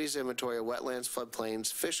update the city's inventory of wetlands,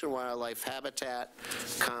 floodplains, fish and wildlife habitat,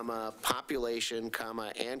 population,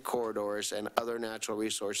 and corridors and other natural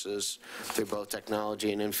resources through both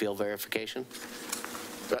technology and in-field verification.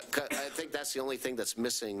 I think that's the only thing that's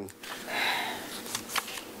missing.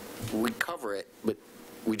 We cover it, but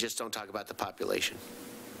we just don't talk about the population.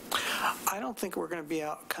 I don't think we're going to be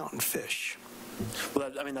out counting fish. Well,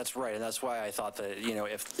 that's right, and that's why I thought that,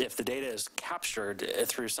 if the data is captured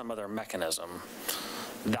through some other mechanism,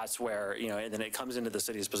 that's where, and then it comes into the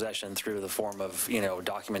city's possession through the form of,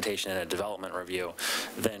 documentation and a development review,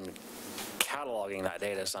 then cataloging that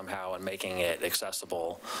data somehow and making it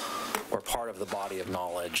accessible or part of the body of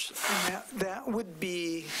knowledge. That would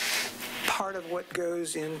be part of what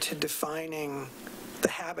goes into defining the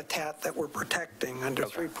habitat that we're protecting under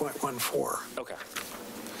 3.14. Okay.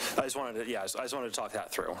 I just wanted to talk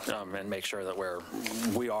that through and make sure that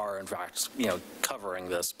we are in fact, covering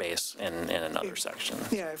this space in another section.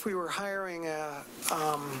 Yeah, if we were hiring a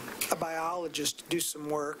biologist to do some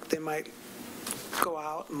work, they might go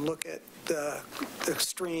out and look at the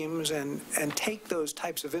streams and take those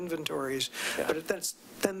types of inventories. Yeah. But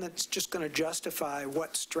then that's just going to justify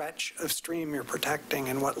what stretch of stream you're protecting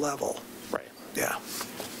and what level. Right. Yeah.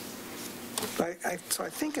 So I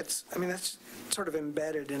think that's sort of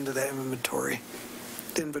embedded into the inventory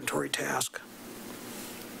task.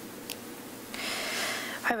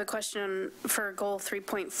 I have a question for goal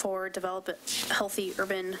 3.4, develop a healthy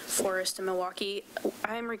urban forest in Milwaukee.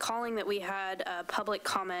 I'm recalling that we had a public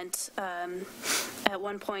comment at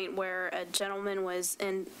one point where a gentleman was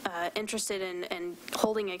interested in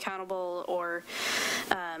holding accountable or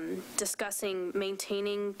discussing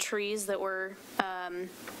maintaining trees that were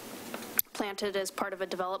planted as part of a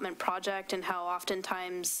development project, and how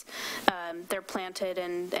oftentimes they're planted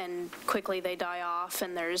and quickly they die off,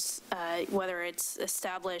 and there's whether it's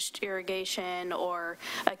established irrigation or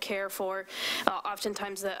a care for,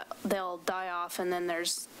 oftentimes they'll die off, and then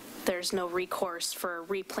there's no recourse for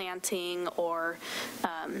replanting or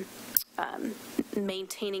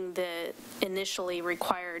maintaining the initially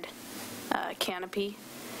required canopy.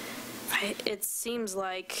 It seems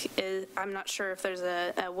like, I'm not sure if there's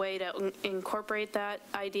a way to incorporate that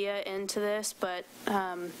idea into this, but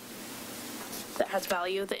that has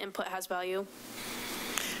value, the input has value.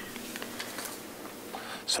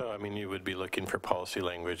 So, I mean, you would be looking for policy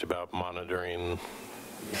language about monitoring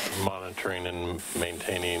and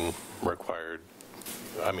maintaining required,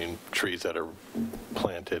 trees that are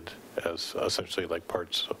planted as essentially like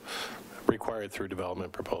parts required through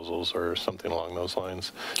development proposals or something along those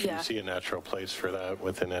lines. Do you see a natural place for that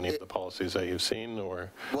within any of the policies that you've seen,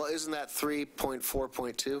 or? Well, isn't that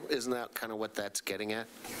 3.4.2? Isn't that kind of what that's getting at?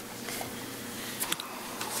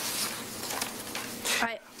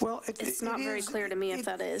 Well, it's not very clear to me if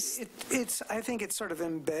that is. I think it's sort of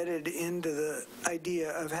embedded into the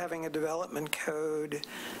idea of having a development code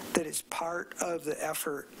that is part of the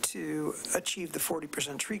effort to achieve the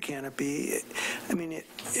 40% tree canopy. I mean,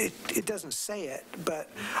 it doesn't say it, but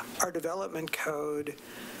our development code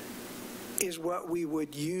is what we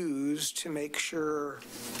would use to make sure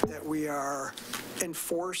that we are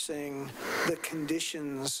enforcing the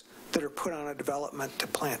conditions that are put on a development to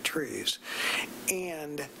plant trees.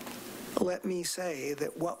 And let me say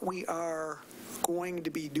that what we are going to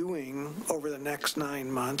be doing over the next 9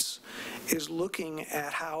 months is looking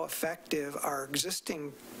at how effective our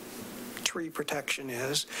existing tree protection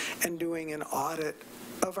is and doing an audit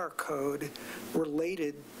of our code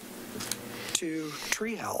related to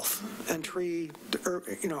tree health and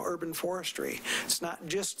urban forestry. It's not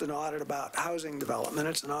just an audit about housing development,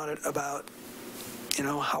 it's an audit about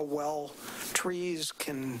how well trees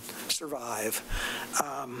can survive.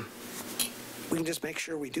 We can just make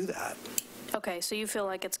sure we do that. Okay, so you feel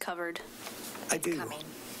like it's covered? I do.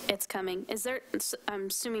 It's coming. Is there, I'm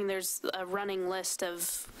assuming there's a running list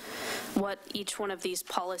of what each one of these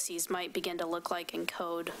policies might begin to look like in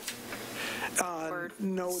code? Or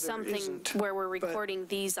no, there something isn't, where we're recording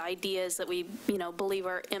these ideas that we, believe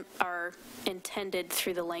are intended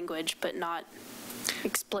through the language, but not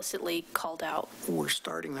explicitly called out. We're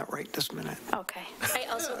starting that right this minute. Okay. I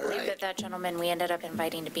also believe that gentleman we ended up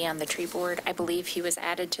inviting to be on the tree board, I believe he was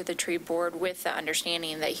added to the tree board with the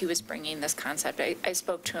understanding that he was bringing this concept. I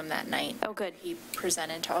spoke to him that night. Oh, good. He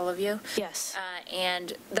presented to all of you. Yes.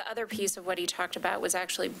 And the other piece of what he talked about was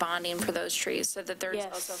actually bonding for those trees, so that there's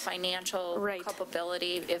also financial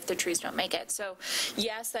culpability if the trees don't make it. So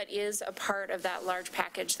yes, that is a part of that large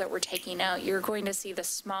package that we're taking out. You're going to see the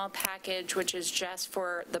small package, which is just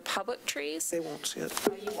for the public trees. They won't see it.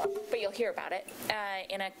 Oh, you won't, but you'll hear about it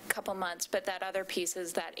in a couple months. But that other piece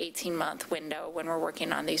is that 18-month window when we're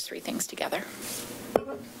working on these three things together.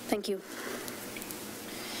 Thank you.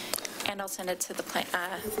 And I'll send it to the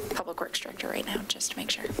Public Works Director right now, just to make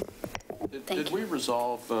sure. Did we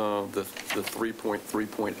resolve the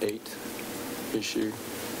 3.3.8 issue?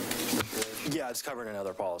 Yeah, it's covered in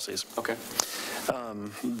other policies. Okay.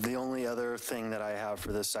 The only other thing that I have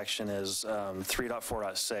for this section is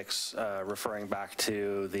 3.4.6, referring back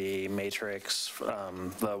to the matrix.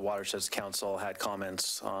 The Watersheds Council had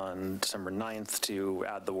comments on December 9th to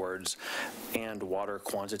add the words "and water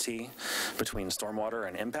quantity" between stormwater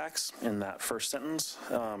and impacts in that first sentence.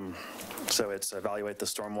 So it's evaluate the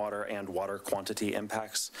stormwater and water quantity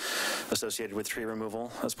impacts associated with tree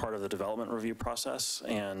removal as part of the development review process,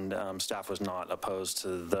 and staff was not opposed to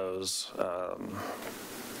those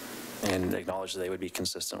and acknowledged that they would be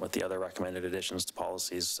consistent with the other recommended additions to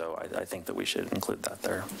policies, so I think that we should include that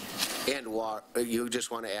there. And you just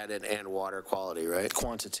want to add in "and water quality," right?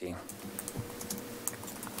 Quantity.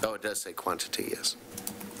 Oh, it does say quantity, yes.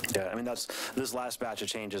 Yeah, I mean, this last batch of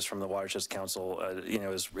changes from the Watersheds Council,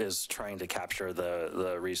 is trying to capture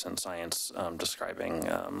the recent science describing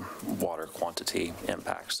water quantity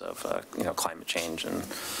impacts of, climate change and.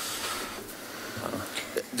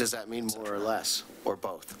 Does that mean more or less, or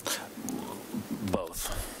both? Both.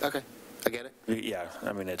 Okay, I get it. Yeah,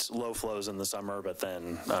 I mean, it's low flows in the summer, but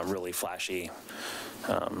then really flashy,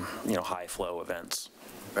 high flow events.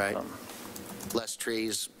 Right. less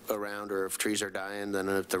trees around, or if trees are dying, then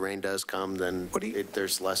if the rain does come, then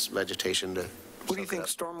there's less vegetation to. What do you think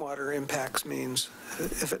stormwater impacts means,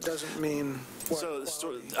 if it doesn't mean water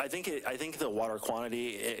quality? I think the water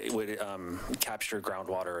quantity, it would capture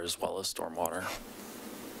groundwater as well as stormwater.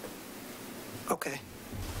 Okay.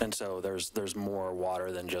 And so there's more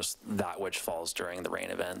water than just that which falls during the rain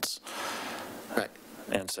events. Right.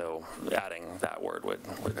 And so adding that word would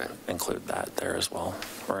include that there as well,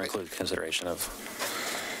 or include consideration of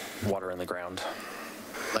water in the ground.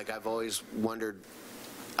 Like, I've always wondered,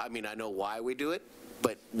 I mean, I know why we do it,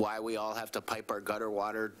 but why we all have to pipe our gutter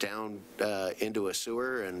water down into a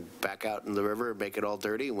sewer and back out in the river and make it all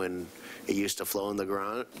dirty when it used to flow in the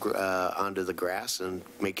ground onto the grass and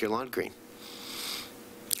make your lawn green.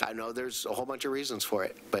 I know there's a whole bunch of reasons for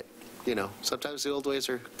it, but, you know, sometimes the old ways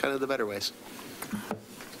are kind of the better ways.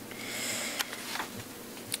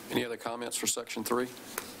 Any other comments for Section 3?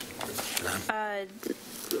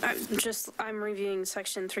 I'm reviewing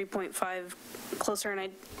Section 3.5 closer,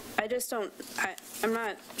 and I just don't, I'm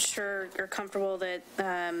not sure or comfortable that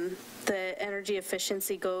the energy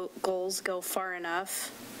efficiency goals go far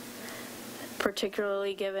enough,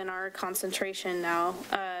 particularly given our concentration now.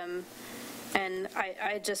 And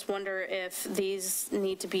I just wonder if these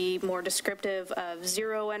need to be more descriptive of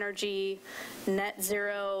zero energy, net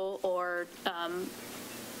zero, or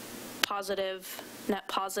net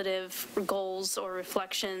positive goals or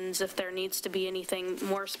reflections, if there needs to be anything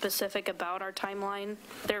more specific about our timeline.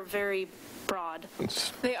 They're very broad.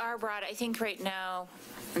 They are broad. I think right now,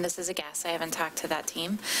 and this is a guess, I haven't talked to that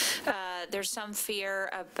team, there's some fear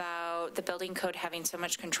about the building code having so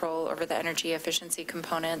much control over the energy efficiency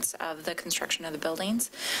components of the construction of the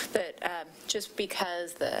buildings, that just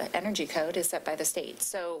because the energy code is set by the state.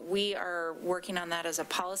 So we are working on that as a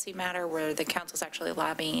policy matter, where the council's actually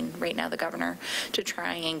lobbying right now the governor to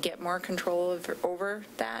try and get more control over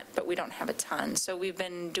that, but we don't have a ton. So we've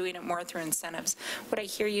been doing it more through incentives. What I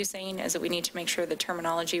hear you saying is that we need to make sure the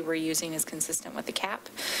terminology we're using is consistent with the cap,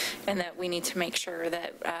 and that we need to make sure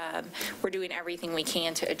that we're doing everything we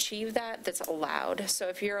can to achieve that's allowed. So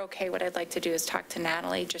if you're okay, what I'd like to do is talk to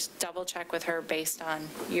Natalie, just double check with her based on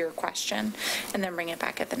your question, and then bring it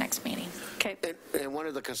back at the next meeting. Okay. And one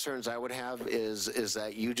of the concerns I would have is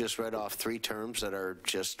that you just read off 3 terms that are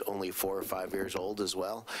just only 4 or 5 years old as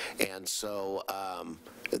well. And so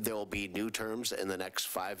there will be new terms in the next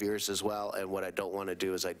 5 years as well. And what I don't want to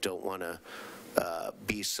do is I don't want to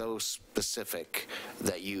be so specific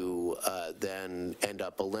that you then end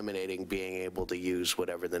up eliminating being able to use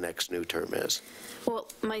whatever the next new term is. Well,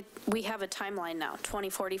 we have a timeline now,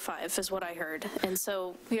 2045 is what I heard. And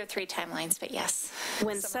so we have 3 timelines, but yes.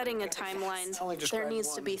 When setting a timeline, there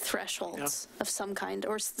needs to be thresholds of some kind,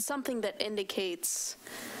 or something that indicates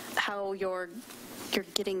how you're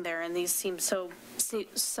getting there. And these seem so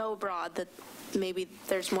broad that maybe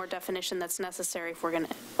there's more definition that's necessary if we're going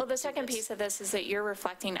to. Well, the second piece of this is that you're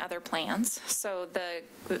reflecting other plans. So the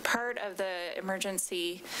part of the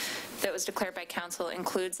emergency that was declared by council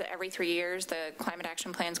includes that every 3 years the climate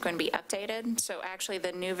action plan is going to be updated. So actually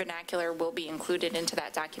the new vernacular will be included into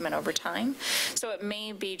that document over time. So it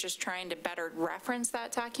may be just trying to better reference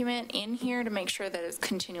that document in here to make sure that it's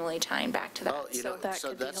continually tying back to that. Well,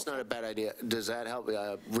 so that's not a bad idea. Does that help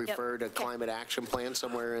refer to climate action plan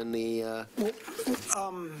somewhere in the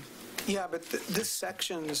yeah, but this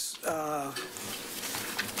section's,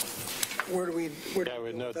 where do we? I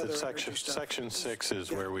would note that section 6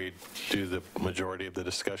 is where we do the majority of the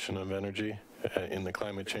discussion of energy in the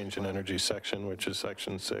climate change and energy section, which is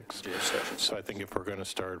section 6. So I think if we're going to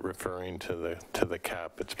start referring to the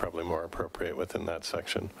cap, it's probably more appropriate within that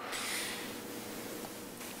section.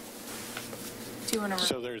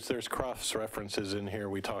 So there's cross references in here.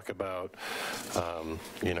 We talk about,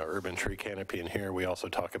 urban tree canopy in here. We also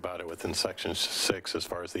talk about it within section 6 as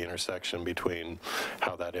far as the intersection between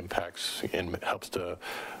how that impacts and helps to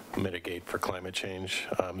mitigate for climate change.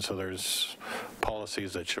 So there's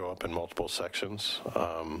policies that show up in multiple sections.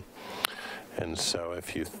 And so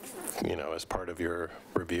if you as part of your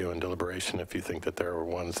review and deliberation, if you think that there are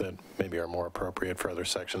ones that maybe are more appropriate for other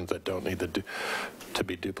sections that don't need to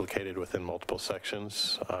be duplicated within multiple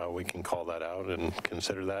sections, we can call that out and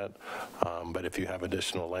consider that. But if you have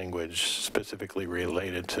additional language specifically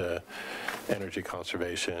related to energy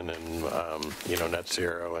conservation and, net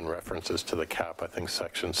zero and references to the cap, I think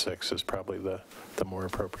section 6 is probably the more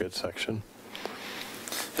appropriate section.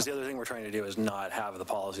 Because the other thing we're trying to do is not have the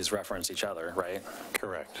policies reference each other, right?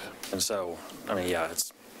 Correct. And so, I mean, yeah,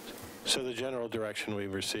 So the general direction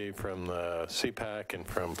we've received from the CPAC and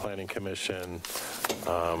from Planning Commission,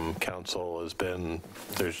 Council has been,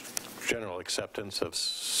 there's general acceptance of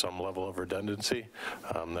some level of redundancy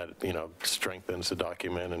that, you know, strengthens the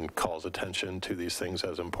document and calls attention to these things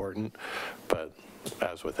as important. But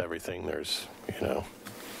as with everything, there's, you know,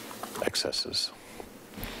 excesses.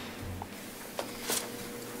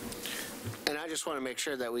 And I just want to make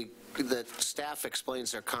sure that that staff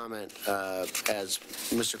explains their comment as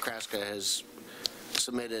Mr. Kraska has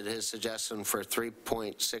submitted his suggestion for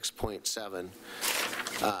 3.6.7.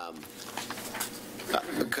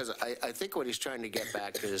 Because I think what he's trying to get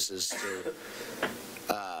back is to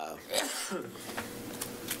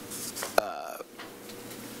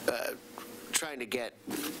trying to get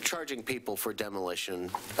charging people for demolition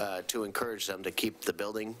to encourage them to keep the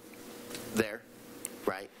building there,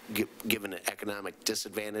 right? Given an economic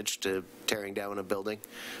disadvantage to tearing down a building,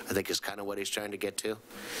 I think is kind of what he's trying to get to.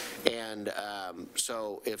 And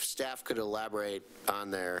so if staff could elaborate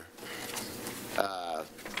on their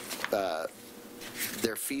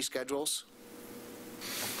fee schedules.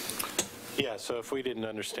 Yeah, so if we didn't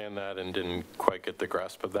understand that and didn't quite get the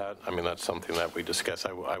grasp of that, I mean, that's something that we discussed.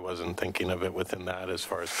 I wasn't thinking of it within that as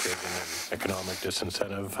far as creating an economic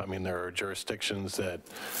disincentive. I mean, there are jurisdictions that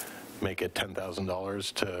make it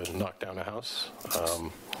 $10,000 to knock down a house,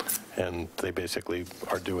 and they basically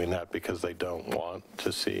are doing that because they don't want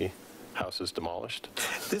to see houses demolished.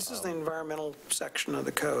 This is the environmental section of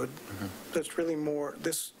the code. That's really more,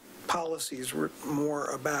 this policy is more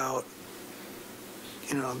about,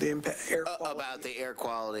 you know, the air quality. About the air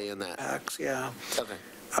quality and that. Impacts, yeah. Okay.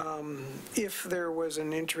 If there was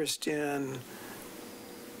an interest in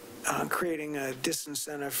creating a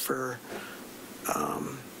disincentive for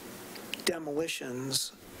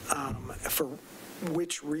demolitions, for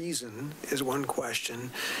which reason is one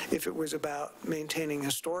question. If it was about maintaining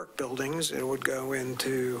historic buildings, it would go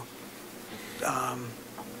into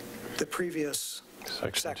the previous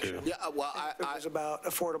section. Yeah, well, if it was about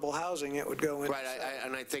affordable housing, it would go into. Right,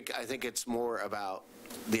 and I think it's more about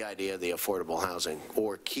the idea of the affordable housing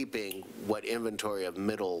or keeping what inventory of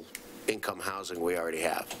middle income housing we already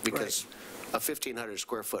have, because a 1,500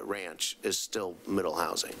 square foot ranch is still middle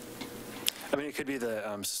housing. I mean, it could be the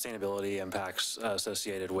sustainability impacts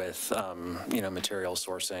associated with, you know, material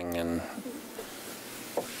sourcing and,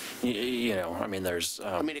 you know, I mean, there's.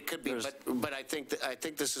 I mean, it could be, but I think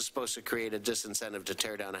this is supposed to create a disincentive to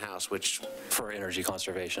tear down a house, which for energy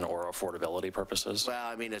conservation or affordability purposes. Well,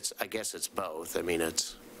 I mean, I guess it's both. I mean,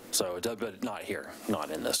 it's so, but not here,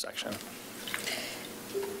 not in this section.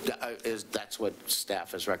 That's what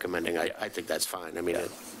staff is recommending. I think that's fine. I mean,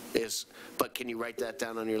 it is. But can you write that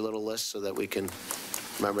down on your little list so that we can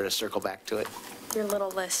remember to circle back to it? Your little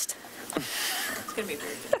list. It's going to be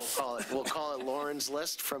very We'll call it Lauren's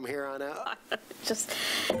list from here on out. Just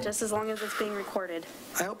as long as it's being recorded.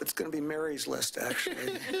 I hope it's going to be Mary's list,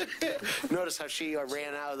 actually. Notice how she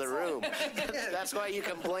ran out of the room. That's why you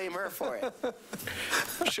can blame her for it.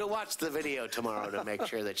 She'll watch the video tomorrow to make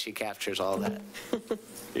sure that she captures all that.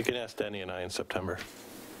 You can ask Denny and I in September.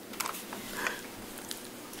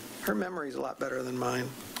 Her memory's a lot better than mine.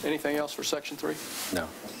 Anything else for Section 3? No.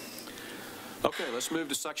 Okay, let's move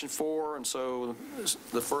to Section 4. And so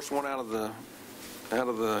the first one out of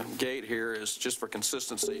the gate here is just for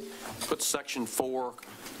consistency. Put Section 4 :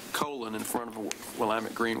 in front of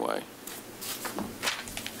Willamette Greenway.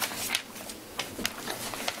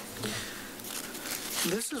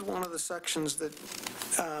 This is one of the sections that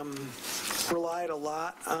relied a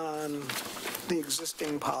lot on the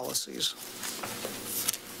existing policies.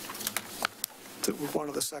 That was one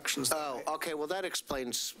of the sections. Okay. Well, that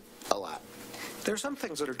explains a lot. There's some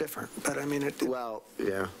things that are different, but I mean, well,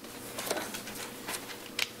 yeah.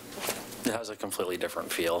 It has a completely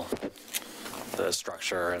different feel. The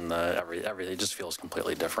structure and everything just feels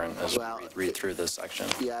completely different as we read through this section.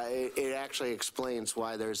 Yeah, it actually explains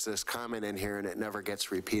why there's this comment in here and it never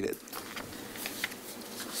gets repeated.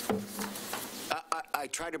 I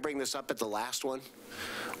tried to bring this up at the last one,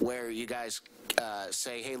 where you guys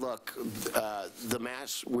say, hey, look,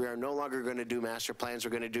 we are no longer going to do master plans,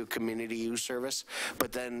 we're going to do community use service,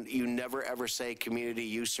 but then you never ever say community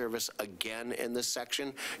use service again in this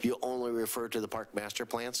section. You only refer to the park master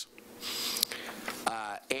plans.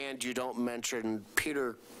 And you don't mention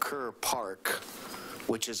Peter Kerr Park,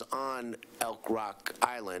 which is on Elk Rock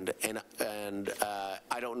Island, and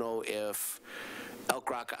I don't know if Elk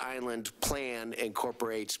Rock Island plan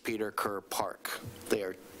incorporates Peter Kerr Park. They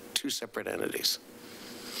are two separate entities.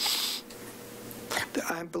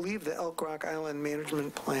 I believe the Elk Rock Island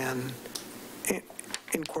Management Plan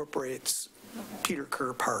incorporates Peter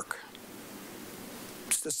Kerr Park.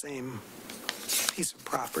 the same piece of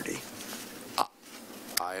property.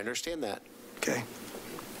 I understand that. Okay.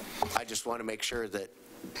 I just want to make sure that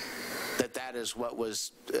that is what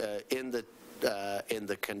was in the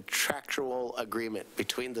contractual agreement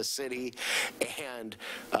between the city and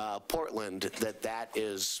Portland, that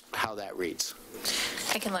is how that reads.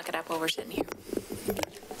 I can look it up while we're sitting here.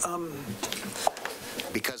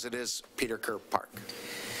 Because it is Peter Kerr Park.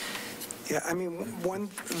 Yeah, I mean,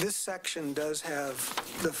 this section does have,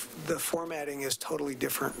 the formatting is totally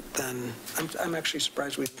different than, I'm actually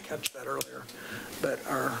surprised we didn't catch that earlier, but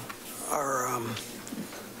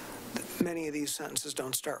many of these sentences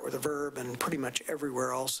don't start with a verb, and pretty much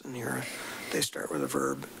everywhere else in here, they start with a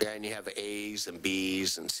verb. Yeah, and you have A's and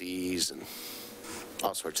B's and C's and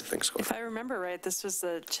all sorts of things going on. If I remember right, this was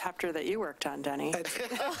the chapter that you worked on, Denny.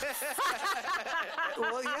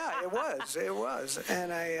 Well, yeah, it was,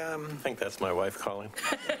 and I think that's my wife calling.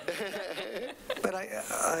 But I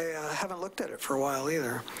haven't looked at it for a while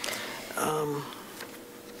either.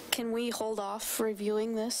 Can we hold off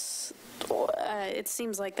reviewing this? It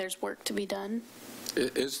seems like there's work to be done.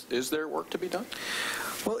 Is there work to be done?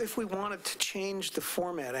 Well, if we wanted to change the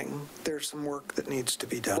formatting, there's some work that needs to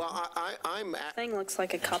be done. Well, I'm Thing looks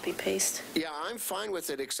like a copy paste. Yeah, I'm fine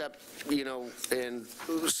with it, except, and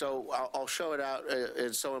so I'll show it out.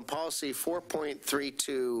 And so in policy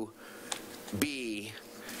 4.32B,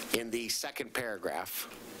 in the second paragraph,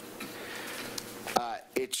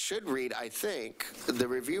 it should read, I think, the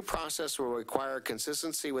review process will require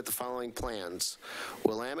consistency with the following plans.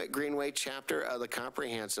 Willamette Greenway chapter of the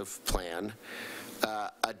comprehensive plan,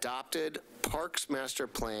 adopted parks master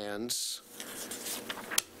plans,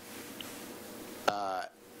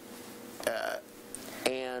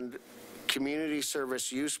 and community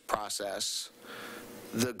service use process,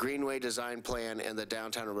 the Greenway design plan, and the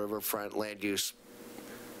downtown and riverfront land use.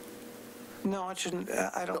 No, it shouldn't.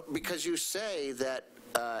 I don't. No, because you say that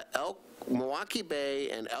Milwaukie Bay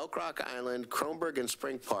and Elk Rock Island, Kronberg, and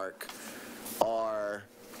Spring Park are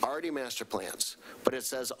already master plans, but it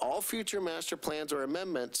says all future master plans or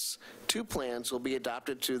amendments to plans will be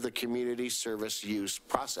adopted to the community service use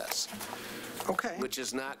process. Okay. Which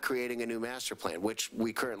is not creating a new master plan, which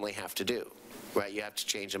we currently have to do, right? You have to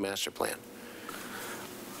change the master plan.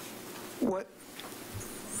 The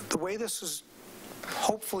way this is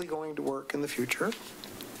hopefully going to work in the future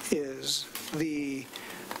is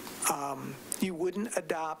you wouldn't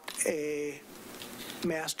adopt a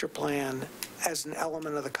master plan as an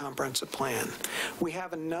element of the comprehensive plan. We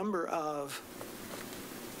have a number of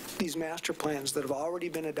these master plans that have already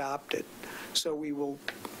been adopted, so we will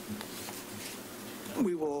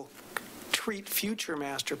treat future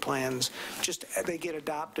master plans, just they get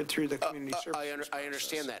adopted through the community service. I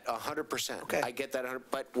understand that 100%. Okay. I get that,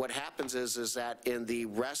 but what happens is that in the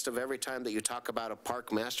rest of every time that you talk about a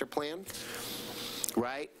park master plan,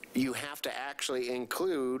 right, you have to actually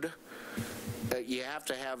include, you have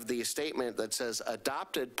to have the statement that says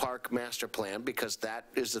adopted park master plan, because that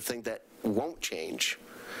is the thing that won't change,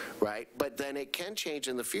 right? But then it can change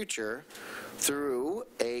in the future through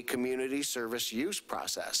a community service use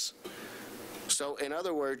process. So in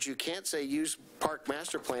other words, you can't say use park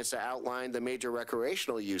master plans to outline the major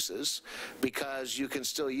recreational uses, because you can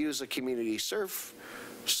still use a community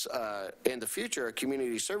in the future, a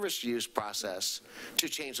community service use process to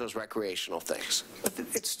change those recreational things. But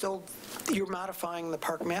it's still, you're modifying the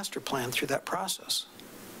park master plan through that process.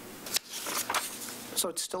 So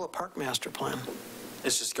it's still a park master plan.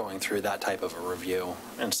 It's just going through that type of a review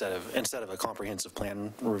instead of a comprehensive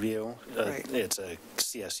plan review. Right. It's a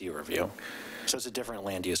CSU review. So it's a different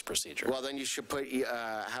land use procedure. Well, then you should put,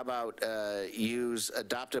 how about use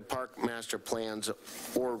adopted park master plans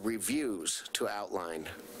or reviews to outline?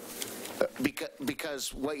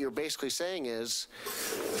 Because what you're basically saying is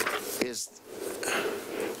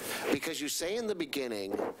because you say in the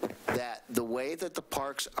beginning that the way that the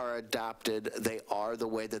parks are adopted, they are the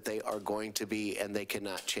way that they are going to be, and they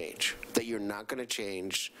cannot change. That you're not going to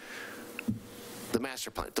change the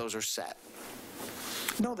master plan. Those are set.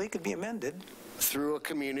 No, they could be amended. Through a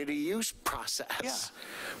community use process. Yeah.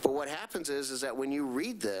 But what happens is that when you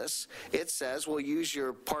read this, it says, well, use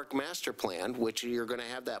your park master plan, which you're going to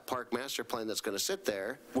have that park master plan that's going to sit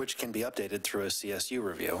there. Which can be updated through a CSU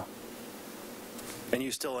review. And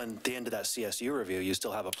you still, in the end of that CSU review, you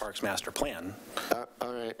still have a parks master plan.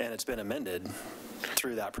 All right. And it's been amended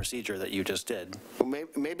through that procedure that you just did. Well,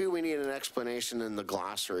 maybe we need an explanation in the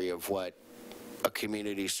glossary of what a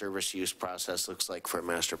community service use process looks like for a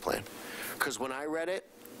master plan. Because when I read it,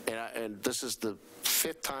 and this is the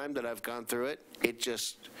 5th time that I've gone through it,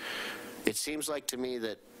 it seems like to me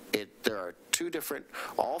that There are two different,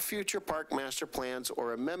 all future park master plans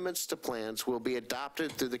or amendments to plans will be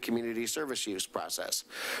adopted through the community service use process,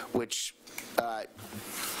 which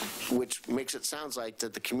makes it sound like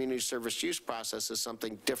that the community service use process is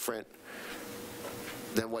something different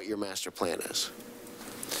than what your master plan is,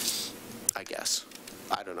 I guess.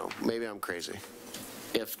 I don't know. Maybe I'm crazy.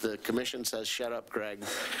 If the commission says, shut up, Greg,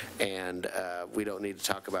 and we don't need to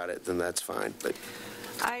talk about it, then that's fine. But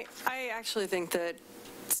I actually think that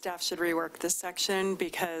staff should rework this section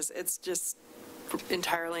because it's just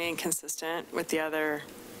entirely inconsistent with the other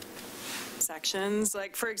sections.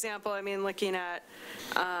 Like, for example, I mean, looking at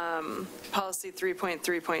policy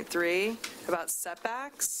 3.3.3 about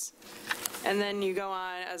setbacks, and then you go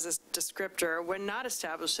on as a descriptor, when not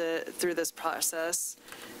establish it through this process,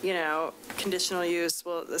 you know, conditional use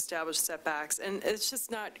will establish setbacks, and it's just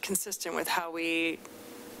not consistent with how we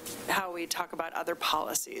talk about other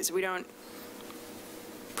policies. We don't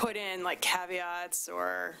put in like caveats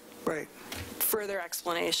or further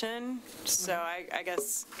explanation. So I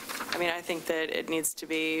guess, I mean, I think that it needs to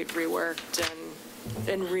be reworked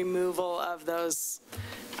and removal of those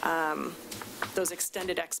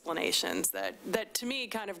extended explanations that to me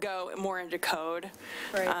kind of go more into code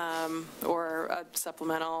or a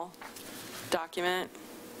supplemental document.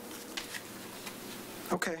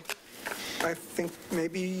 Okay. I think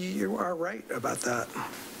maybe you are right about that.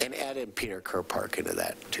 And add in Peter Kerr Park into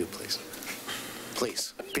that too, please.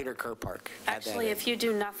 Please, Peter Kerr Park. Actually, if you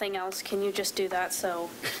do nothing else, can you just do that so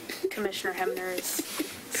Commissioner Hemner is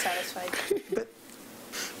satisfied? But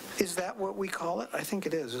is that what we call it? I think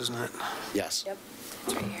it is, isn't it? Yes. Yep,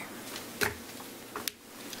 it's right here.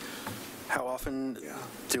 How often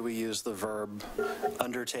do we use the verb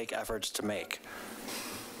undertake efforts to make?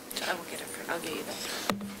 I'll get you that.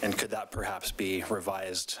 And could that perhaps be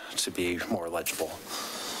revised to be more legible?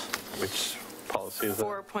 Which policy is that?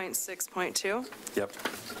 4.6.2. Yep.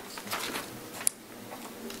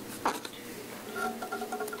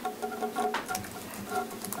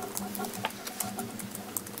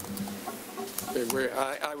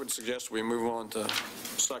 I would suggest we move on to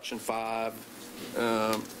section 5,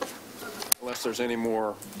 unless there's any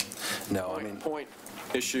more point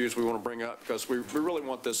issues we want to bring up, because we really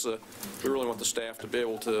want this, we really want the staff to be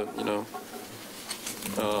able to, you know,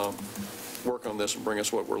 work on this and bring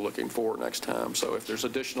us what we're looking for next time. So if there's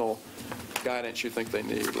additional guidance you think they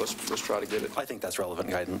need, let's try to get it. I think that's relevant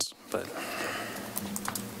guidance, but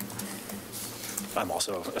I'm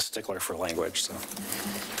also a stickler for language, so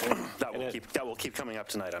that will keep coming up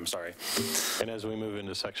tonight. I'm sorry. And as we move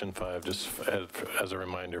into section 5, just as a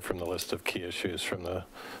reminder from the list of key issues from the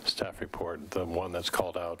staff report, the one that's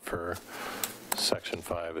called out for section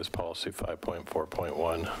 5 is policy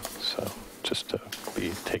 5.4.1. So just to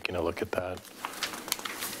be taking a look at that.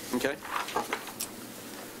 Okay.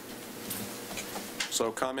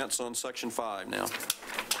 So comments on section 5 now.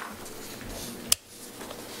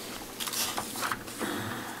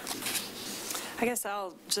 I guess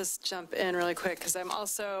I'll just jump in really quick because I'm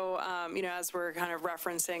also, you know, as we're kind of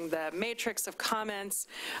referencing the matrix of comments,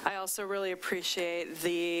 I also really appreciate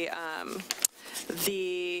the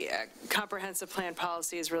comprehensive plan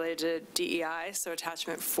policies related to DEI, so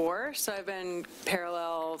attachment 4. So I've been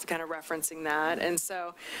parallel kind of referencing that. And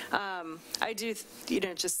so I do, you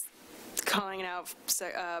know, just calling out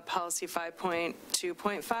policy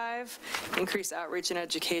 5.2.5, increase outreach and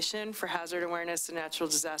education for hazard awareness and natural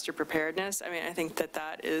disaster preparedness. I mean, I think that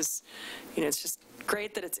that is, you know, it's just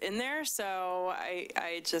great that it's in there. So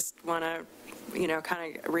I just want to, you know,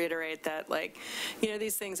 kind of reiterate that, like, you know,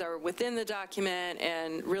 these things are within the document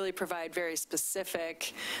and really provide very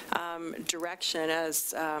specific direction.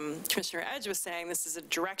 As Commissioner Edge was saying, this is a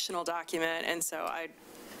directional document, and so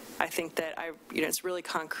I think that you know, it's really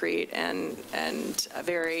concrete and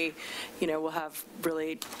very, you know, will have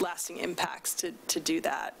really lasting impacts to do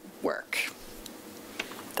that work.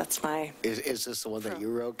 That's my. Is this the one that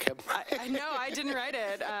you wrote, Kim? I know I didn't write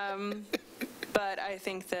it, but I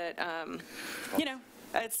think that you know,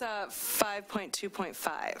 it's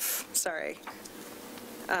 5.2.5. Sorry.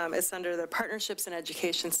 It's under the partnerships and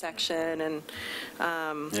education section, and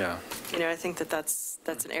you know, I think that that's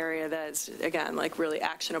an area that's, again, like really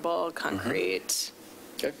actionable, concrete.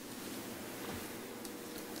 Okay.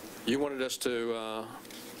 You wanted us to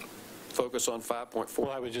focus on 5.4.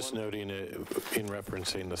 Well, I was just noting it in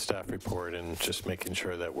referencing the staff report and just making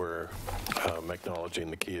sure that we're acknowledging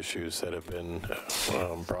the key issues that have been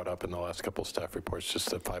brought up in the last couple of staff reports. Just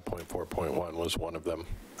that 5.4.1 was one of them.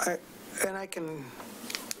 And I can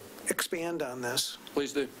expand on this.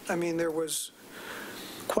 Please do. I mean, there was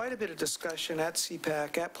quite a bit of discussion at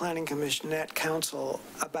CPAC, at Planning Commission, at Council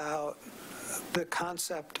about the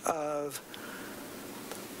concept of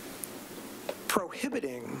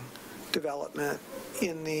prohibiting development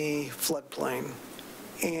in the floodplain.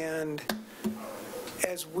 And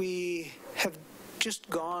as we have just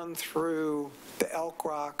gone through the Elk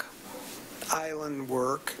Rock Island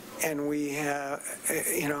work, and we have,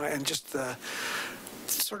 and just the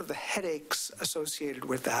sort of the headaches associated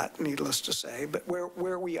with that, needless to say. But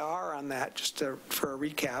where we are on that, for a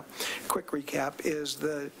recap, quick recap, is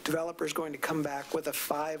the developer's going to come back with a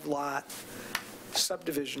 5-lot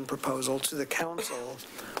subdivision proposal to the council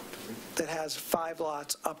that has 5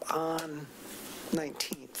 lots up on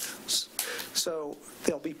 19th. So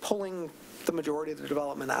they'll be pulling the majority of the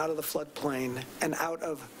development out of the floodplain and out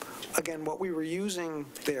of, again, what we were using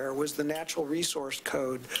there was the natural resource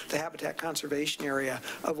code, the habitat conservation area,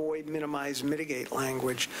 avoid, minimize, mitigate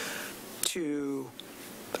language to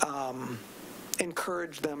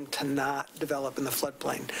encourage them to not develop in the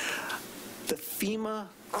floodplain. The FEMA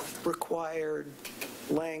required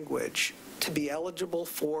language to be eligible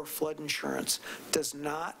for flood insurance does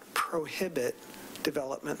not prohibit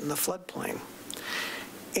development in the floodplain.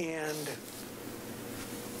 And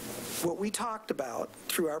what we talked about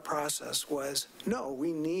through our process was, no,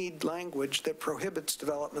 we need language that prohibits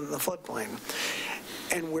development in the floodplain.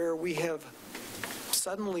 And where we have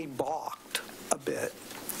suddenly balked a bit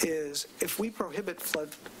is if we prohibit flood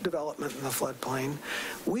development in the floodplain,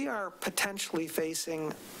 we are potentially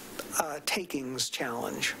facing a takings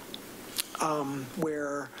challenge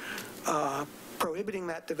where prohibiting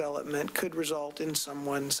that development could result in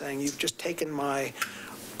someone saying, you've just taken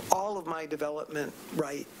all of my development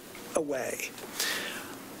right away.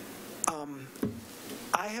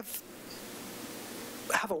 I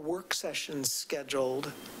have a work session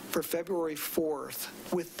scheduled for February 4th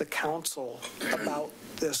with the council about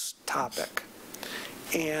this topic.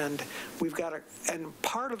 And and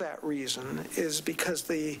part of that reason is because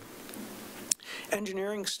the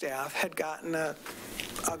engineering staff had gotten a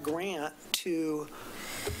grant to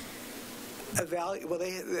evaluate,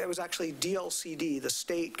 it was actually DLCD, the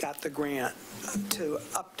state got the grant to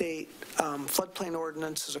update floodplain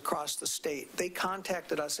ordinances across the state. They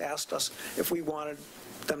contacted us, asked us if we wanted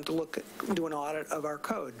them to do an audit of our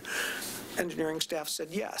code. Engineering staff said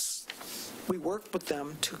yes. We worked with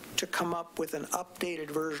them to come up with an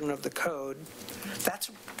updated version of the code.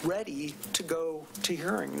 That's ready to go to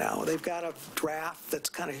hearing now. They've got a draft that's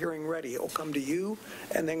kind of hearing ready. It will come to you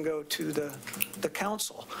and then go to the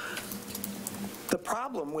council. The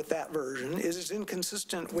problem with that version is it's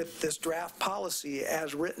inconsistent with this draft policy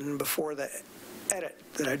as written before the edit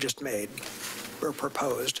that I just made or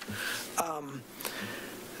proposed.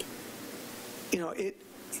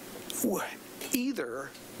 Either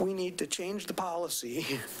we need to change the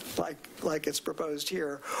policy like it's proposed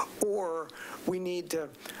here, or we need to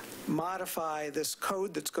modify this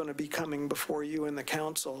code that's going to be coming before you and the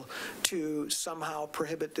council to somehow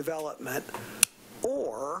prohibit development.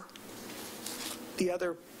 Or the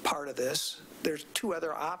other part of this, there's 2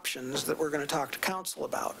 other options that we're going to talk to council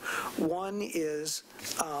about. One is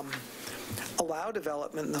allow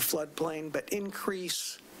development in the floodplain, but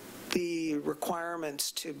increase the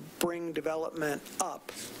requirements to bring development up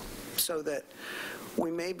so that we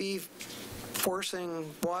may be forcing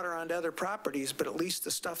water onto other properties, but at least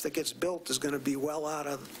the stuff that gets built is going to be well out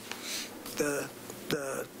of the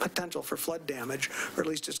potential for flood damage, or at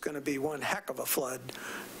least it's going to be one heck of a flood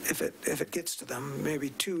if it gets to them,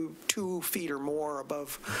 maybe 2 feet or more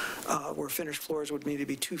above where finished floors would need to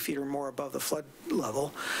be 2 feet or more above the flood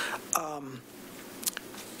level.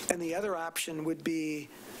 And the other option would be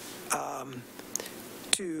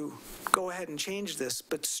to go ahead and change this,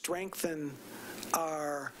 but strengthen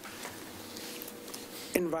our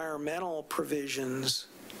environmental provisions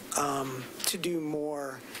to do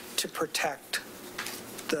more to protect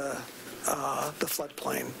the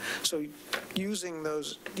floodplain. So using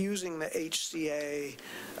the HCA,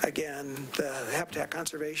 again, the Habitat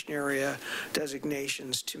Conservation Area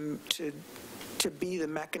designations to be the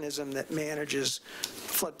mechanism that manages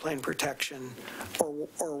floodplain protection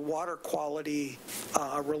or water quality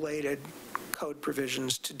related code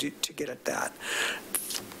provisions to get at that.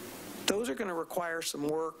 Those are going to require some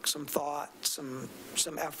work, some thought, some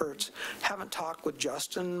efforts. Haven't talked with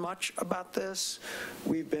Justin much about this.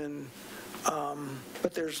 We've been,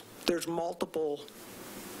 but there's multiple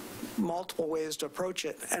ways to approach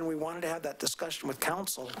it, and we wanted to have that discussion with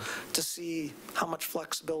council to see how much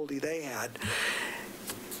flexibility they had.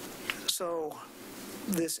 So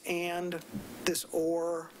this and, this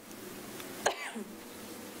or,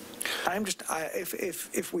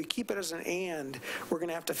 if we keep it as an and, we're going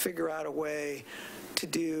to have to figure out a way to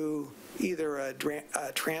do either a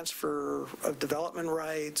transfer of development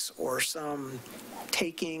rights or some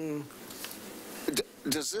taking.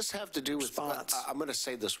 Does this have to do with, I'm going to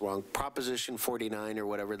say this wrong, Proposition 49 or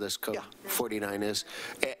whatever this code 49 is,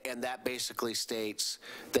 and that basically states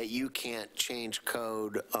that you can't change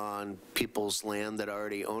code on people's land that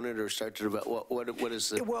already own it or start to develop, what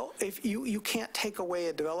is it? Well, if you can't take away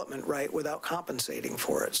a development right without compensating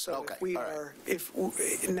for it. So okay.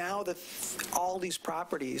 Now that all these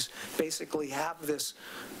properties basically have this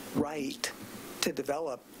right to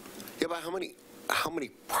develop. Yeah, but how many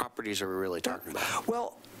properties are we really talking about?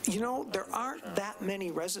 Well, there aren't that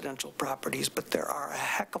many residential properties, but there are a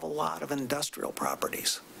heck of a lot of industrial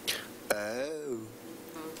properties. Oh.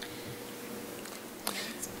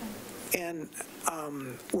 And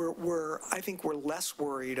I think we're less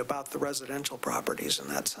worried about the residential properties in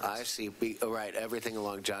that sense. I see. Right, everything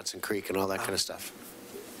along Johnson Creek and all that kind of stuff.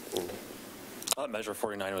 I thought Measure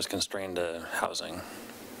 49 was constrained to housing.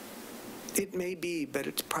 It may be, but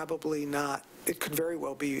it's probably not. It could very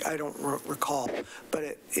well be. I don't recall,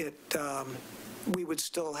 but we would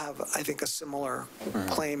still have, I think, a similar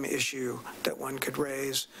claim issue that one could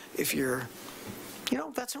raise if you're.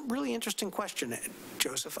 That's a really interesting question,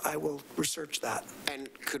 Joseph. I will research that. And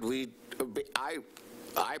could we?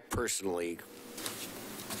 I personally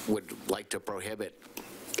would like to prohibit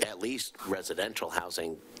at least residential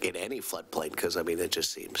housing in any floodplain because it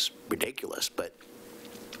just seems ridiculous, but.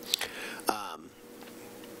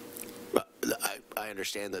 I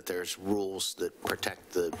understand that there's rules that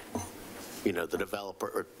protect the developer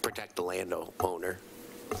or protect the landowner.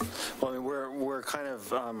 Well, we're kind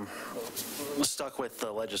of stuck with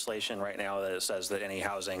the legislation right now that it says that any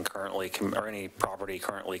housing currently or any property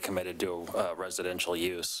currently committed to residential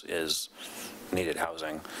use is needed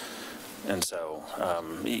housing. And so,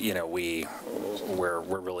 we're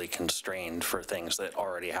really constrained for things that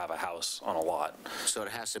already have a house on a lot. So it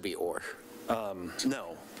has to be or?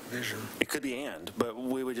 No. It could be and, but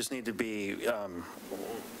we would just need to be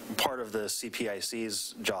part of the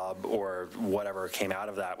CPIC's job or whatever came out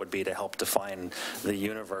of that would be to help define the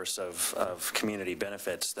universe of community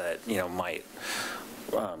benefits that, might.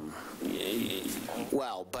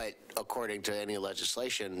 Well, but according to any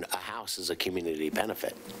legislation, a house is a community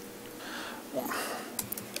benefit.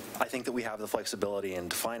 I think that we have the flexibility in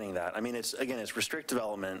defining that. It's restrict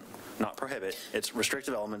development, not prohibit. It's restrict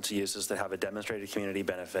development to uses that have a demonstrated community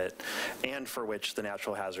benefit and for which the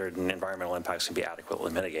natural hazard and environmental impacts can be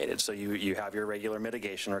adequately mitigated. So you have your regular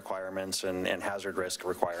mitigation requirements and hazard risk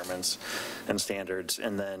requirements and standards,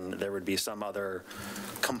 and then there would be some other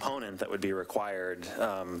component that would be required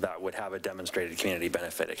that would have a demonstrated community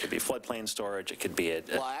benefit. It could be floodplain storage. It could be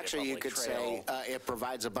well, actually, you could say it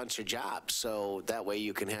provides a bunch of jobs, so that way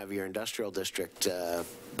you can have your industrial district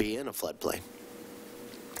be in a floodplain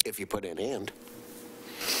if you put in and.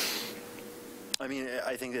 I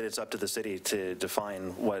think that it's up to the city to define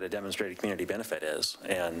what a demonstrated community benefit is,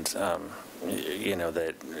 and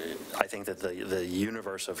that I think that the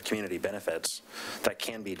universe of community benefits that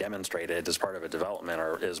can be demonstrated as part of a development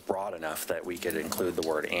is broad enough that we could include the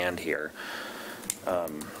word "and" here.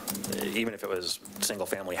 Even if it was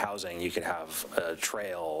single-family housing, you could have a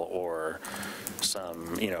trail or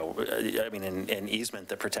some, an easement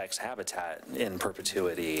that protects habitat in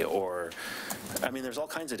perpetuity, or, there's all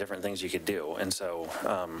kinds of different things you could do. And so,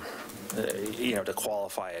 to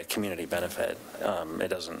qualify a community benefit, it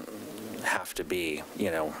doesn't have to be,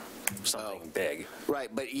 something big.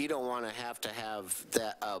 Right, but you don't want to have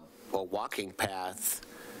that a walking path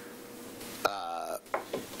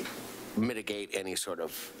mitigate any sort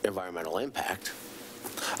of environmental impact.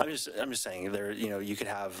 I'm just saying there, you could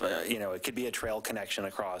have, it could be a trail connection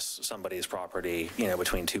across somebody's property,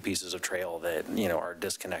 between two pieces of trail that, are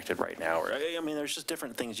disconnected right now. Or, there's just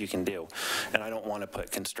different things you can do. And I don't want to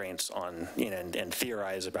put constraints on, and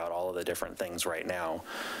theorize about all of the different things right now.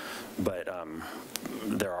 But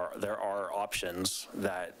there are options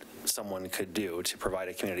that someone could do to provide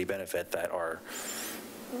a community benefit that are,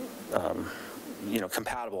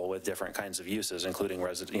 compatible with different kinds of uses, including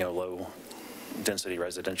low-density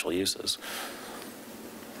residential uses.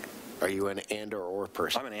 Are you an and or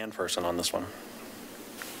person? I'm an and person on this one.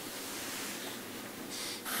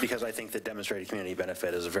 Because I think that demonstrated community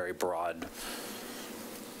benefit is a very broad.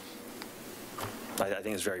 I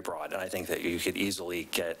think it's very broad, and I think that you could easily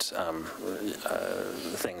get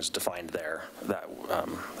things defined there that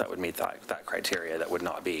would meet that criteria, that would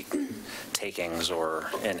not be takings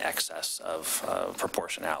or in excess of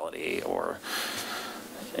proportionality or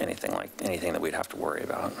anything that we'd have to worry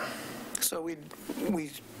about. So we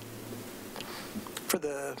for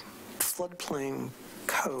the floodplain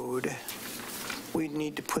code, we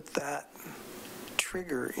need to put that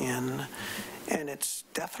trigger in, and it's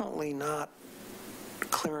definitely not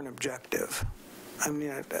clear and objective. I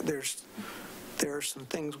mean, there are some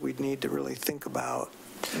things we'd need to really think about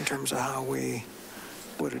in terms of how we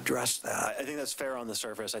would address that. I think that's fair on the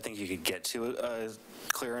surface. I think you could get to a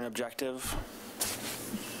clear and objective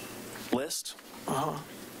list.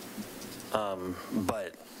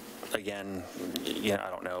 But again, I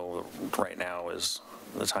don't know right now is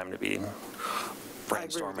the time to be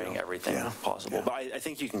brainstorming everything possible. But I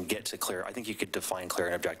think you can get to clear. I think you could define clear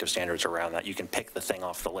and objective standards around that. You can pick the thing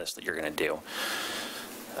off the list that you're going to do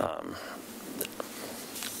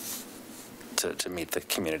to meet the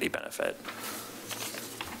community benefit.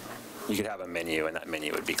 You could have a menu, and that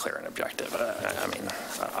menu would be clear and objective. I mean,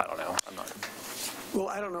 I don't know. I'm not. Well,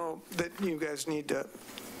 I don't know that you guys need to.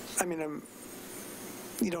 I mean,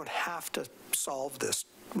 you don't have to solve this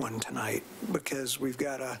one tonight, because we've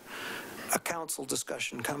got a council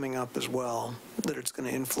discussion coming up as well that it's going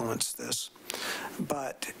to influence this.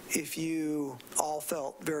 But if you all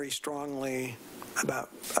felt very strongly about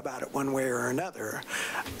it one way or another,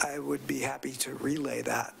 I would be happy to relay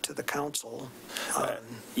that to the council.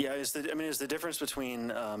 Is the difference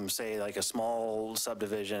between, say, like a small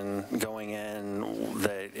subdivision going in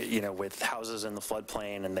that, with houses in the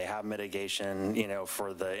floodplain and they have mitigation,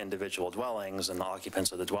 for the individual dwellings and the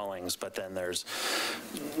occupants of the dwellings, but then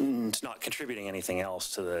it's not contributing anything else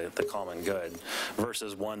to the common good,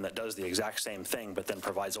 versus one that does the exact same thing but then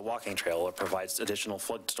provides a walking trail or provides additional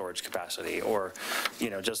flood storage capacity, or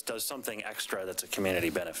just does something extra that's a community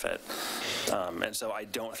benefit. And so I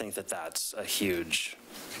don't think that that's a huge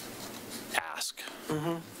ask.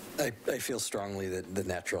 I feel strongly that the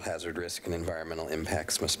natural hazard risk and environmental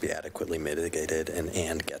impacts must be adequately mitigated,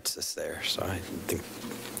 and gets us there. So I think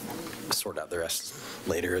sort out the rest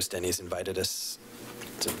later, as Denny's invited us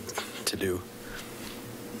to do.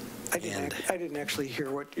 I didn't actually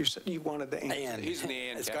hear what you said. You wanted the and. He's in the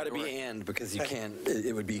and. It's got to be and, because you can't.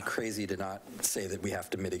 It would be crazy to not say that we have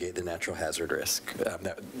to mitigate the natural hazard risk.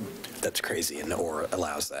 That's crazy, or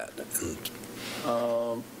allows that.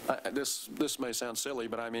 This may sound silly,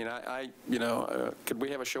 but I mean, could we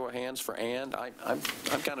have a show of hands for and? I'm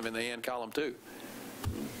kind of in the and column too.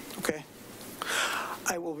 Okay.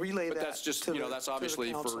 I will relay that. But that's just, that's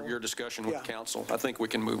obviously for your discussion with council. I think we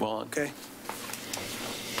can move on. Okay.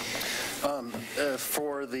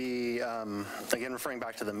 For the, again, referring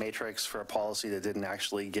back to the matrix for a policy that didn't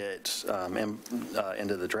actually get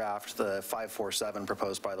into the draft, the 547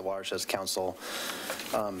 proposed by the Watersheds Council,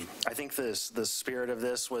 I think the spirit of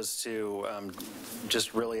this was to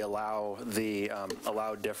just really allow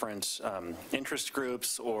different interest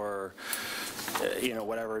groups or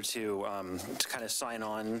whatever to kind of sign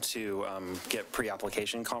on to get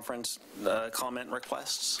pre-application conference comment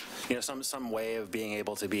requests. Some way of being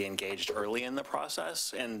able to be engaged early in the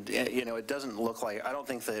process. And it doesn't look like, I don't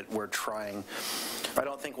think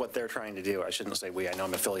what they're trying to do, I shouldn't say we, I know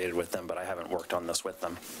I'm affiliated with them, but I haven't worked on this with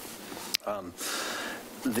them. I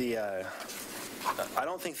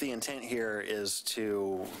don't think the intent here is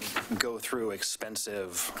to go through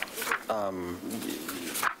expensive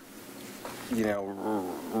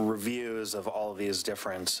reviews of all of these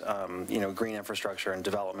different, green infrastructure and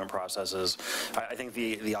development processes. I think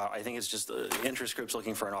I think it's just interest groups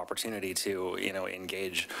looking for an opportunity to,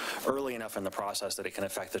 engage early enough in the process that it can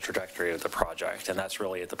affect the trajectory of the project, and that's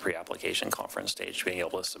really at the pre-application conference stage, being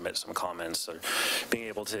able to submit some comments or being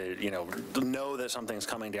able to, know that something's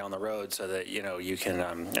coming down the road, so that you can.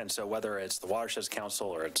 And so whether it's the Watersheds Council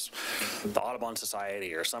or it's the Audubon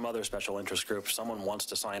Society or some other special interest group, someone wants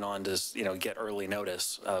to sign on to, get early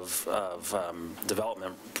notice of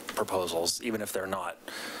development proposals, even if they're not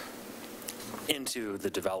into the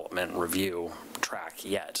development review track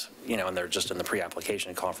yet, and they're just in the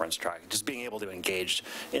pre-application conference track. Just being able to engage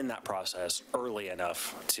in that process early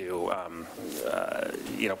enough to,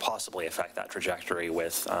 possibly affect that trajectory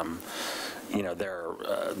with,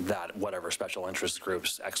 that whatever special interest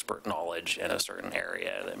group's expert knowledge in a certain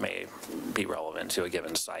area that may be relevant to a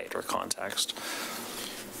given site or context.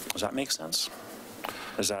 Does that make sense?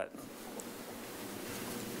 So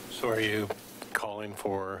are you calling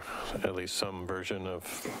for at least some version of?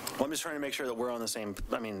 Well, I'm just trying to make sure that we're on the same.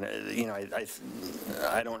 I mean,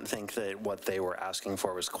 I don't think that what they were asking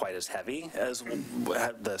for was quite as heavy as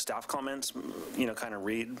the staff comments, kind of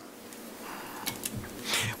read.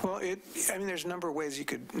 Well, there's a number of ways you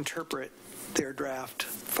could interpret their draft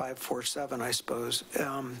 547, I suppose.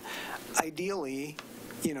 Ideally,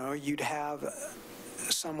 you'd have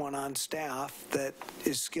someone on staff that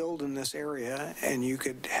is skilled in this area, and you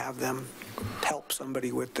could have them help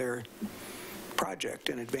somebody with their project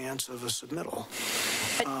in advance of a submittal.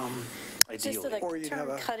 Just that Or the you'd have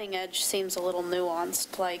term a- cutting edge seems a little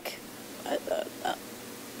nuanced, like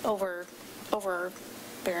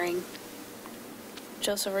overbearing.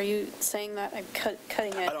 Joseph, are you saying that?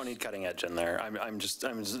 Cutting edge? I don't need cutting edge in there. I'm just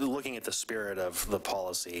looking at the spirit of the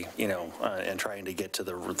policy, you know, and trying to get to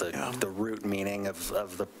the root meaning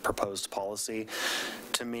of the proposed policy.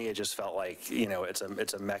 To me, it just felt like, you know, it's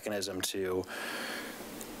a mechanism to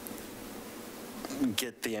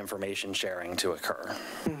get the information sharing to occur,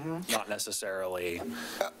 not necessarily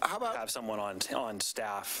have someone on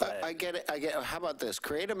staff. I get it. How about this?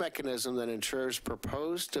 Create a mechanism that ensures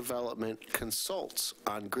proposed development consults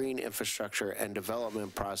on green infrastructure and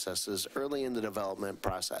development processes early in the development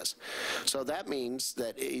process. So that means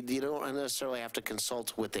that you don't necessarily have to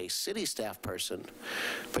consult with a city staff person,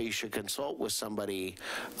 but you should consult with somebody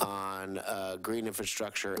on green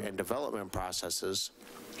infrastructure and development processes.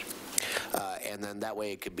 And then that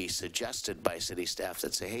way it could be suggested by city staff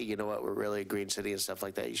that say, hey, you know what, we're really a green city and stuff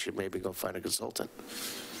like that. You should maybe go find a consultant.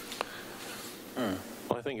 Well,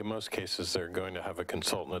 I think in most cases they're going to have a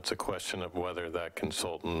consultant. It's a question of whether that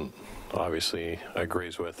consultant obviously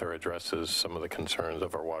agrees with or addresses some of the concerns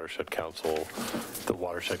of our watershed council, the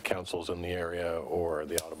watershed councils in the area, or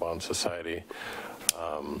the Audubon Society.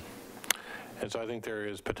 And so I think there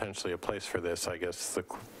is potentially a place for this. I guess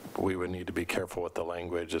we would need to be careful with the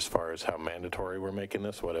language as far as how mandatory we're making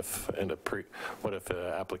this. What if an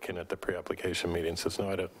applicant at the pre-application meeting says,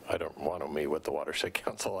 no, I don't want to meet with the Watershed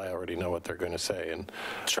Council. I already know what they're going to say, and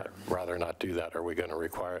I'd rather not do that. Are we going to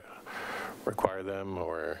require them,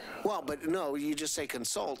 or? Well, but no, you just say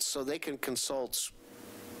consult, so they can consult,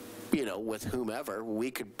 you know, with whomever.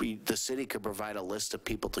 The city could provide a list of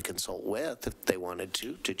people to consult with if they wanted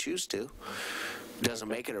to choose to. Doesn't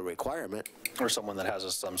make it a requirement. Or someone that has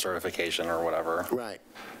some certification or whatever. Right.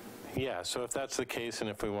 Yeah, so if that's the case, and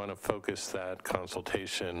if we want to focus that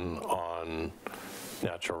consultation on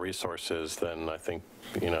natural resources, then I think,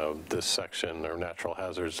 you know, this section, or natural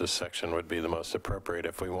hazards, this section would be the most appropriate.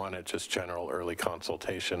 If we wanted just general early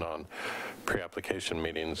consultation on pre-application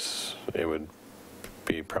meetings, it would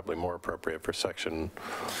be probably more appropriate for section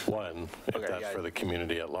 1, if that's for the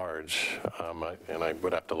community at large. And I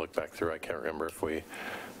would have to look back through. I can't remember if we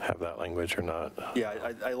have that language or not.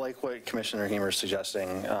 Yeah, I like what Commissioner Hemer is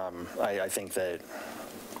suggesting. I think that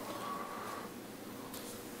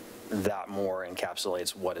more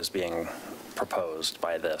encapsulates what is being proposed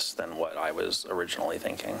by this than what I was originally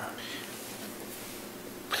thinking.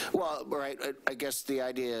 Well, right, I guess the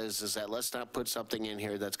idea is that let's not put something in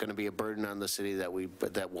here that's going to be a burden on the city that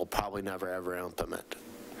we'll probably never ever implement.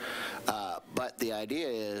 But the idea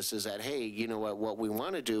is that, hey, you know what we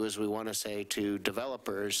want to do is we want to say to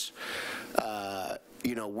developers,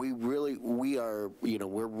 you know, we're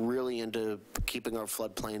really into keeping our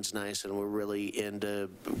floodplains nice, and we're really into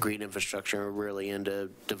green infrastructure, and we're really into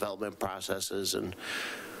development processes, and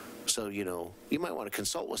so, you know, you might want to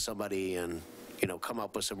consult with somebody and, you know, come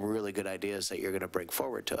up with some really good ideas that you're going to bring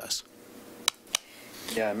forward to us.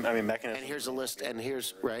 Yeah, I mean, mechanism. And here's a list, and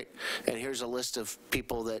here's a list of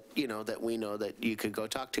people that, you know, that we know that you could go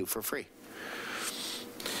talk to for free.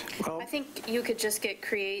 I think you could just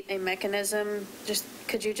create a mechanism,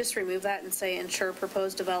 could you just remove that and say ensure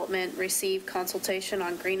proposed development receive consultation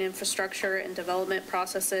on green infrastructure and development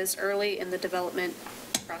processes early in the development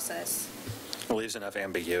process? It leaves enough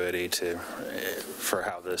ambiguity for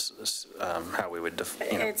how this how we would require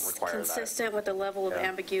that. It's consistent with the level of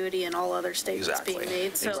ambiguity in all other statements being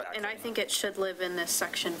made. So, and I think it should live in this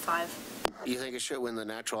section 5. You think it should win the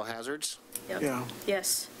natural hazards? Yep. Yeah.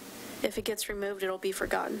 Yes. If it gets removed, it'll be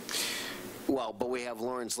forgotten. Well, but we have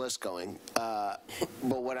Lauren's list going. But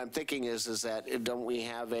what I'm thinking is that don't we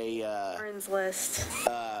have a Lauren's list?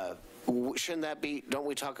 Shouldn't that be? Don't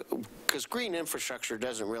we talk? Because green infrastructure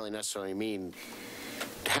doesn't really necessarily mean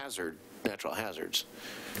natural hazards.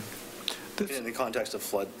 In the context of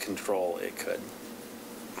flood control, it could,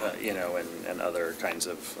 you know, and other kinds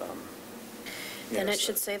of. Then it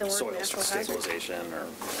should say the word soil natural hazard. stabilization or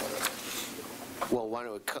whatever. Well, why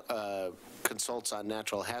don't we consults on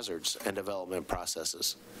natural hazards and development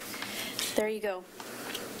processes? There you go.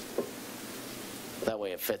 That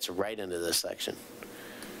way it fits right into this section.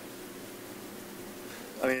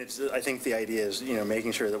 I mean, I think the idea is, you know,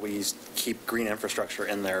 making sure that we keep green infrastructure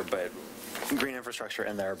in there, but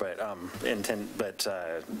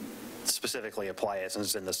specifically apply it since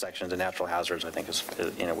it's in this section to natural hazards. I think is,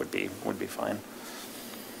 you know, would be fine.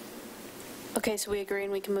 Okay, so we agree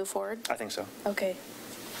and we can move forward? I think so. Okay.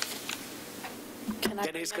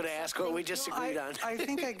 Then he's going to ask what we just agreed on. I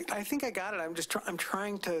think I got it. I'm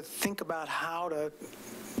trying to think about how to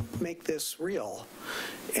make this real.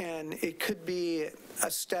 And it could be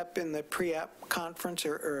a step in the pre-app conference,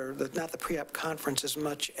 or not the pre-app conference as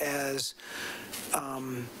much as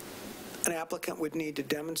an applicant would need to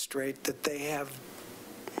demonstrate that they have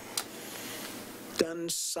done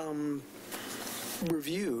some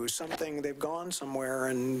review, something, they've gone somewhere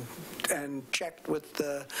and checked with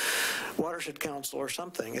the Watershed Council or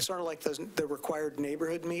something. It's sort of like the required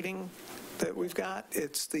neighborhood meeting that we've got.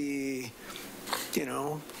 It's the,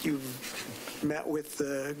 you've met with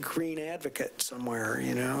the green advocate somewhere,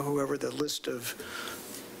 whoever the list of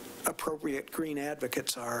appropriate green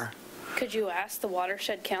advocates are. Could you ask the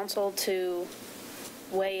Watershed Council to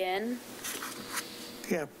weigh in?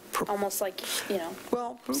 Yeah. Almost like,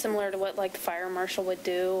 similar to what like the fire marshal would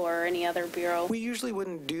do or any other bureau. We usually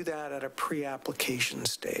wouldn't do that at a pre-application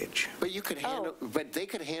stage. But you could but they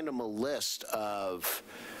could hand them a list of,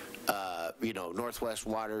 Northwest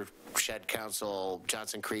Watershed Council,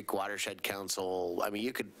 Johnson Creek Watershed Council. I mean,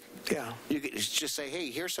 you could just say,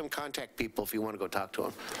 hey, here's some contact people if you want to go talk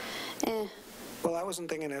to them. Well, I wasn't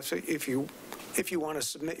thinking if you want to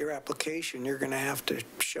submit your application, you're going to have to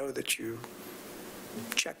show that you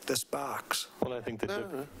check this box. Well, I think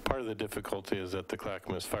part of the difficulty is that the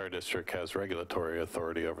Clackamas Fire District has regulatory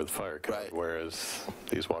authority over the fire code, whereas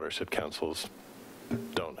these watershed councils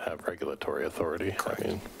don't have regulatory authority. Correct. I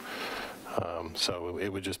mean, so it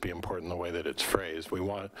would just be important the way that it's phrased.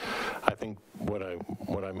 I think what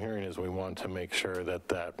I'm hearing is we want to make sure that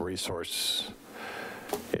that resource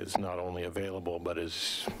is not only available, but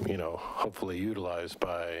is, hopefully utilized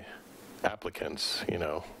by applicants,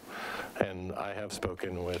 And I have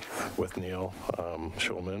spoken with Neil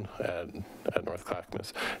Schulman at North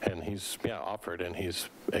Clackamas, and he's offered, and he's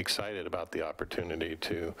excited about the opportunity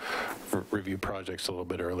to review projects a little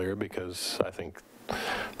bit earlier, because I think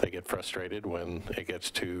they get frustrated when it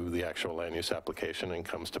gets to the actual land use application and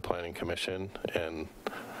comes to Planning Commission, and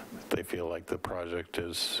they feel like the project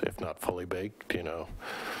is, if not fully baked,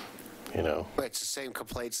 But it's the same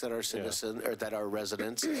complaints that our citizens or that our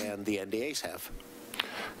residents and the NDAs have.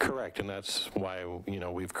 Correct, and that's why,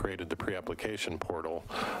 we've created the pre-application portal.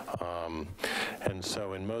 And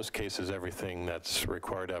so in most cases, everything that's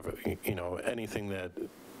required of, anything that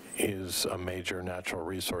is a major natural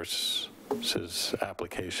resources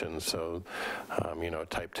application, so,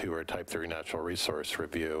 type 2 or type 3 natural resource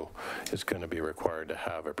review is going to be required to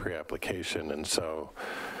have a pre-application. And so,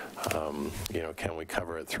 can we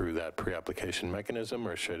cover it through that pre-application mechanism,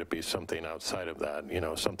 or should it be something outside of that?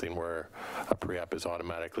 Something where a pre-app is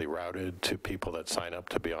automatically routed to people that sign up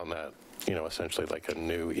to be on that, essentially like a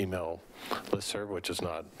new email listserv, which is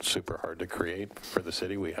not super hard to create for the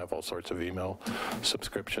city. We have all sorts of email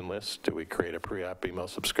subscription lists. Do we create a pre-app email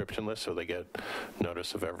subscription list so they get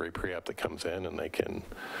notice of every pre-app that comes in, and they can,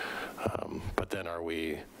 but then are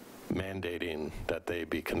we mandating that they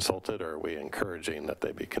be consulted, or are we encouraging that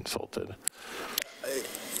they be consulted?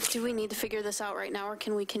 Do we need to figure this out right now, or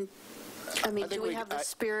do we have the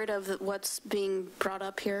spirit of what's being brought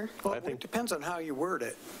up here? Well, it depends on how you word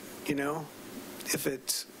it,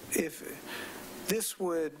 if this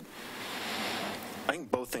would... I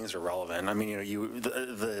think both things are relevant. I mean,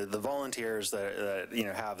 the volunteers that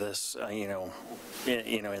have this,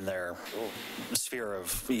 in their sphere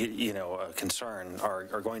of, concern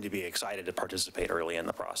are going to be excited to participate early in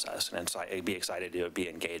the process, and be excited to be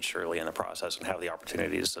engaged early in the process and have the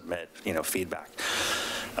opportunity to submit, feedback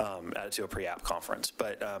to a pre-app conference.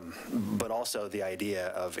 But also the idea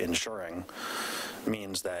of ensuring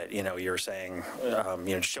means that, you're saying,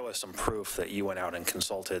 show us some proof that you went out and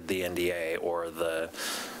consulted the NDA or the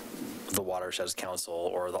Watersheds Council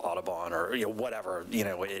or the Audubon or whatever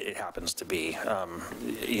it happens to be.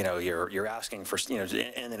 You're asking for,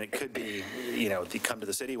 and then it could be, if you come to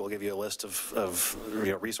the city, we'll give you a list of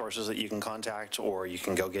resources that you can contact, or you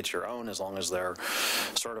can go get your own as long as they're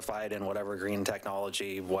certified in whatever green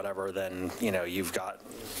technology, whatever. Then you've got.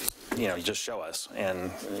 Just show us,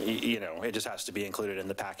 and it just has to be included in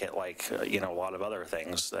the packet, like a lot of other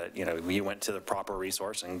things that you went to the proper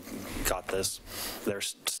resource and got their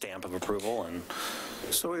stamp of approval. And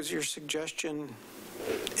so, is your suggestion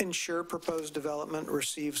ensure proposed development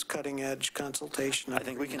receives cutting-edge consultation? I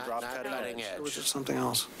think we can drop cutting edge. Or was it something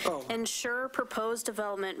else? Oh. Ensure proposed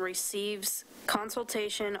development receives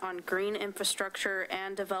consultation on green infrastructure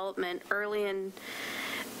and development early in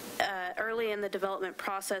the development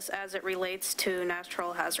process as it relates to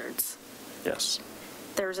natural hazards. Yes.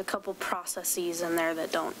 There's a couple processes in there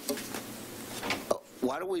that don't.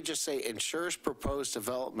 why don't we just say ensures proposed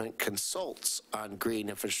development consults on green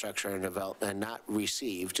infrastructure and development, and not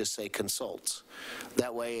receive, just say consults.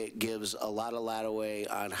 That way it gives a lot of leeway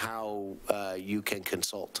on how you can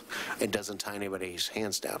consult and doesn't tie anybody's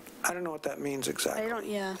hands down. I don't know what that means exactly. I don't,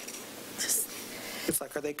 yeah. It's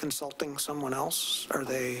like, are they consulting someone else? Are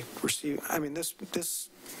they receiving, I mean, this,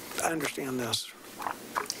 I understand this. All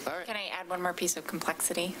right. Can I add one more piece of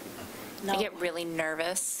complexity? I get really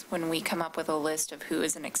nervous when we come up with a list of who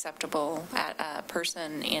is an acceptable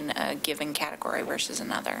person in a given category versus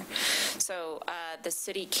another. So the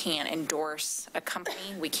city can't endorse a company.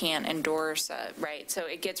 We can't endorse, right? So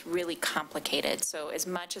it gets really complicated. So as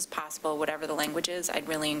much as possible, whatever the language is, I'd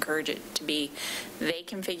really encourage it to be they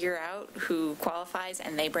can figure out who qualifies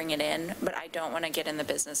and they bring it in, but I don't want to get in the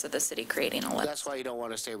business of the city creating a list. That's why you don't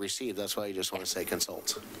want to say receive. That's why you just want to say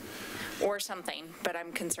consult. Or something, but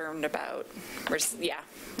I'm concerned about,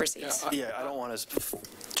 receipts. Yeah, I don't want us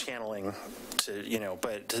channeling to,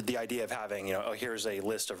 but the idea of having, oh, here's a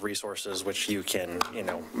list of resources which you can,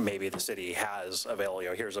 maybe the city has available.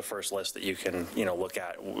 Here's a first list that you can, look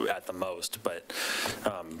at the most. But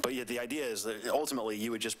yeah, the idea is that ultimately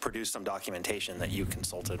you would just produce some documentation that you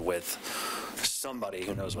consulted with somebody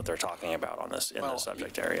who knows what they're talking about on this in this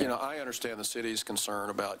subject area. I understand the city's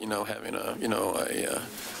concern about, having a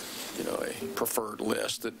preferred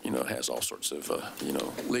list that, has all sorts of,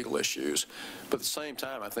 legal issues. But at the same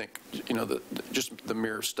time, I think, just the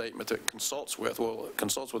mere statement that consults with, well,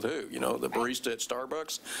 consults with who? The barista at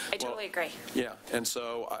Starbucks? I totally agree. Yeah, and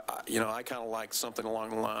so, I kind of like something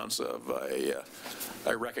along the lines of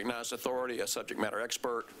a recognized authority, a subject matter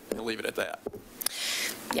expert, and leave it at that.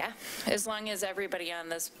 Yeah, as long as everybody on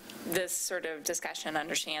this sort of discussion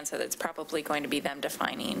understands that it's probably going to be them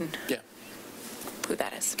defining who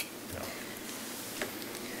that is.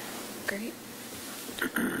 Great.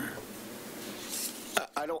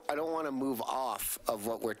 I don't want to move off of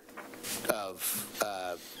what we're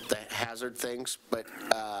the hazard things, but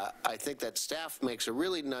I think that staff makes a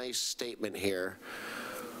really nice statement here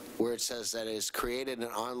where it says that it's created an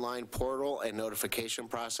online portal and notification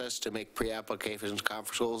process to make pre-application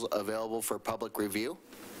conference available for public review.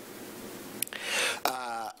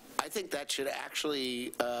 I think that should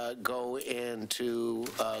actually go into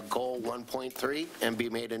goal 1.3 and be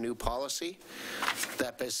made a new policy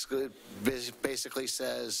that basically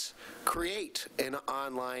says create an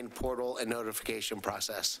online portal and notification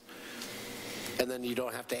process. And then you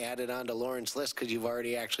don't have to add it on to Lauren's list because you've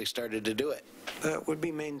already actually started to do it. That would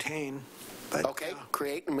be maintain. But, okay,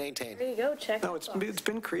 create and maintain. There you go, check. No, it's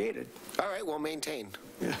been created. All right, well, maintain.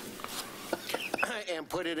 Yeah. And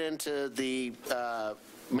put it into the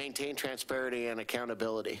maintain transparency and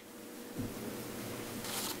accountability.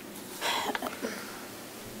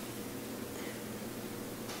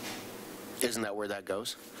 Isn't that where that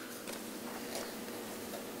goes?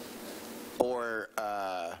 Or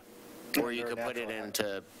you could put it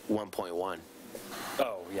into 1.1.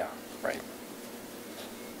 Oh, yeah, right.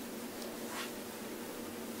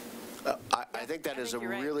 I think that is a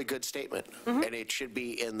really good statement, and it should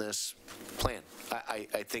be in this plan.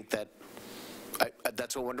 I think that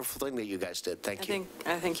that's a wonderful thing that you guys did. Thank you.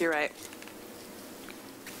 I think you're right.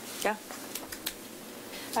 Yeah.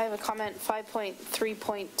 I have a comment,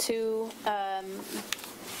 5.3.2.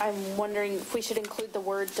 I'm wondering if we should include the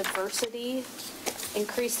word diversity,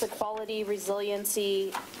 increase the quality,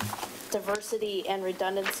 resiliency, diversity, and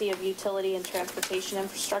redundancy of utility and transportation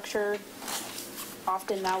infrastructure.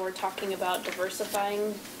 Often now we're talking about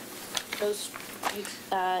diversifying those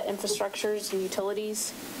infrastructures and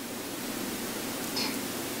utilities.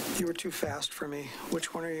 You were too fast for me.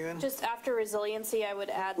 Which one are you in? Just after resiliency, I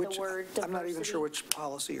would add the word diversity. I'm not even sure which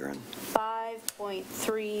policy you're in.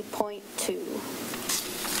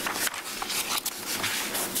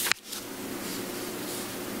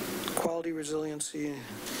 5.3.2. Quality, resiliency, and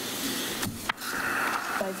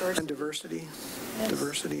diversity. Yes.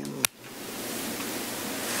 Diversity and...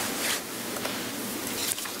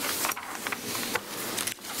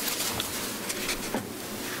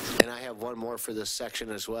 One more for this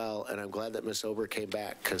section as well, and I'm glad that Ms. Ober came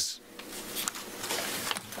back because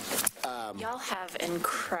y'all have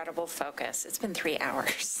incredible focus. It's been 3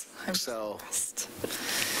 hours. I'm so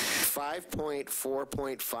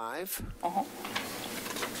 5.4.5.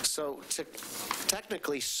 So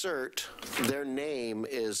technically CERT, their name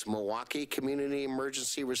is Milwaukie Community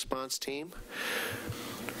Emergency Response Team,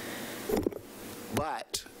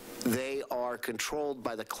 but they are controlled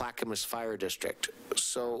by the Clackamas Fire District.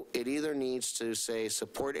 So it either needs to say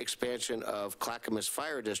support expansion of Clackamas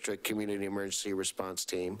Fire District Community Emergency Response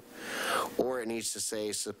Team, or it needs to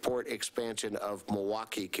say support expansion of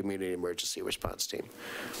Milwaukie Community Emergency Response Team.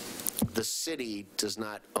 The city does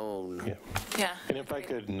not own. Yeah. And if I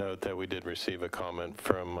could note that we did receive a comment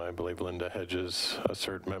from, I believe, Linda Hedges, a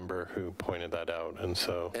CERT member, who pointed that out, and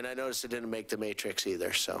so. And I noticed it didn't make the matrix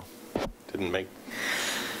either, so. Didn't make.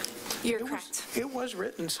 You're correct. It was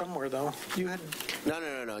written somewhere, though. You had.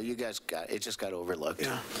 No. You guys got it. Just got overlooked.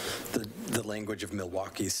 Yeah. The language of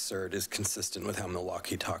Milwaukee's CERT is consistent with how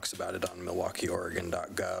Milwaukee talks about it on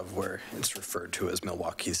milwaukeeoregon.gov, where it's referred to as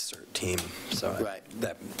Milwaukee's CERT team. So right.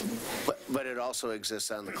 But it also exists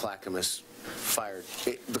on the Clackamas Fire.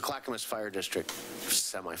 The Clackamas Fire District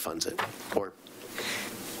semi-funds it, or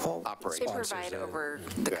operates. They provide over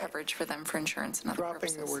the coverage for them for insurance and other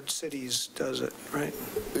purposes. Dropping the word cities does it, right?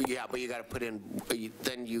 Yeah, but you got to put in,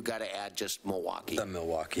 then you got to add just Milwaukie. The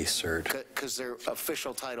Milwaukie CERT. Because their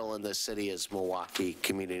official title in the city is Milwaukie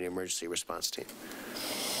Community Emergency Response Team.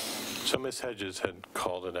 So Ms. Hedges had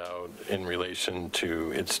called it out in relation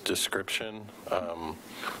to its description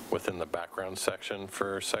within the background section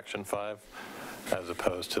for Section 5, as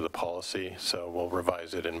opposed to the policy. So we'll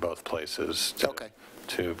revise it in both places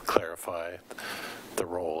to clarify the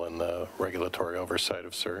role and the regulatory oversight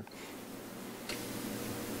of CERT.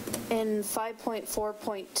 In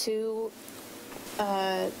 5.4.2,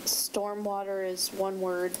 stormwater is one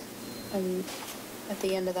word at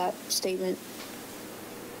the end of that statement.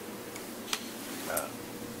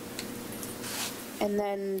 And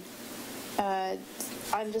then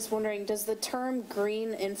I'm just wondering, does the term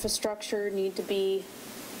green infrastructure need to be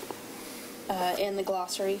in the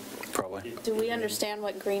glossary? Probably. Do we understand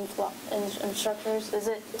what green infrastructure is? Is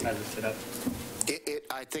it? I just sit up.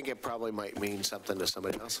 I think it probably might mean something to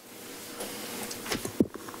somebody else.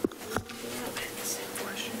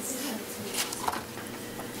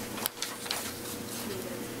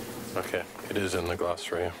 Okay, it is in the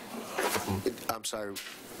glossary. I'm sorry,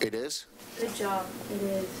 it is? Good job, it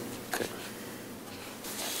is. Okay.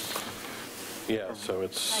 Yeah, so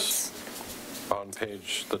it's on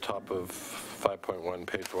the top of 5.1,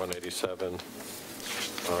 page 187.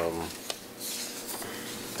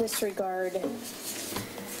 Disregard.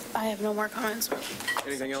 I have no more comments.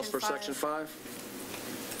 Anything else for Section 5?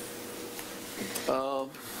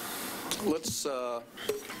 Let's, so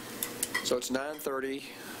it's 9:30.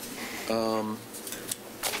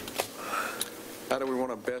 How do we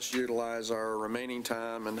want to best utilize our remaining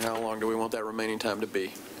time, and how long do we want that remaining time to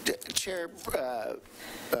be? Chair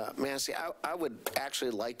Massey, I would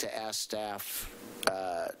actually like to ask staff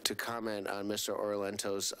to comment on Mr.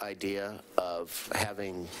 Orlento's idea of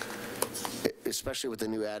having, especially with the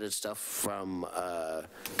new added stuff from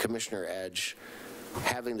Commissioner Edge,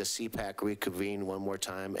 having the CPAC reconvene one more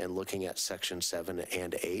time and looking at Section 7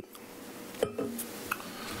 and 8.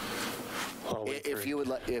 If you would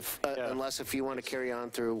like, unless if you want to carry on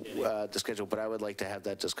through the schedule, but I would like to have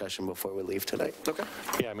that discussion before we leave tonight. Okay.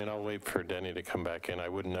 Yeah, I mean, I'll wait for Denny to come back in. I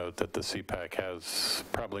would note that the CPAC has,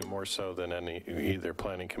 probably more so than either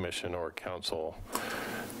Planning Commission or Council,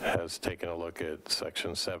 has taken a look at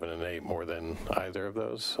Section 7 and 8 more than either of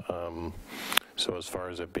those. So as far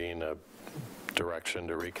as it being a direction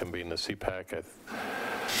to reconvene the CPAC,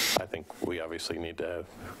 I think we obviously need to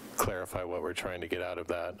clarify what we're trying to get out of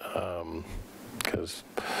that, because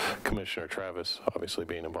Commissioner Travis, obviously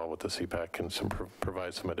being involved with the CPAC, can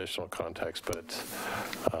provide some additional context, but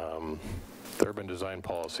the urban design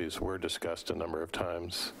policies were discussed a number of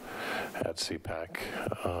times at CPAC.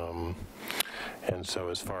 And so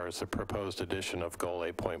as far as the proposed addition of Goal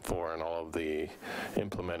 8.4 and all of the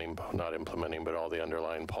not implementing, but all the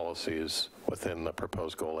underlying policies within the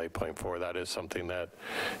proposed Goal 8.4, that is something that,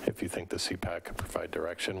 if you think the CPAC could provide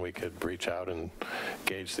direction, we could reach out and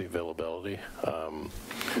gauge the availability.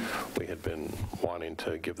 We had been wanting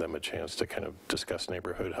to give them a chance to kind of discuss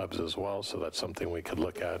neighborhood hubs as well, so that's something we could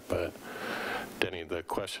look at. But Denny, the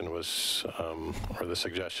question was, or the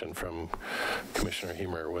suggestion from Commissioner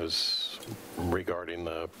Hemer was regarding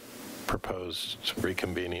the proposed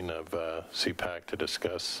reconvening of CPAC to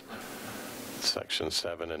discuss Section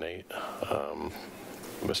 7 and 8.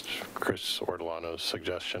 Mr. Chris Ortolano's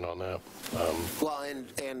suggestion on that. Well,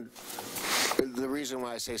 and the reason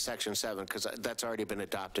why I say Section 7, because that's already been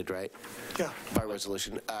adopted, right? Yeah. By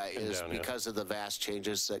resolution, is because of the vast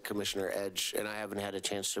changes that Commissioner Edge, and I haven't had a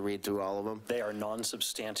chance to read through all of them. They are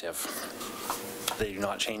non-substantive. They do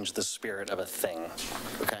not change the spirit of a thing.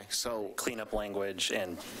 Okay, so clean up language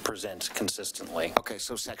and present consistently. Okay,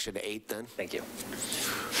 so Section 8 then? Thank you.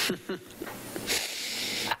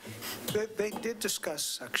 They did discuss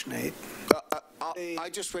Section 8. I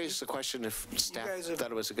just raised the question if staff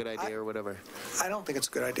thought it was a good idea or whatever. I don't think it's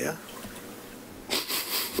a good idea.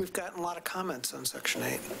 We've gotten a lot of comments on Section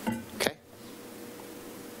 8. Okay.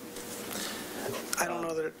 I don't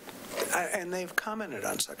know that, and they've commented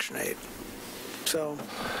on Section 8. So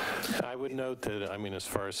I would note that, I mean, as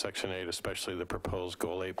far as Section 8, especially the proposed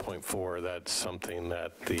Goal 8.4, that's something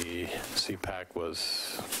that the CPAC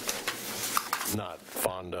was not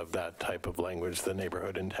fond of, that type of language, the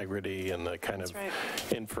neighborhood integrity and the kind of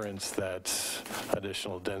inference that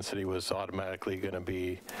additional density was automatically going to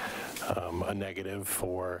be a negative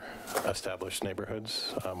for established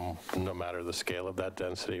neighborhoods, no matter the scale of that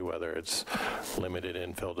density, whether it's limited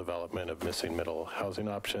infill development of missing middle housing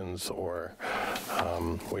options, or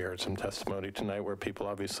we heard some testimony tonight where people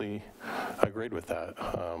obviously agreed with that.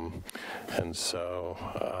 And so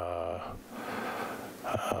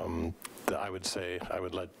I would say I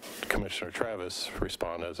would let Commissioner Travis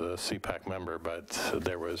respond as a CPAC member, but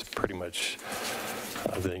there was pretty much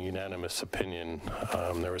the unanimous opinion.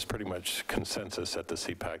 There was pretty much consensus at the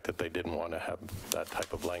CPAC that they didn't want to have that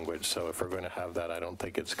type of language. So if we're going to have that, I don't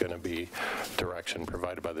think it's going to be direction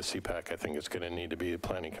provided by the CPAC. I think it's going to need to be the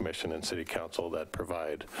Planning Commission and City Council that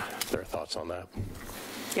provide their thoughts on that.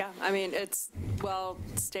 Yeah, I mean, it's well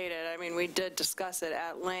stated. I mean, we did discuss it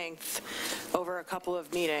at length over a couple of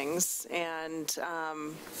meetings and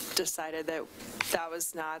decided that that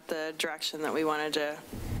was not the direction that we wanted to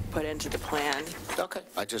put into the plan. Okay,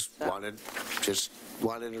 I just wanted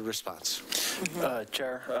a response.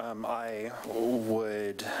 Chair, I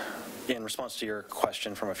would, in response to your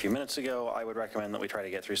question from a few minutes ago, I would recommend that we try to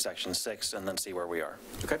get through Section 6 and then see where we are.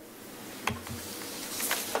 Okay.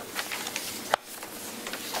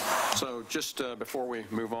 So just before we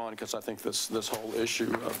move on, because I think this whole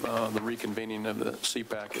issue of the reconvening of the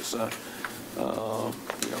CPAC is,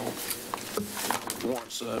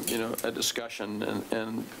 warrants a discussion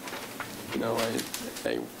and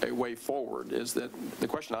a way forward. Is that the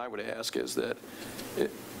question I would ask? Is that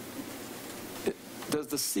does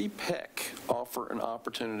the CPAC offer an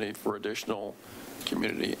opportunity for additional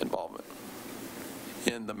community involvement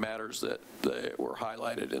in the matters that were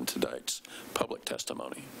highlighted in tonight's public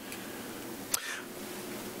testimony?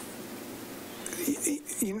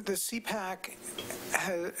 The CPAC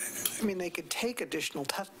has, I mean, they could take additional,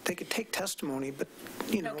 they could take testimony, but,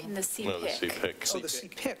 you know. Can the CPIC? No, the CPIC. Oh, the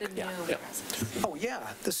CPIC. Yeah. Oh,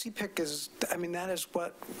 yeah, the CPIC is, I mean, that is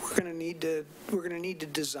what we're going to need to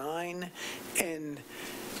design and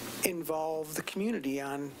involve the community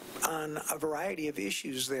on a variety of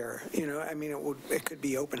issues there. I mean, it could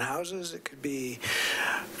be open houses, it could be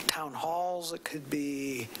town halls, it could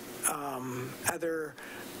be other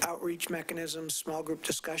outreach mechanisms, small group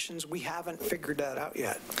discussions. We haven't figured that out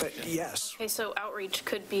yet, but yes. Okay, so outreach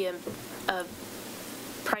could be a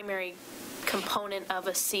primary component of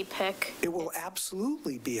a CPIC. It will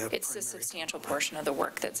absolutely be a It's a substantial portion of the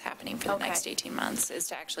work that's happening for the next 18 months is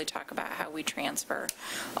to actually talk about how we transfer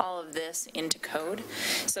all of this into code.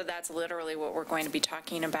 So that's literally what we're going to be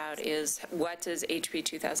talking about is what does HB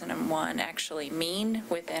 2001 actually mean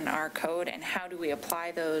within our code and how do we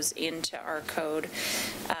apply those into our code.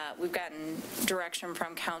 We've gotten direction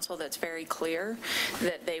from council that's very clear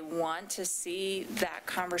that they want to see that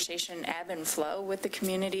conversation ebb and flow with the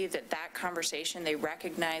community, that conversation they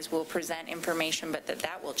recognize will present information, but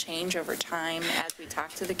that will change over time as we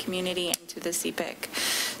talk to the community and to the CPIC.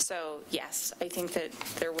 So yes, I think that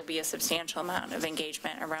there will be a substantial amount of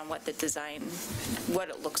engagement around what the design, what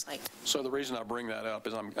it looks like. So the reason I bring that up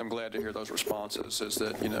is I'm glad to hear those responses, is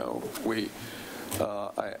that,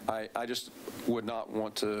 I just would not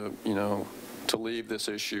want to, to leave this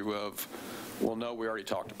issue of, well, no, we already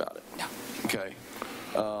talked about it. No. Okay.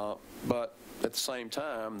 But at the same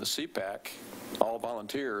time, the CPAC, all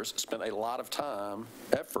volunteers, spent a lot of time,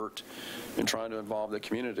 effort in trying to involve the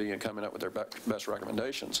community and coming up with their best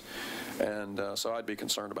recommendations. And so I'd be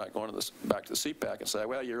concerned about going back to the CPAC and say,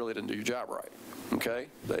 well, you really didn't do your job right. Okay?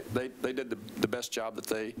 They did the best job that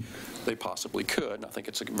they possibly could, and I think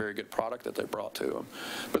it's a very good product that they brought to them.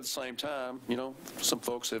 But at the same time, some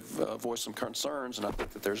folks have voiced some concerns, and I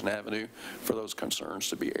think that there's an avenue for those concerns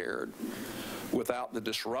to be aired without the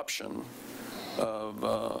disruption of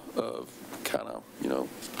kind of,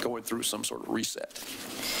 going through some sort of reset.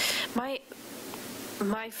 My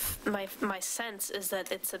sense is that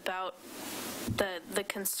it's about the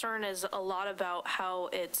concern is a lot about how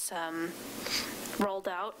it's rolled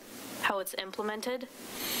out, how it's implemented.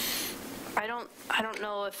 I don't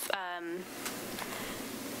know if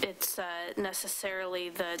it's necessarily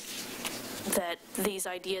that these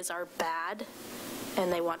ideas are bad.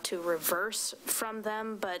 and they want to reverse from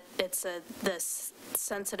them, but it's this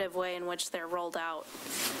sensitive way in which they're rolled out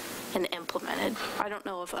and implemented. I don't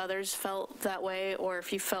know if others felt that way or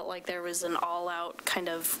if you felt like there was an all-out kind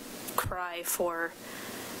of cry for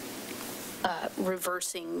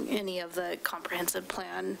reversing any of the comprehensive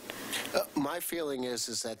plan. My feeling is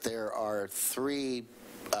that there are three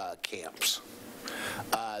camps.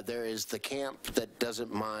 There is the camp that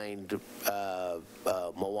doesn't mind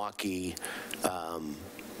Milwaukie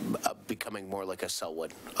becoming more like a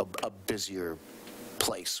Selwood, a busier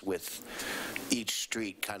place with each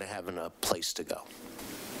street kind of having a place to go.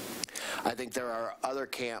 I think there are other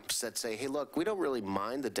camps that say, hey, look, we don't really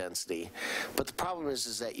mind the density, but the problem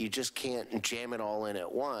is that you just can't jam it all in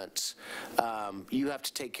at once. You have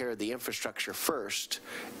to take care of the infrastructure first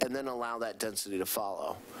and then allow that density to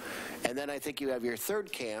follow. And then I think you have your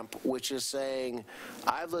third camp, which is saying,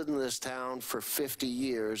 I've lived in this town for 50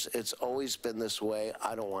 years. It's always been this way.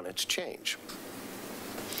 I don't want it to change.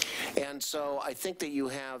 And so I think that you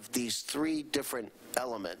have these three different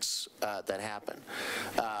elements that happen.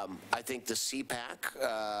 I think the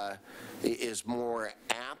CPAC is more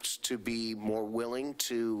apt to be more willing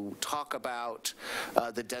to talk about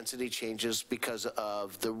the density changes because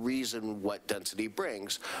of the reason what density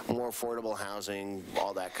brings, more affordable housing,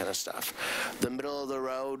 all that kind of stuff. The middle of the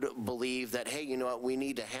road believe that, hey, you know what, we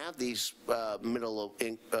need to have these middle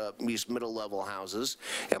level houses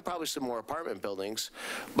and probably some more apartment buildings,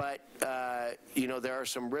 but you know, there are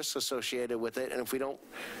some risks associated with it, and if we don't,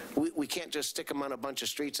 we can't just stick them on a bunch of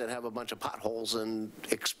streets that have a bunch of potholes and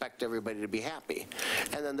expect everybody to be happy.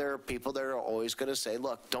 And then there are people that are always going to say,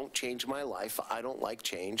 look, don't change my life. I don't like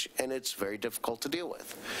change, and it's very difficult to deal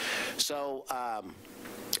with. So I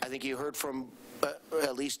think you heard from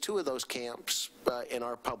at least two of those camps in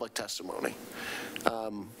our public testimony.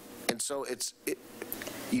 And so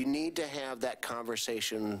you need to have that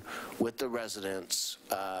conversation with the residents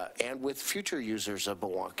and with future users of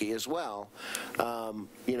Milwaukie as well.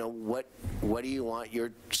 You know, what do you want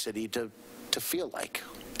your city to feel like?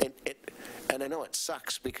 And I know it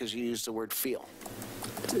sucks because you use the word feel.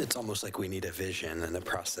 It's almost like we need a vision and a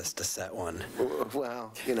process to set one.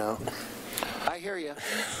 Well, you know, I hear you,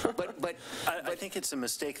 but I think it's a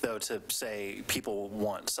mistake, though, to say people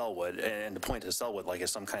want Selwood and to point to Selwood like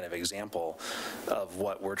as some kind of example of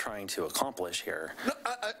what we're trying to accomplish here.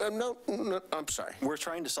 No, I'm sorry. We're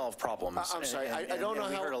trying to solve problems. I'm sorry. I don't know how.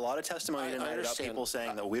 We heard a lot of testimony tonight about people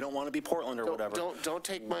saying that we don't want to be Portland or whatever. Don't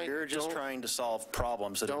take my. We're just trying to solve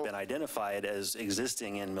problems that have been identified as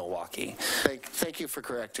existing in Milwaukie. Thank you for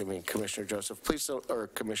correcting me, Commissioner Joseph. Please don't, or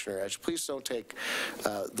Commissioner Edge. Please don't take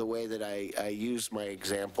the way that I use my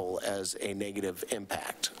example as a negative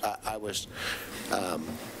impact. I was.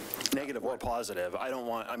 Negative or positive. I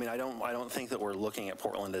don't think that we're looking at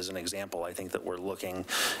Portland as an example. I think that we're looking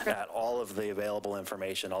at all of the available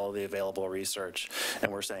information, all of the available research, and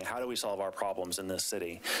we're saying, how do we solve our problems in this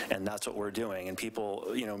city? And that's what we're doing. And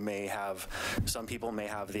people, you know, some people may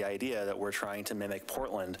have the idea that we're trying to mimic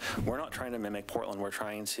Portland. We're not trying to mimic Portland. We're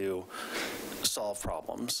trying to solve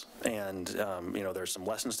problems. And, you know, there's some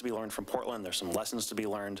lessons to be learned from Portland. There's some lessons to be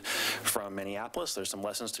learned from Minneapolis. There's some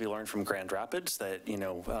lessons to be learned from Grand Rapids that, you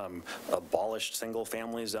know, abolished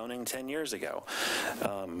single-family zoning 10 years ago.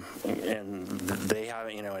 And they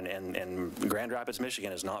have, you know, and Grand Rapids,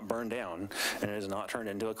 Michigan is not burned down and it is not turned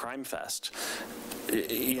into a crime fest.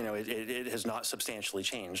 You know, it has not substantially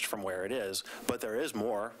changed from where it is, but there is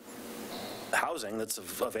more housing that's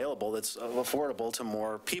available, that's affordable to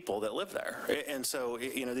more people that live there. And so,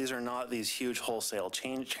 you know, these are not these huge wholesale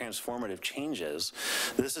transformative changes.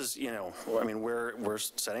 This is, you know, I mean, we're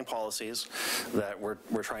setting policies that we're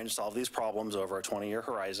trying to solve these problems over a 20-year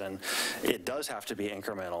horizon. It does have to be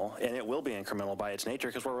incremental, and it will be incremental by its nature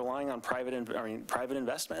because we're relying on private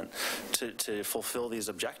investment to fulfill these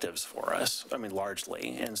objectives for us, I mean,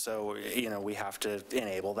 largely. And so, you know, we have to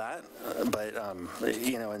enable that, but,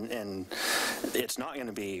 you know, and it's not going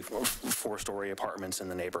to be 4-story apartments in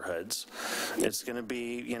the neighborhoods. It's going to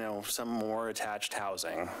be, you know, some more attached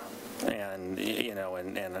housing, and you know,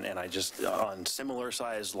 and I just on similar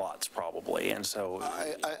sized lots probably. And so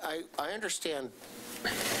I understand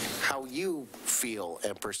how you feel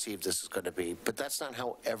and perceive this is going to be, but that's not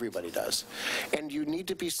how everybody does. And you need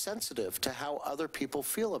to be sensitive to how other people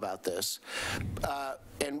feel about this.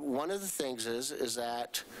 And one of the things is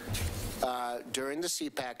that During the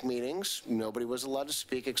CPAC meetings, nobody was allowed to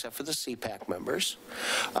speak except for the CPAC members.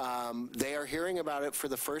 They are hearing about it for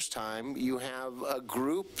the first time. You have a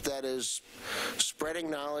group that is spreading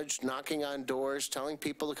knowledge, knocking on doors, telling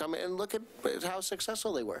people to come in, and look at how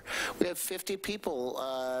successful they were. We have 50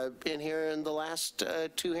 people in here in the last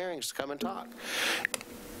 2 hearings to come and talk.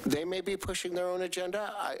 They may be pushing their own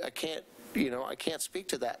agenda. I can't, I can't speak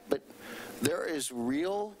to that, but there is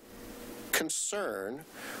real concern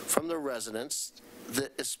from the residents,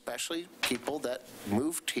 that especially people that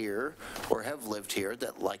moved here or have lived here,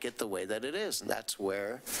 that like it the way that it is. And that's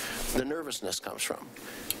where the nervousness comes from.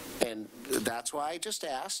 And that's why I just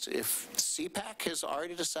asked if CPAC has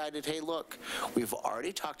already decided, hey, look, we've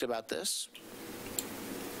already talked about this,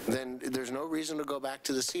 then there's no reason to go back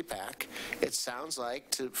to the CPAC. It sounds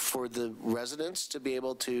like for the residents to be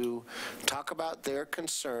able to talk about their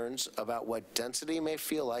concerns about what density may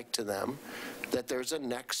feel like to them, that there's a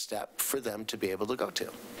next step for them to be able to go to.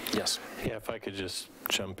 Yes. Yeah, if I could just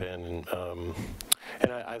jump in,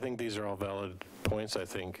 and I think these are all valid points. I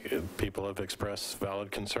think people have expressed valid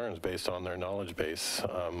concerns based on their knowledge base.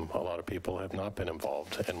 A lot of people have not been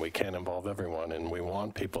involved, and we can't involve everyone, and we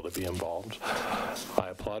want people to be involved. I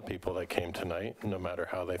applaud people that came tonight, no matter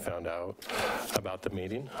how they found out about the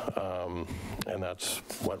meeting, and that's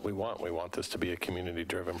what we want. We want this to be a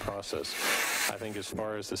community-driven process. I think as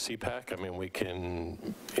far as the CPAC, I mean, we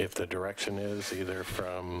can, if the direction is either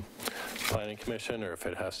from Planning Commission or if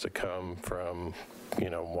it has to come from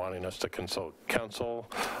wanting us to consult council.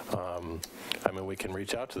 I mean, we can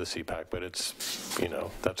reach out to the CPAC, but it's,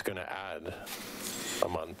 that's going to add a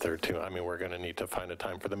month or 2. I mean, we're going to need to find a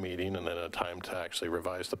time for the meeting and then a time to actually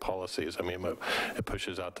revise the policies. I mean, it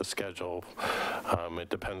pushes out the schedule. It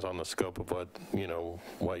depends on the scope of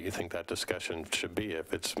what you think that discussion should be.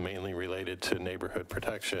 If it's mainly related to neighborhood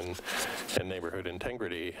protection and neighborhood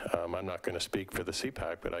integrity, I'm not going to speak for the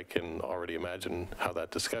CPAC, but I can already imagine how that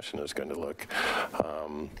discussion is going to look.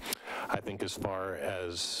 I think as far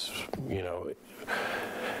as,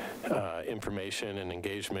 information and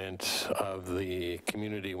engagement of the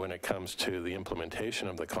community when it comes to the implementation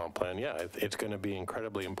of the comp plan, yeah, it's going to be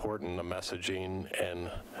incredibly important, the messaging and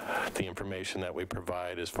the information that we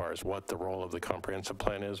provide as far as what the role of the comprehensive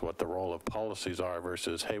plan is, what the role of policies are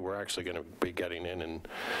versus, hey, we're actually going to be getting in and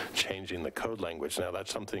changing the code language. Now,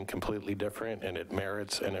 that's something completely different, and it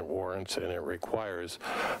merits and it warrants and it requires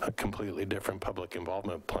a completely different public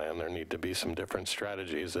involvement plan. There need to be some different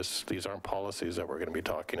strategies. These aren't policies that we're going to be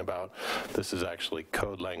talking about. This is actually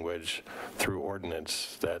code language through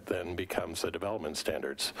ordinance that then becomes the development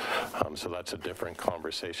standards. So that's a different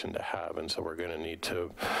conversation to have, and so we're going to need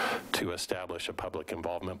to establish a public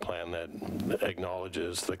involvement plan that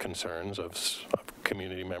acknowledges the concerns of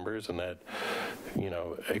community members and that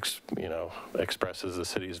expresses the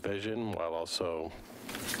city's vision while also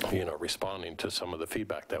responding to some of the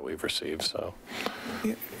feedback that we've received. So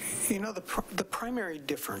the primary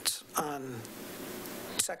difference on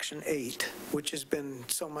Section 8, which has been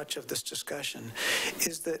so much of this discussion,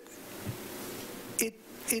 is that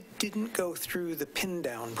it didn't go through the pin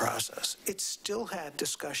down process. It still had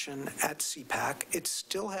discussion at CPAC. It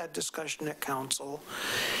still had discussion at council.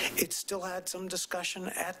 It still had some discussion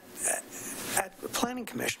at Planning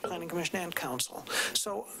Commission and council.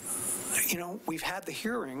 So, we've had the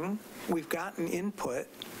hearing. We've gotten input.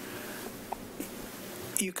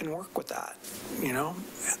 You can work with that,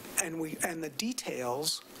 and the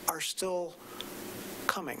details are still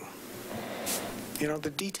coming.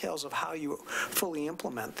 The details of how you fully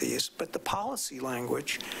implement these, but the policy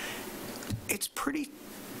language, it's pretty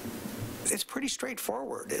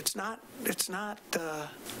straightforward. It's not.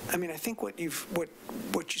 I mean, I think what you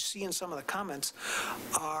see in some of the comments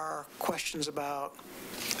are questions about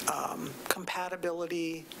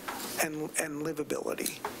compatibility and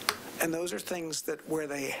livability, and those are things that where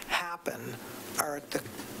they happen are at the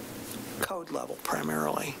code level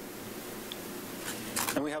primarily.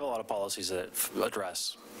 And we have a lot of policies that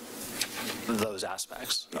address those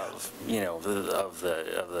aspects of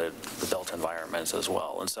the built environments as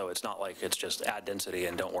well. And so it's not like it's just add density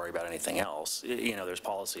and don't worry about anything else. There's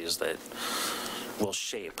policies that will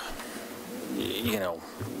shape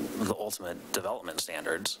the ultimate development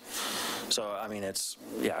standards. So I mean,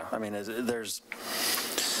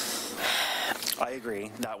 I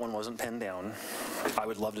agree that one wasn't pinned down. I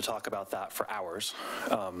would love to talk about that for hours.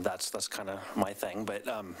 That's kind of my thing, but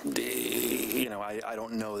I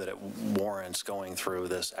don't know that it warrants going through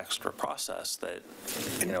this extra process that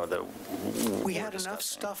that we had enough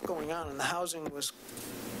stuff going on, and the housing was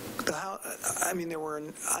I mean, there were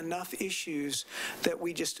enough issues that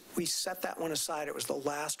we set that one aside. It was the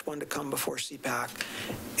last one to come before CPAC,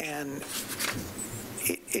 and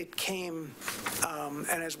it came,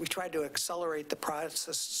 and as we tried to accelerate the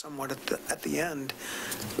process somewhat at the end,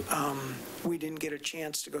 we didn't get a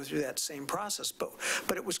chance to go through that same process. But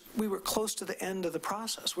we were close to the end of the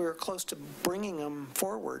process. We were close to bringing them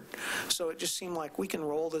forward. So it just seemed like we can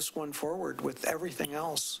roll this one forward with everything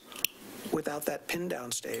else without that pin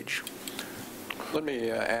down stage. Let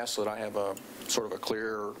me ask that I have a sort of a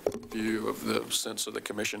clear view of the sense of the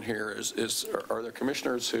commission here. Are there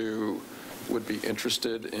commissioners who would be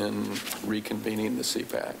interested in reconvening the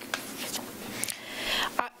CPAC?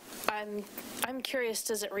 I'm curious,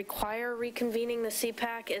 does it require reconvening the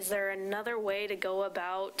CPAC? Is there another way to go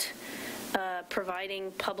about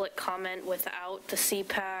providing public comment without the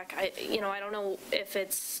CPAC? I don't know if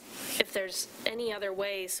there's any other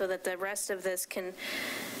way so that the rest of this can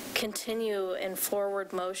continue in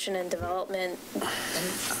forward motion and development.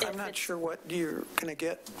 I'm not sure what you're going to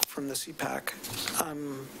get from the CPAC.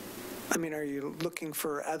 I mean, are you looking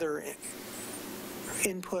for other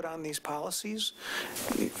input on these policies?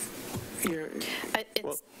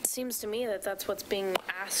 It seems to me that that's what's being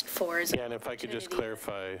asked for. Yeah, and if I could just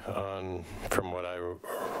clarify from what I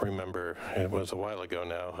remember, it was a while ago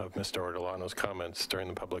now, of Mr. Ortolano's comments during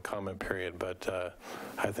the public comment period, but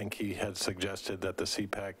I think he had suggested that the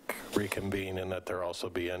CPAC reconvene and that there also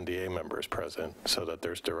be NDA members present so that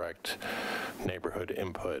there's direct neighborhood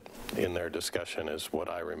input in their discussion is what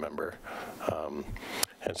I remember.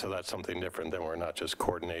 And so that's something different than we're not just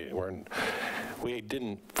coordinating. We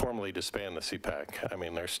didn't formally disband the CPAC. I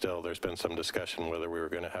mean, there's been some discussion whether we were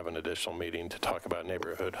going to have an additional meeting to talk about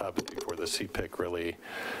neighborhood hubs before the CPIC really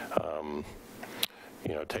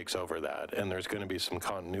takes over that. And there's going to be some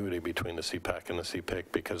continuity between the CPAC and the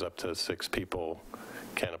CPIC because up to 6 people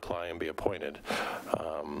can apply and be appointed.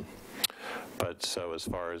 But so as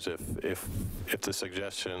far as if the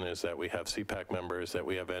suggestion is that we have CPAC members, that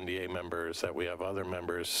we have NDA members, that we have other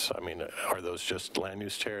members, I mean, are those just land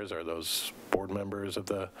use chairs? Are those board members of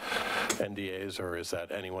the NDAs? Or is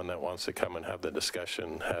that anyone that wants to come and have the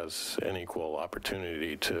discussion has an equal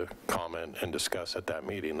opportunity to comment and discuss at that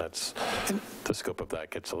meeting? That's the scope of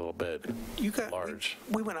that gets a little bit large.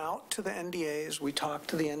 We went out to the NDAs. We talked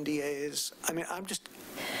to the NDAs. I mean,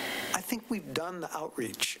 I think we've done the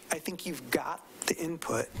outreach. I think you've got the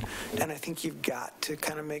input, and I think you've got to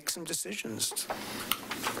kind of make some decisions.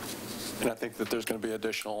 And I think that there's going to be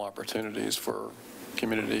additional opportunities for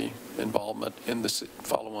community involvement in the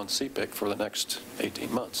follow-on CPIC for the next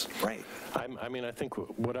 18 months. Right. I mean, I think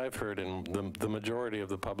what I've heard, and the majority of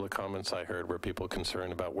the public comments I heard were people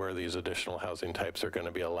concerned about where these additional housing types are going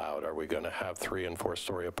to be allowed. Are we going to have 3- and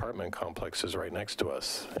 4-story apartment complexes right next to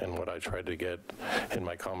us? And what I tried to get in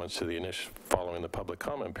my comments to the following the public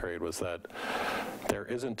comment period was that there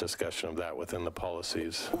isn't discussion of that within the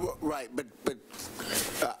policies. Right, but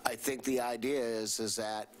I think the idea is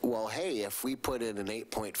that, well, hey, if we put in an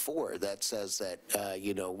 8.4 that says that,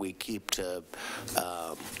 we keep to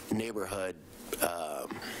neighborhood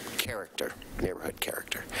character,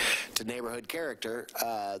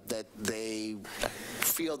 that they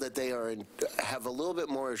feel that they have a little bit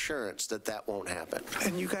more assurance that that won't happen.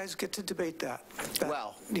 And you guys get to debate that.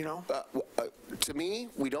 Well, to me,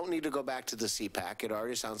 we don't need to go back to the CPAC. It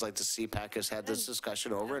already sounds like the CPAC has had this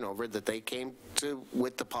discussion over and over that they came to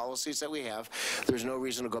with the policies that we have. There's no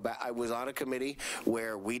reason to go back. I was on a committee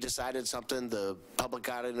where we decided something, the public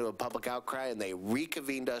got into a public outcry, and they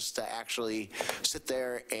reconvened us to actually sit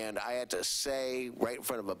there, and I had to say right in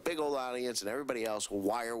front of a big old audience and everybody else,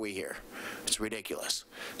 why are we here? It's ridiculous.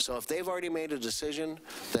 So if they've already made a decision,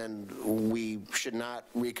 then we should not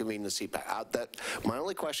reconvene the CPAC. My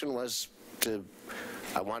only question was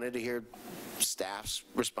I wanted to hear staff's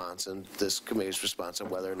response and this committee's response on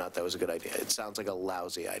whether or not that was a good idea. It sounds like a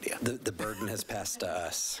lousy idea. The burden has passed to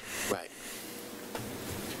us. Right.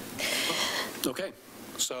 Okay.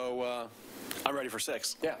 So I'm ready for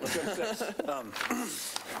 6. Yeah, let's go to 6.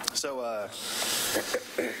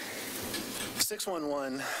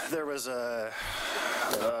 611, there was a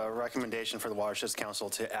recommendation for the Watersheds Council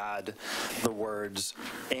to add the words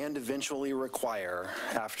 "and eventually require"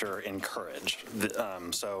 after "encourage."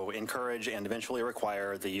 So encourage and eventually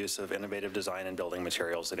require the use of innovative design and building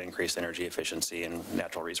materials that increase energy efficiency and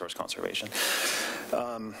natural resource conservation.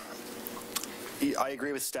 I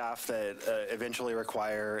agree with staff that eventually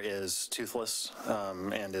require is toothless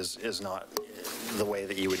and is not the way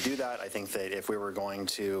that you would do that. I think that if we were going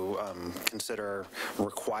to consider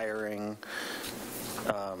requiring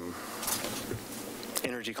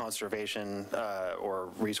energy conservation or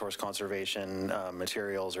resource conservation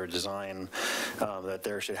materials or design, that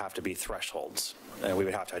there should have to be thresholds. And we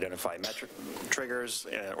would have to identify triggers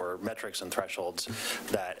or metrics and thresholds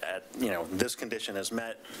that this condition is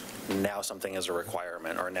met, now something is a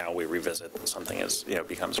requirement, or now we revisit something as,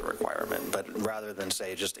 becomes a requirement. But rather than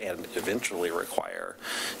say just and eventually require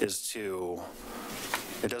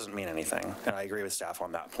it doesn't mean anything. And I agree with staff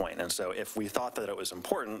on that point. And so if we thought that it was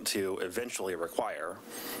important to eventually require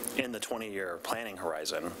in the 20-year planning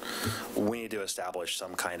horizon, we need to establish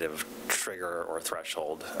some kind of trigger or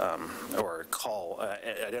threshold or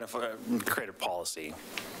create a policy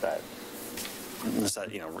that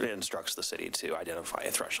instructs the city to identify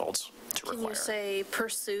thresholds to require. Can you say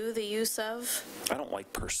pursue the use of? I don't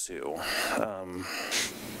like pursue.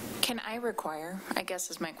 Can I require, I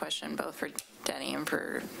guess is my question, both for Denny and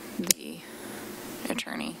for the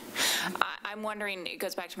attorney. I'm wondering, it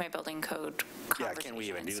goes back to my building code conversation. Yeah, can we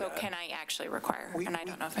even do so that? Can I actually require? And I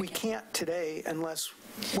don't know if I can. We can't today unless,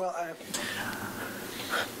 well,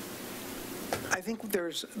 I think there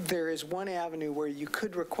is one avenue where you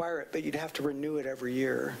could require it, but you'd have to renew it every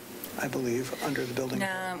year, I believe, under the building code.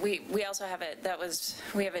 No, we also have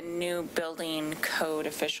we have a new building code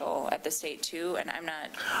official at the state too, and I'm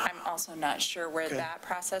also not sure where that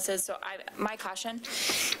process is. So my caution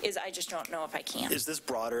is I just don't know if I can. Is this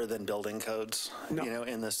broader than building codes? No.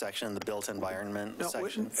 In this section, the built environment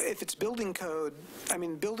section? If it's building code,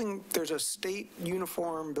 there's a state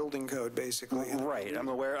uniform building code, basically. Right, I'm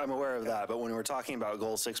aware of that, but when we're talking about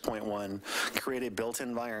goal 6.1, create a built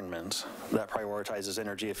environment that prioritizes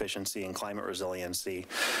energy efficiency and climate resiliency,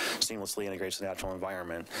 seamlessly integrates the natural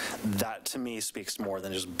environment, that to me speaks more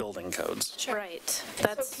than just building codes. Sure. Right.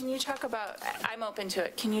 So can you talk about, I'm open to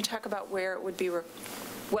it, can you talk about where it would be,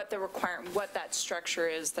 what that structure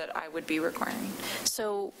is that I would be requiring?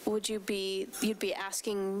 So you'd be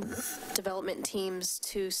asking development teams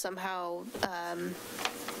to somehow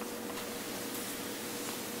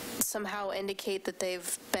indicate that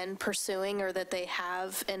they've been pursuing or that they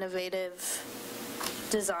have innovative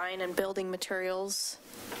design and building materials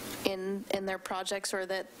in their projects, or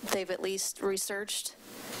that they've at least researched,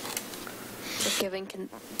 giving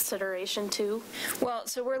consideration to? Well,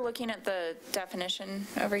 so we're looking at the definition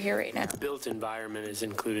over here right now. Built environment is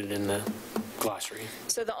included in the glossary.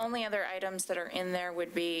 So the only other items that are in there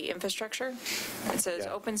would be infrastructure. It says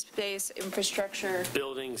open space, infrastructure.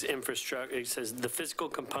 Buildings, infrastructure. It says the physical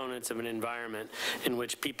components of an environment in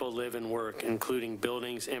which people live and work, including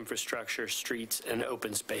buildings, infrastructure, streets, and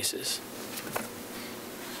open spaces.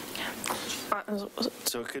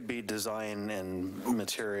 So it could be design and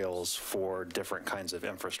materials for different kinds of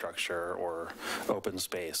infrastructure or open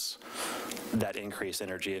space that increase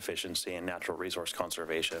energy efficiency and natural resource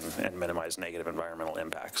conservation and minimize negative environmental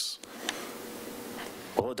impacts.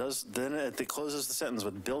 Well, it does, then it closes the sentence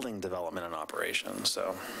with building development and operation.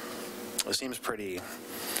 So it seems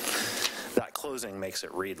that closing makes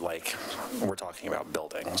it read like we're talking about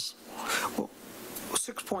buildings. Well,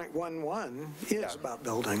 6.11 is about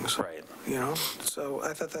buildings. Right. So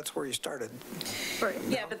I thought that's where you started. Right.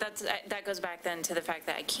 Yeah, but that goes back then to the fact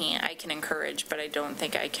that I can encourage, but I don't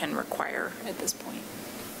think I can require at this point.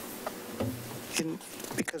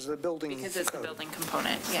 Because of the building Because it's code. the building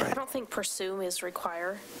component, yeah. I don't think pursue is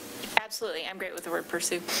require. Absolutely, I'm great with the word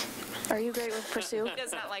pursue. Are you great with pursue? Who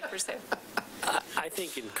does not like pursue? I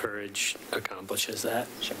think encourage accomplishes that.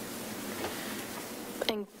 Sure.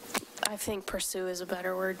 And I think pursue is a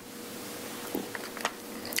better word.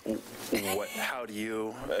 How do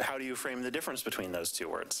you frame the difference between those two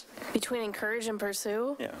words? Between encourage and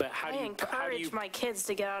pursue? Yeah. But how do you encourage my kids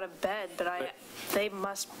to get out of bed, but they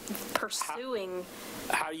must pursuing.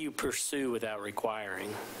 How do you pursue without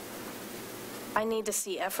requiring? I need to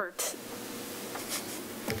see effort.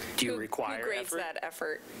 Do you require Who grades effort? that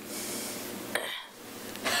effort?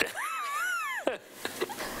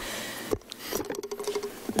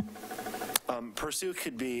 Pursue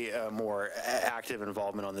could be a more active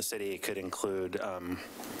involvement on the city. It could include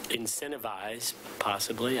incentivize,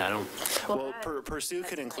 possibly. I don't. Well, pursue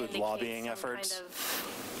could include lobbying efforts. Kind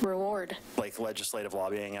of reward. Like legislative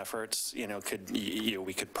lobbying efforts.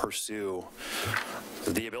 We could pursue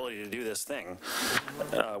the ability to do this thing,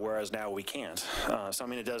 whereas now we can't. So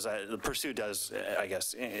it does. The pursue does, I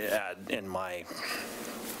guess, add in my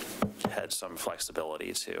head some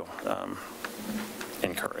flexibility to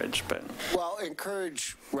encourage, but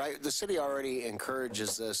encourage, right? The city already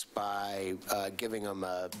encourages this by giving them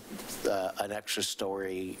an extra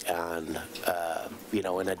story on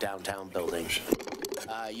in a downtown building.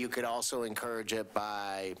 You could also encourage it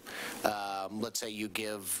by let's say you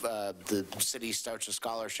give, the city starts a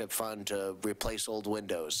scholarship fund to replace old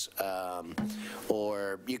windows,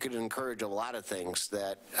 or you could encourage a lot of things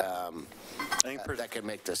that, that could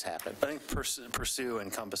make this happen. I think pursue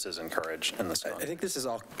encompasses encourage in this one. I think this is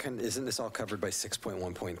all, isn't this all covered by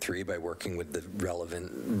 6.1.3 by working with the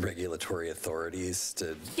relevant regulatory authorities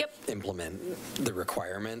to implement the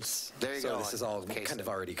requirements? There you go. So this is all kind of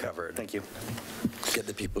already covered. Thank you. Get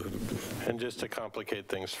the people who... And just to complicate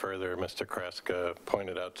things further, Mr. Kraska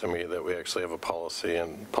pointed out to me that we actually have a policy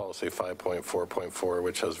in policy 5.4.4,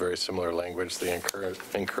 which has very similar language, the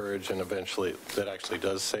encourage and eventually, that actually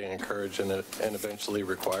does say encourage and eventually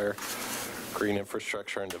require green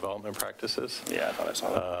infrastructure and development practices. Yeah, I thought I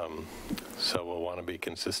saw that. So we'll want to be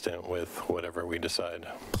consistent with whatever we decide.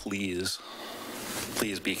 Please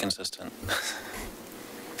be consistent.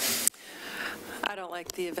 I don't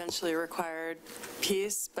like the eventually required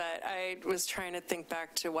piece, but I was trying to think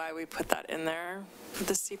back to why we put that in there,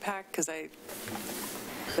 the CPAC, because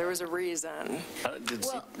there was a reason. Did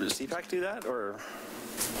CPAC do that, or?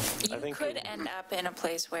 You could end up in a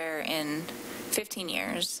place where in 15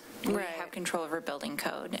 years we have control over building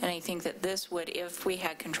code. And I think that this would, if we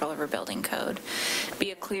had control over building code,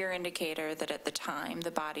 be a clear indicator that at the time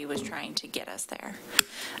the body was trying to get us there.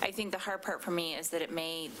 I think the hard part for me is that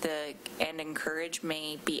and encourage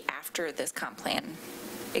may be after this comp plan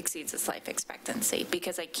exceeds its life expectancy,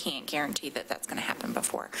 because I can't guarantee that that's going to happen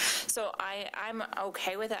before. So I'm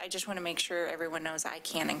okay with it. I just want to make sure everyone knows I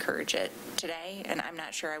can encourage it today, and I'm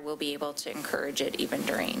not sure I will be able to encourage it even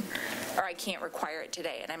during, or I can't require it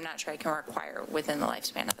today, and I'm not sure I can require it within the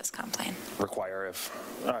lifespan of this comp plan. Require if,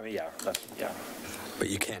 yeah. But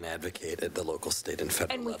you can advocate at the local, state, and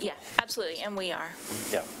federal level. Yeah, absolutely, and we are.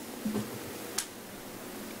 Yeah.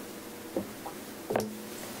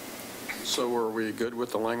 So are we good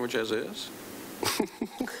with the language as is?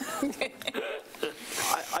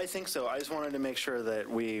 I think so. I just wanted to make sure that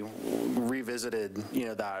we revisited,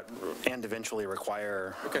 that and eventually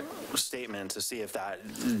require statement to see if that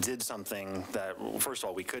did something that, first of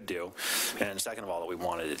all, we could do, and second of all, that we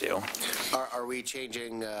wanted to do. Are we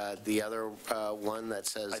changing the other one that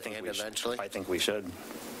says and eventually? I think we should.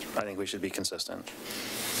 I think we should be consistent.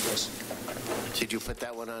 Did you put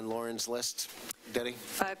that one on Lauren's list, Denny?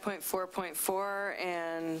 5.4.4,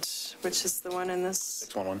 and which is the one in this?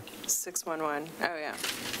 611. 611. Oh, yeah.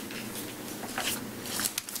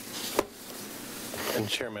 And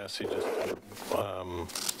Chair Massey, just,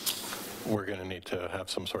 we're going to need to have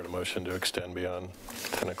some sort of motion to extend beyond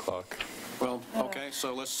 10 o'clock. Well, okay,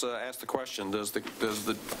 so let's ask the question. Does the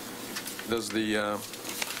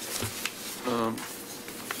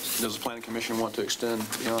Planning Commission want to extend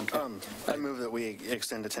beyond? I move that we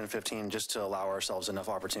extend to 10:15 just to allow ourselves enough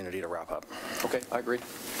opportunity to wrap up. Okay, I agree.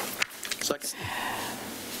 Second.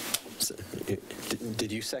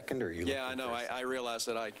 Did you second, or you? Yeah, I know. I realized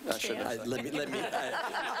that I should have. Let me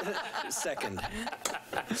second.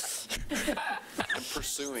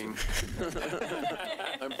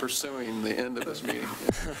 I'm pursuing the end of this meeting.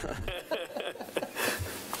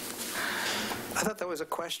 I thought that was a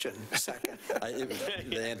question. Second.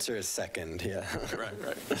 The answer is second, yeah. Right.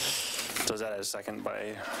 So is that a second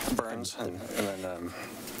by Burns? And then...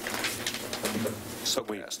 So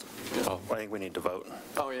fast. I think we need to vote.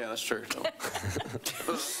 Oh, yeah, that's true.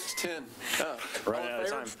 It's 10. Right out of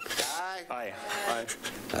time. Aye. Aye. Aye.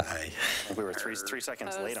 I think we were three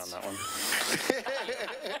seconds late on that one.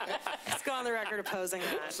 Let's go on the record opposing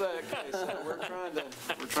that. So we're trying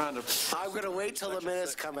to. I'm going to wait till the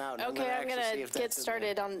minutes come out. Okay, I'm going to get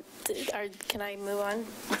started on, can I move on?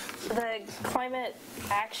 The climate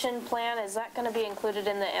action plan, is that going to be included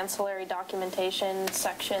in the ancillary documentation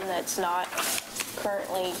section that's not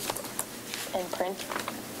currently in print?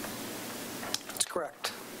 That's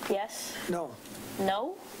correct. Yes? No.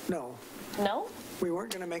 No? No. No? We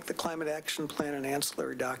weren't going to make the climate action plan an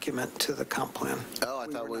ancillary document to the comp plan. Oh, I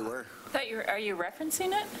thought we were. Are you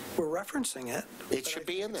referencing it? We're referencing it. It should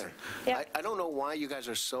be in there. Yeah. I don't know why you guys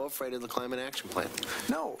are so afraid of the climate action plan.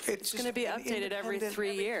 No, it's going to be updated every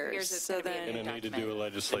 3 years. So then Going to need to do a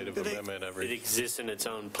legislative amendment every. It exists in its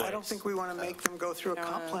own place. I don't think we want to make them go through a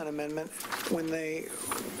comp plan amendment when they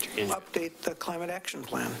update the climate action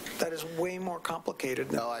plan. That is way more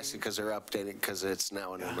complicated. Oh, I see, because they're updating, because it's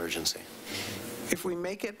now an emergency. If we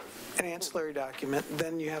make it an ancillary document,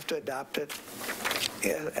 then you have to adopt it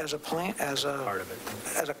as a plan, as a part of it,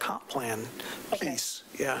 as a comp plan piece.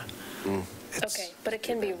 Yeah. Okay, but it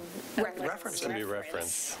can be referenced. It can be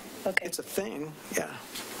referenced. Okay. It's a thing. Yeah.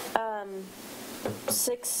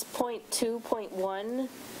 6.2.1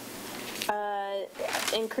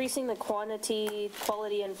 Increasing the quantity,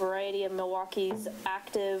 quality, and variety of Milwaukee's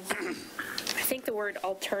active, I think the word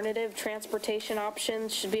alternative transportation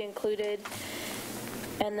options should be included,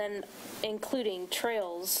 and then including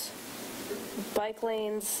trails, bike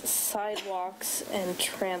lanes, sidewalks, and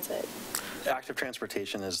transit. Active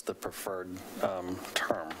transportation is the preferred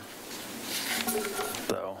term,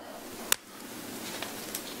 though.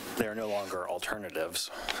 They are no longer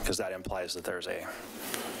alternatives, because that implies that there's a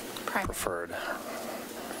preferred.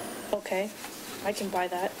 Okay, I can buy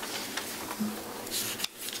that.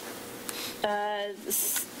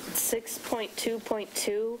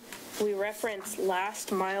 6.2.2, we reference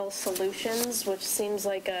last mile solutions, which seems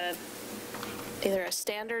like either a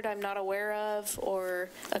standard I'm not aware of or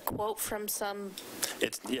a quote from some.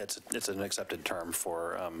 It's an accepted term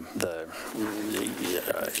for the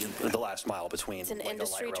last mile between It's an like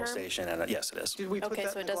industry a light rail term? station and yes, it is. Did we put Okay,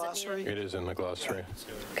 that so in it the doesn't glossary? It is in the glossary.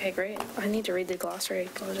 Okay, great. I need to read the glossary. I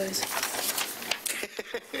apologize.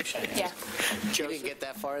 Yeah. You didn't get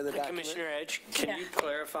that far in the document? Commissioner Edge, can you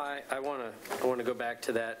clarify? I want to go back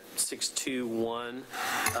to that 621.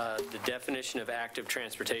 The definition of active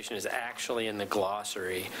transportation is actually in the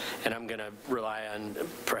glossary, and I'm going to rely on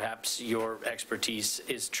perhaps your expertise.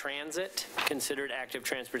 Is transit considered active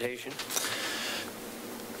transportation?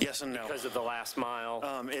 Yes and no. Because of the last mile?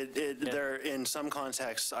 There, in some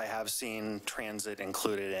contexts, I have seen transit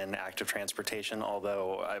included in active transportation,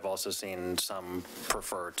 although I've also seen some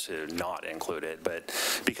prefer to not include it. But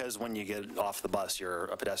because when you get off the bus, you're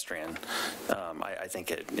a pedestrian, I think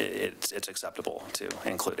it's acceptable to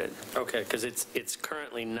include it. Okay, because it's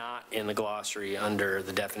currently not in the glossary under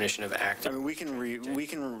the definition of active. I mean, we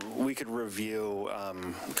could review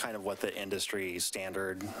kind of what the industry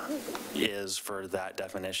standard is for that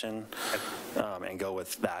definition. And go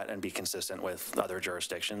with that and be consistent with other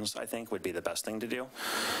jurisdictions, I think, would be the best thing to do.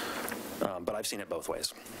 But I've seen it both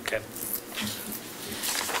ways. Okay.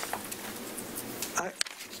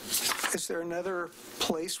 Is there another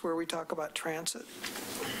place where we talk about transit?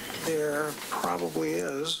 There probably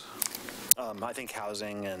is. I think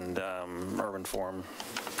housing and urban form.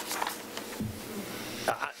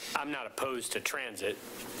 I'm not opposed to transit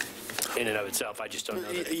in and of itself. I just don't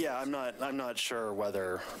know that. Yeah, I'm not sure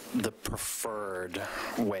whether the preferred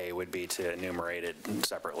way would be to enumerate it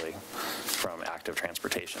separately from active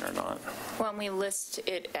transportation or not. When we list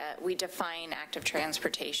it, we define active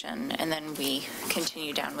transportation, and then we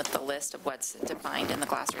continue down with the list of what's defined in the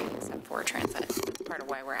glossary except for transit. That's part of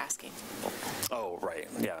why we're asking. Oh, right,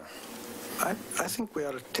 yeah. I think we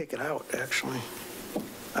ought to take it out, actually.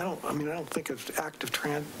 I don't think of active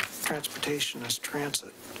transportation as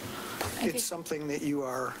transit. It's something that you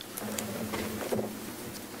are.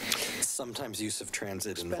 Sometimes use of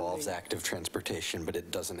transit involves active transportation, but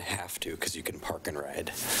it doesn't have to because you can park and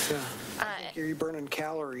ride. Yeah. I think you're burning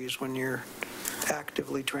calories when you're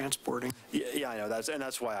actively transporting. Yeah, I know.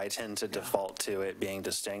 That's why I tend to default to it being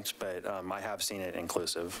distinct, but I have seen it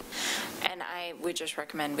inclusive. And I would just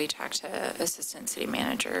recommend we talk to Assistant City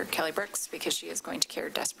Manager Kelly Brooks, because she is going to care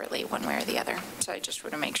desperately one way or the other. So I just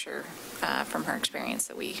want to make sure from her experience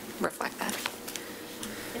that we reflect that.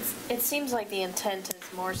 It seems like the intent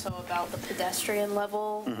is more so about the pedestrian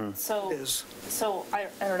level. Mm-hmm. So I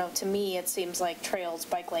don't know, to me, it seems like trails,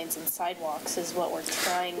 bike lanes, and sidewalks is what we're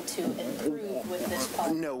trying to improve with this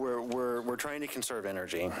policy. No, we're trying to conserve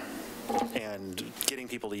energy, and getting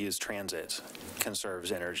people to use transit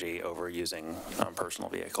conserves energy over using personal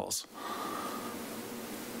vehicles.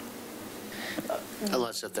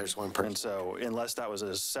 Unless if there's one person. And so unless that was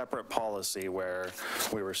a separate policy where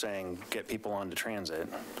we were saying get people onto transit.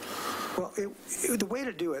 Well, the way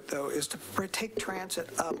to do it, though, is to take transit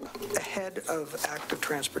up ahead of active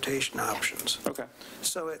transportation options. Okay.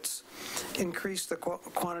 So it's increase the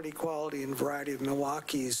quantity, quality, and variety of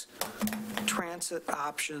Milwaukee's transit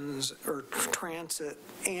options, or transit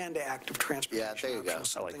and active transportation options. Yeah, there you go.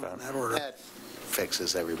 I like that. In that order. That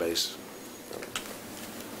fixes everybody's.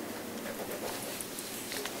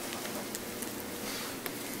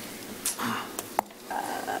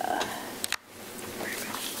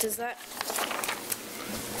 Does that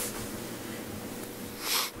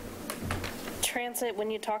transit, when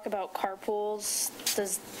you talk about carpools,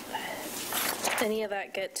 does any of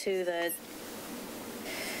that get to the,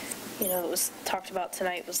 that was talked about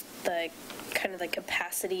tonight, was the kind of the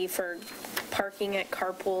capacity for parking at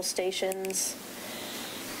carpool stations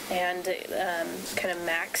and kind of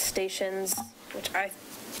max stations, which I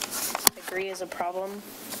agree is a problem?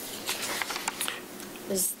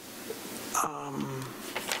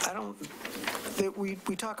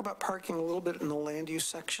 We talk about parking a little bit in the land use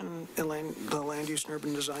section, in the land use and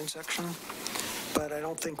urban design section. but I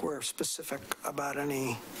don't think we're specific about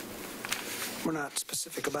any, we're not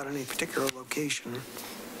specific about any particular location.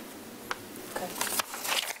 Okay.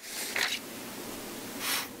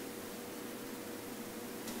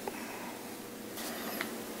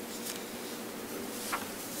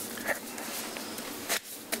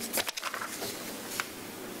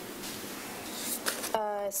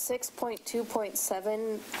 Uh,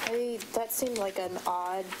 6.2.7, that seemed like an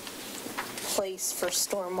odd place for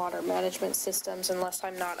stormwater management systems, unless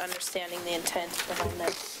I'm not understanding the intent behind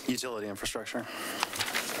this. Utility infrastructure.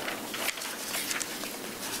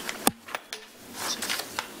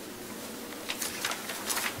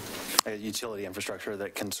 A utility infrastructure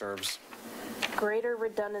that conserves. Greater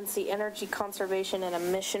redundancy, energy conservation, and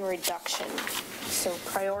emission reduction. So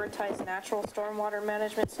prioritize natural stormwater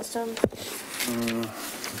management system?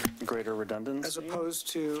 Greater redundancy? As opposed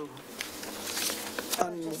to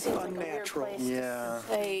unnatural. Yeah.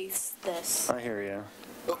 Say this. I hear you.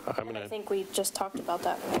 I think we just talked about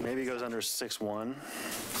that. Maybe it goes under 6.1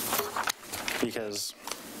 because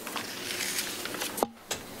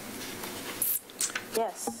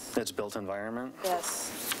Yes. it's built environment.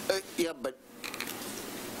 Yes. Yeah, but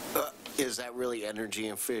is that really energy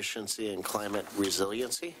efficiency and climate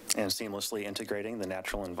resiliency? And seamlessly integrating the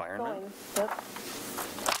natural environment. Yep.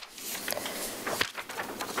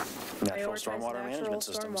 Natural Prioritize stormwater management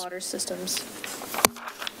systems. Stormwater systems.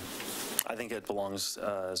 I think it belongs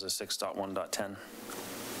as a 6.1.10.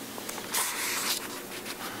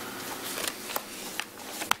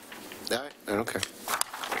 All right, I don't care.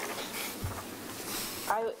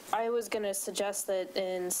 I was going to suggest that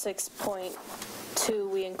in 6.2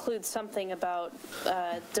 we include something about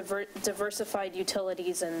diversified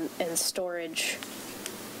utilities and storage,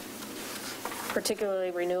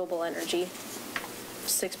 particularly renewable energy.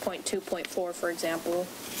 6.2.4, for example.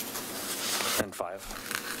 And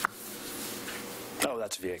 5. Oh,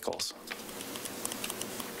 that's vehicles.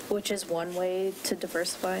 Which is one way to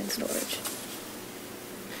diversify in storage.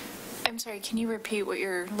 I'm sorry, can you repeat what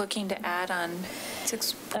you're looking to add on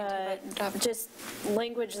 6? Just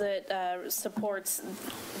language that supports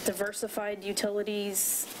diversified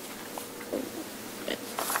utilities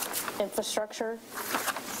infrastructure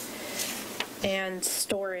and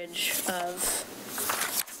storage of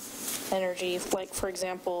energy. Like, for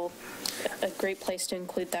example, a great place to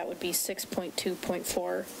include that would be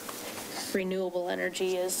 6.2.4. Renewable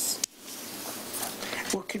energy is.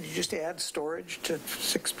 Well, could you just add storage to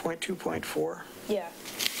 6.2.4? Yeah.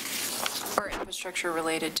 Or infrastructure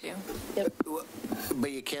related to. Yep.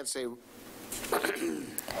 But you can't say,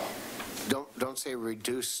 don't say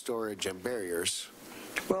reduce storage and barriers.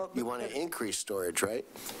 Well, you want to increase storage, right?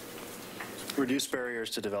 Reduce barriers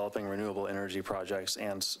to developing renewable energy projects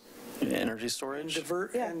and energy storage.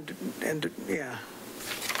 And yeah.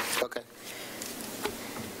 Okay.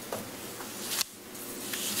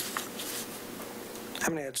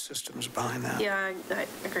 I'm going to add systems behind that. Yeah, I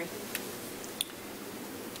agree.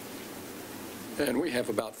 And we have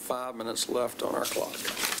about 5 minutes left on our clock.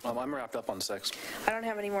 I'm wrapped up on 6. I don't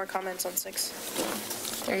have any more comments on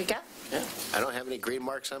 6. There you go. Yeah. I don't have any green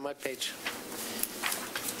marks on my page.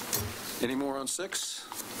 Any more on 6?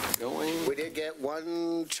 Going. We did get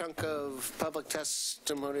one chunk of public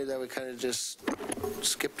testimony that we kind of just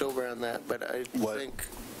skipped over on that, but I think...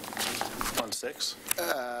 On 6?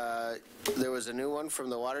 There was a new one from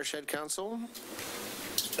the Watershed Council.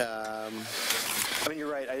 I mean,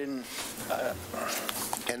 you're right, I didn't...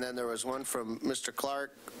 And then there was one from Mr.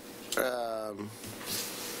 Clark. I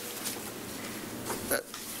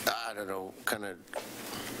don't know, kind of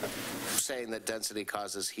saying that density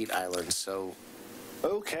causes heat islands, so...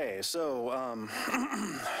 Okay, so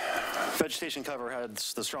vegetation cover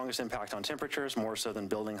has the strongest impact on temperatures, more so than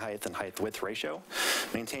building height and height-width ratio.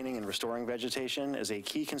 Maintaining and restoring vegetation is a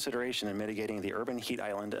key consideration in mitigating the urban heat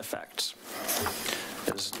island effects.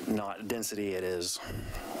 It is not density, it is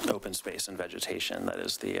open space and vegetation. That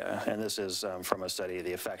is the, and this is from a study,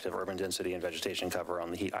 the effect of urban density and vegetation cover on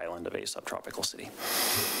the heat island of a subtropical city.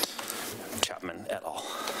 Chapman et al.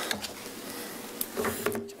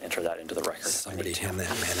 Enter that into the record. Somebody hand that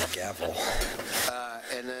man a gavel.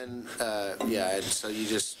 And then, yeah, and so you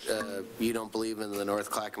just, you don't believe in the North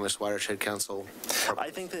Clackamas Watershed Council? I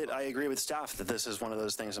think that I agree with staff that this is one of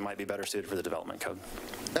those things that might be better suited for the development code.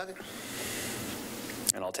 Okay.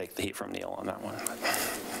 And I'll take the heat from Neil on that one.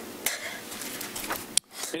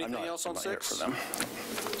 Anything else on 6? For them.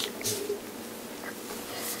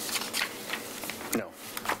 No.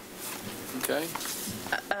 Okay.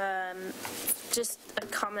 Just a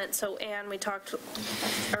comment. So, Anne, we talked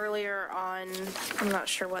earlier on, I'm not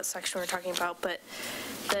sure what section we're talking about, but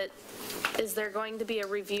that is there going to be a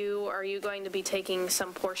review? Are you going to be taking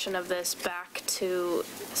some portion of this back to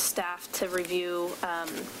staff to review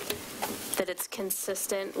that it's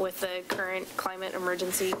consistent with the current climate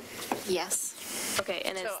emergency? Yes. Okay,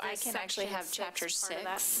 and So I can actually have chapter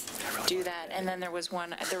 6 do that, and then there were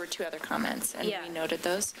 2 other comments, and we noted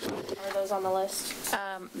those. Are those on the list?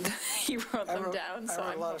 You wrote them down, so I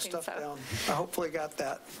wrote I'm a lot of hoping stuff so. down. I hopefully got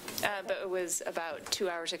that. But it was about 2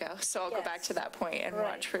 hours ago, so I'll go back to that point and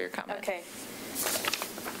watch for your comment. Okay.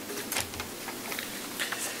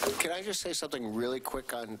 Can I just say something really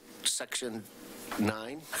quick on section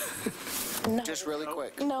 9? No. Just really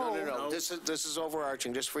quick. No. This is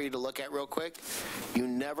overarching, just for you to look at real quick. You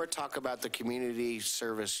never talk about the community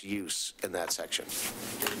service use in that section.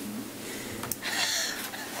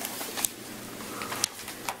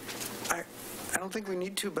 I don't think we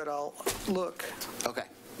need to, but I'll look. Okay.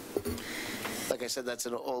 Like I said, that's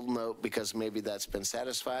an old note because maybe that's been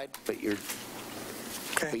satisfied, but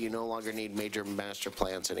but you no longer need major master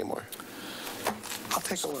plans anymore. I'll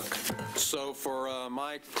take a look. So for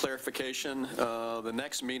my clarification, the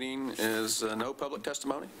next meeting is no public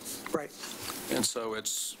testimony? Right. And so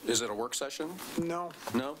is it a work session? No.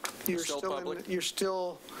 No? You're Still public? you're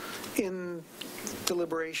still in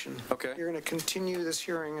deliberation. Okay. You're going to continue this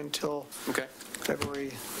hearing until Okay.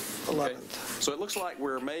 February 11th. So it looks like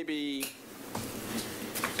we're maybe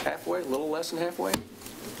halfway, a little less than halfway?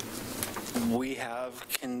 We have,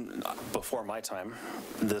 before my time,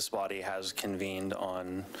 this body has convened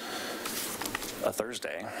on a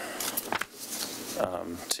Thursday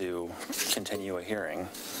to continue a hearing.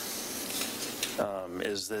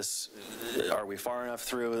 Are we far enough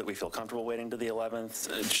through that we feel comfortable waiting to the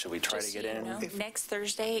 11th? Should we try to get in? Next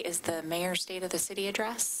Thursday is the mayor's State of the City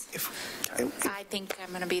address. I think I'm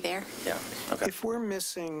going to be there. Yeah, okay. If we're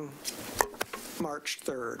missing March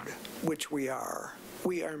 3rd, which we are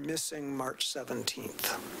missing March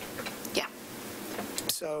 17th. Yeah.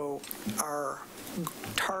 So our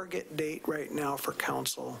target date right now for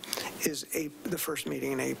council is the first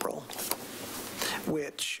meeting in April,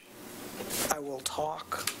 which I will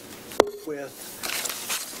talk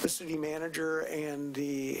with the city manager and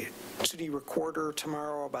the city recorder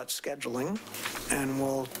tomorrow about scheduling, and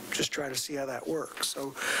we'll just try to see how that works.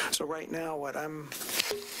 So right now, what I'm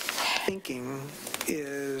thinking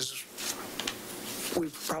is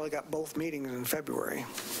we've probably got both meetings in February.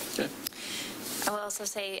 Okay. I will also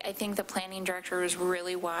say, I think the planning director was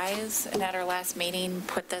really wise, and at our last meeting,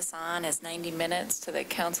 put this on as 90 minutes to the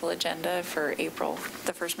council agenda for April,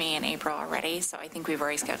 the first meeting in April already, so I think we've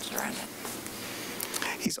already scheduled around it.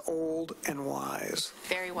 He's old and wise.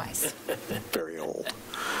 Very wise. Very old.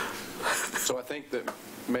 So I think that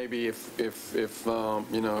maybe if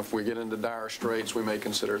we get into dire straits, we may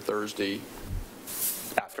consider Thursday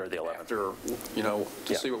after the 11th.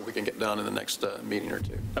 To see what we can get done in the next meeting or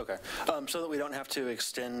two. Okay. So that we don't have to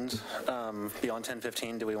extend beyond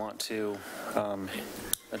 10:15, do we want to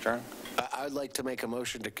adjourn? I'd like to make a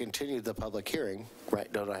motion to continue the public hearing.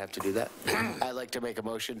 Right, don't I have to do that? I'd like to make a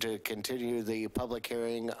motion to continue the public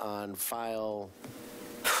hearing on file,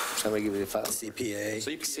 somebody give me the file. CPA.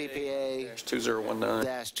 -2019.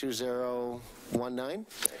 -2019.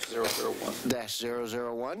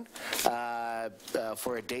 -001.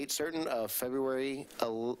 For a date certain of February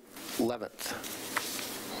 11th.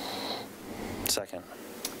 Second.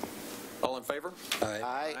 All in favor?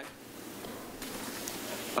 Aye.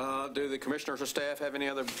 Do the commissioners or staff have any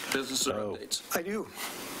other business or updates? I do.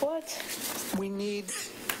 What? We need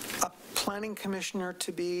a planning commissioner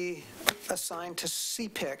to be assigned to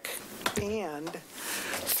CPIC, and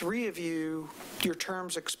 3 of you, your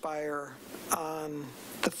terms expire on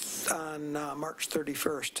March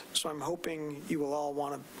 31st. So I'm hoping you will all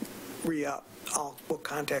want to re-up. We'll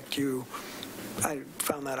contact you. I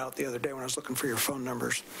found that out the other day when I was looking for your phone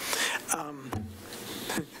numbers.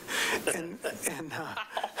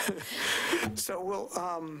 So we'll.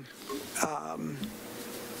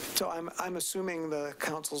 So I'm assuming the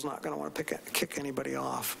council's not going to want to kick anybody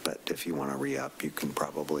off, but if you want to re-up, you can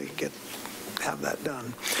probably have that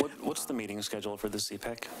done. What's the meeting schedule for the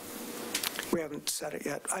CPEC? We haven't set it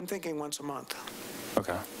yet. I'm thinking once a month.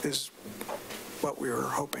 Okay. Is what we were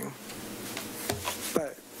hoping,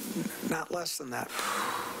 but not less than that.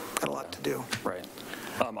 Got a lot to do. Right.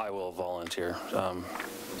 I will volunteer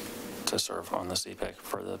to serve on the CPEC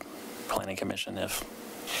for the Planning Commission if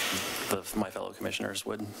my fellow commissioners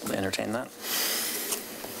would entertain that.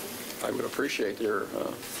 I would appreciate your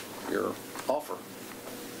offer.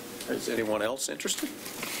 Is anyone else interested?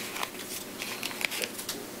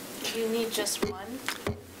 Do you need just one?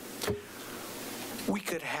 We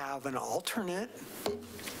could have an alternate.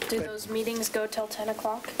 Do those meetings go till 10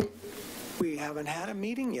 o'clock? we haven't had a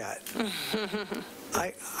meeting yet.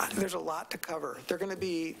 There's a lot to cover. They're going to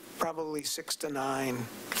be probably 6 to 9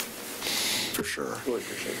 for sure. Really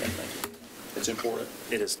appreciate that. Thank you. It's important.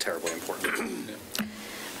 It is terribly important.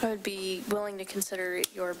 I would be willing to consider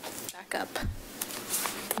your backup.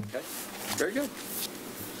 Okay, very good.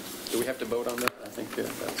 Do we have to vote on that? I think that's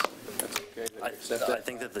okay. I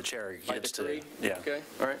think that the chair gets to, yeah. Okay,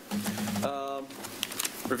 all right.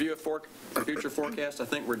 Review of future forecast, I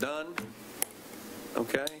think we're done.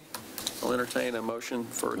 Okay, I'll entertain a motion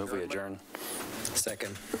for Move we adjourn.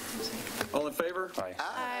 Second. All in favor? Aye.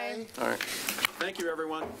 Aye. All right. Thank you,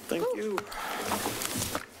 everyone. Thank you.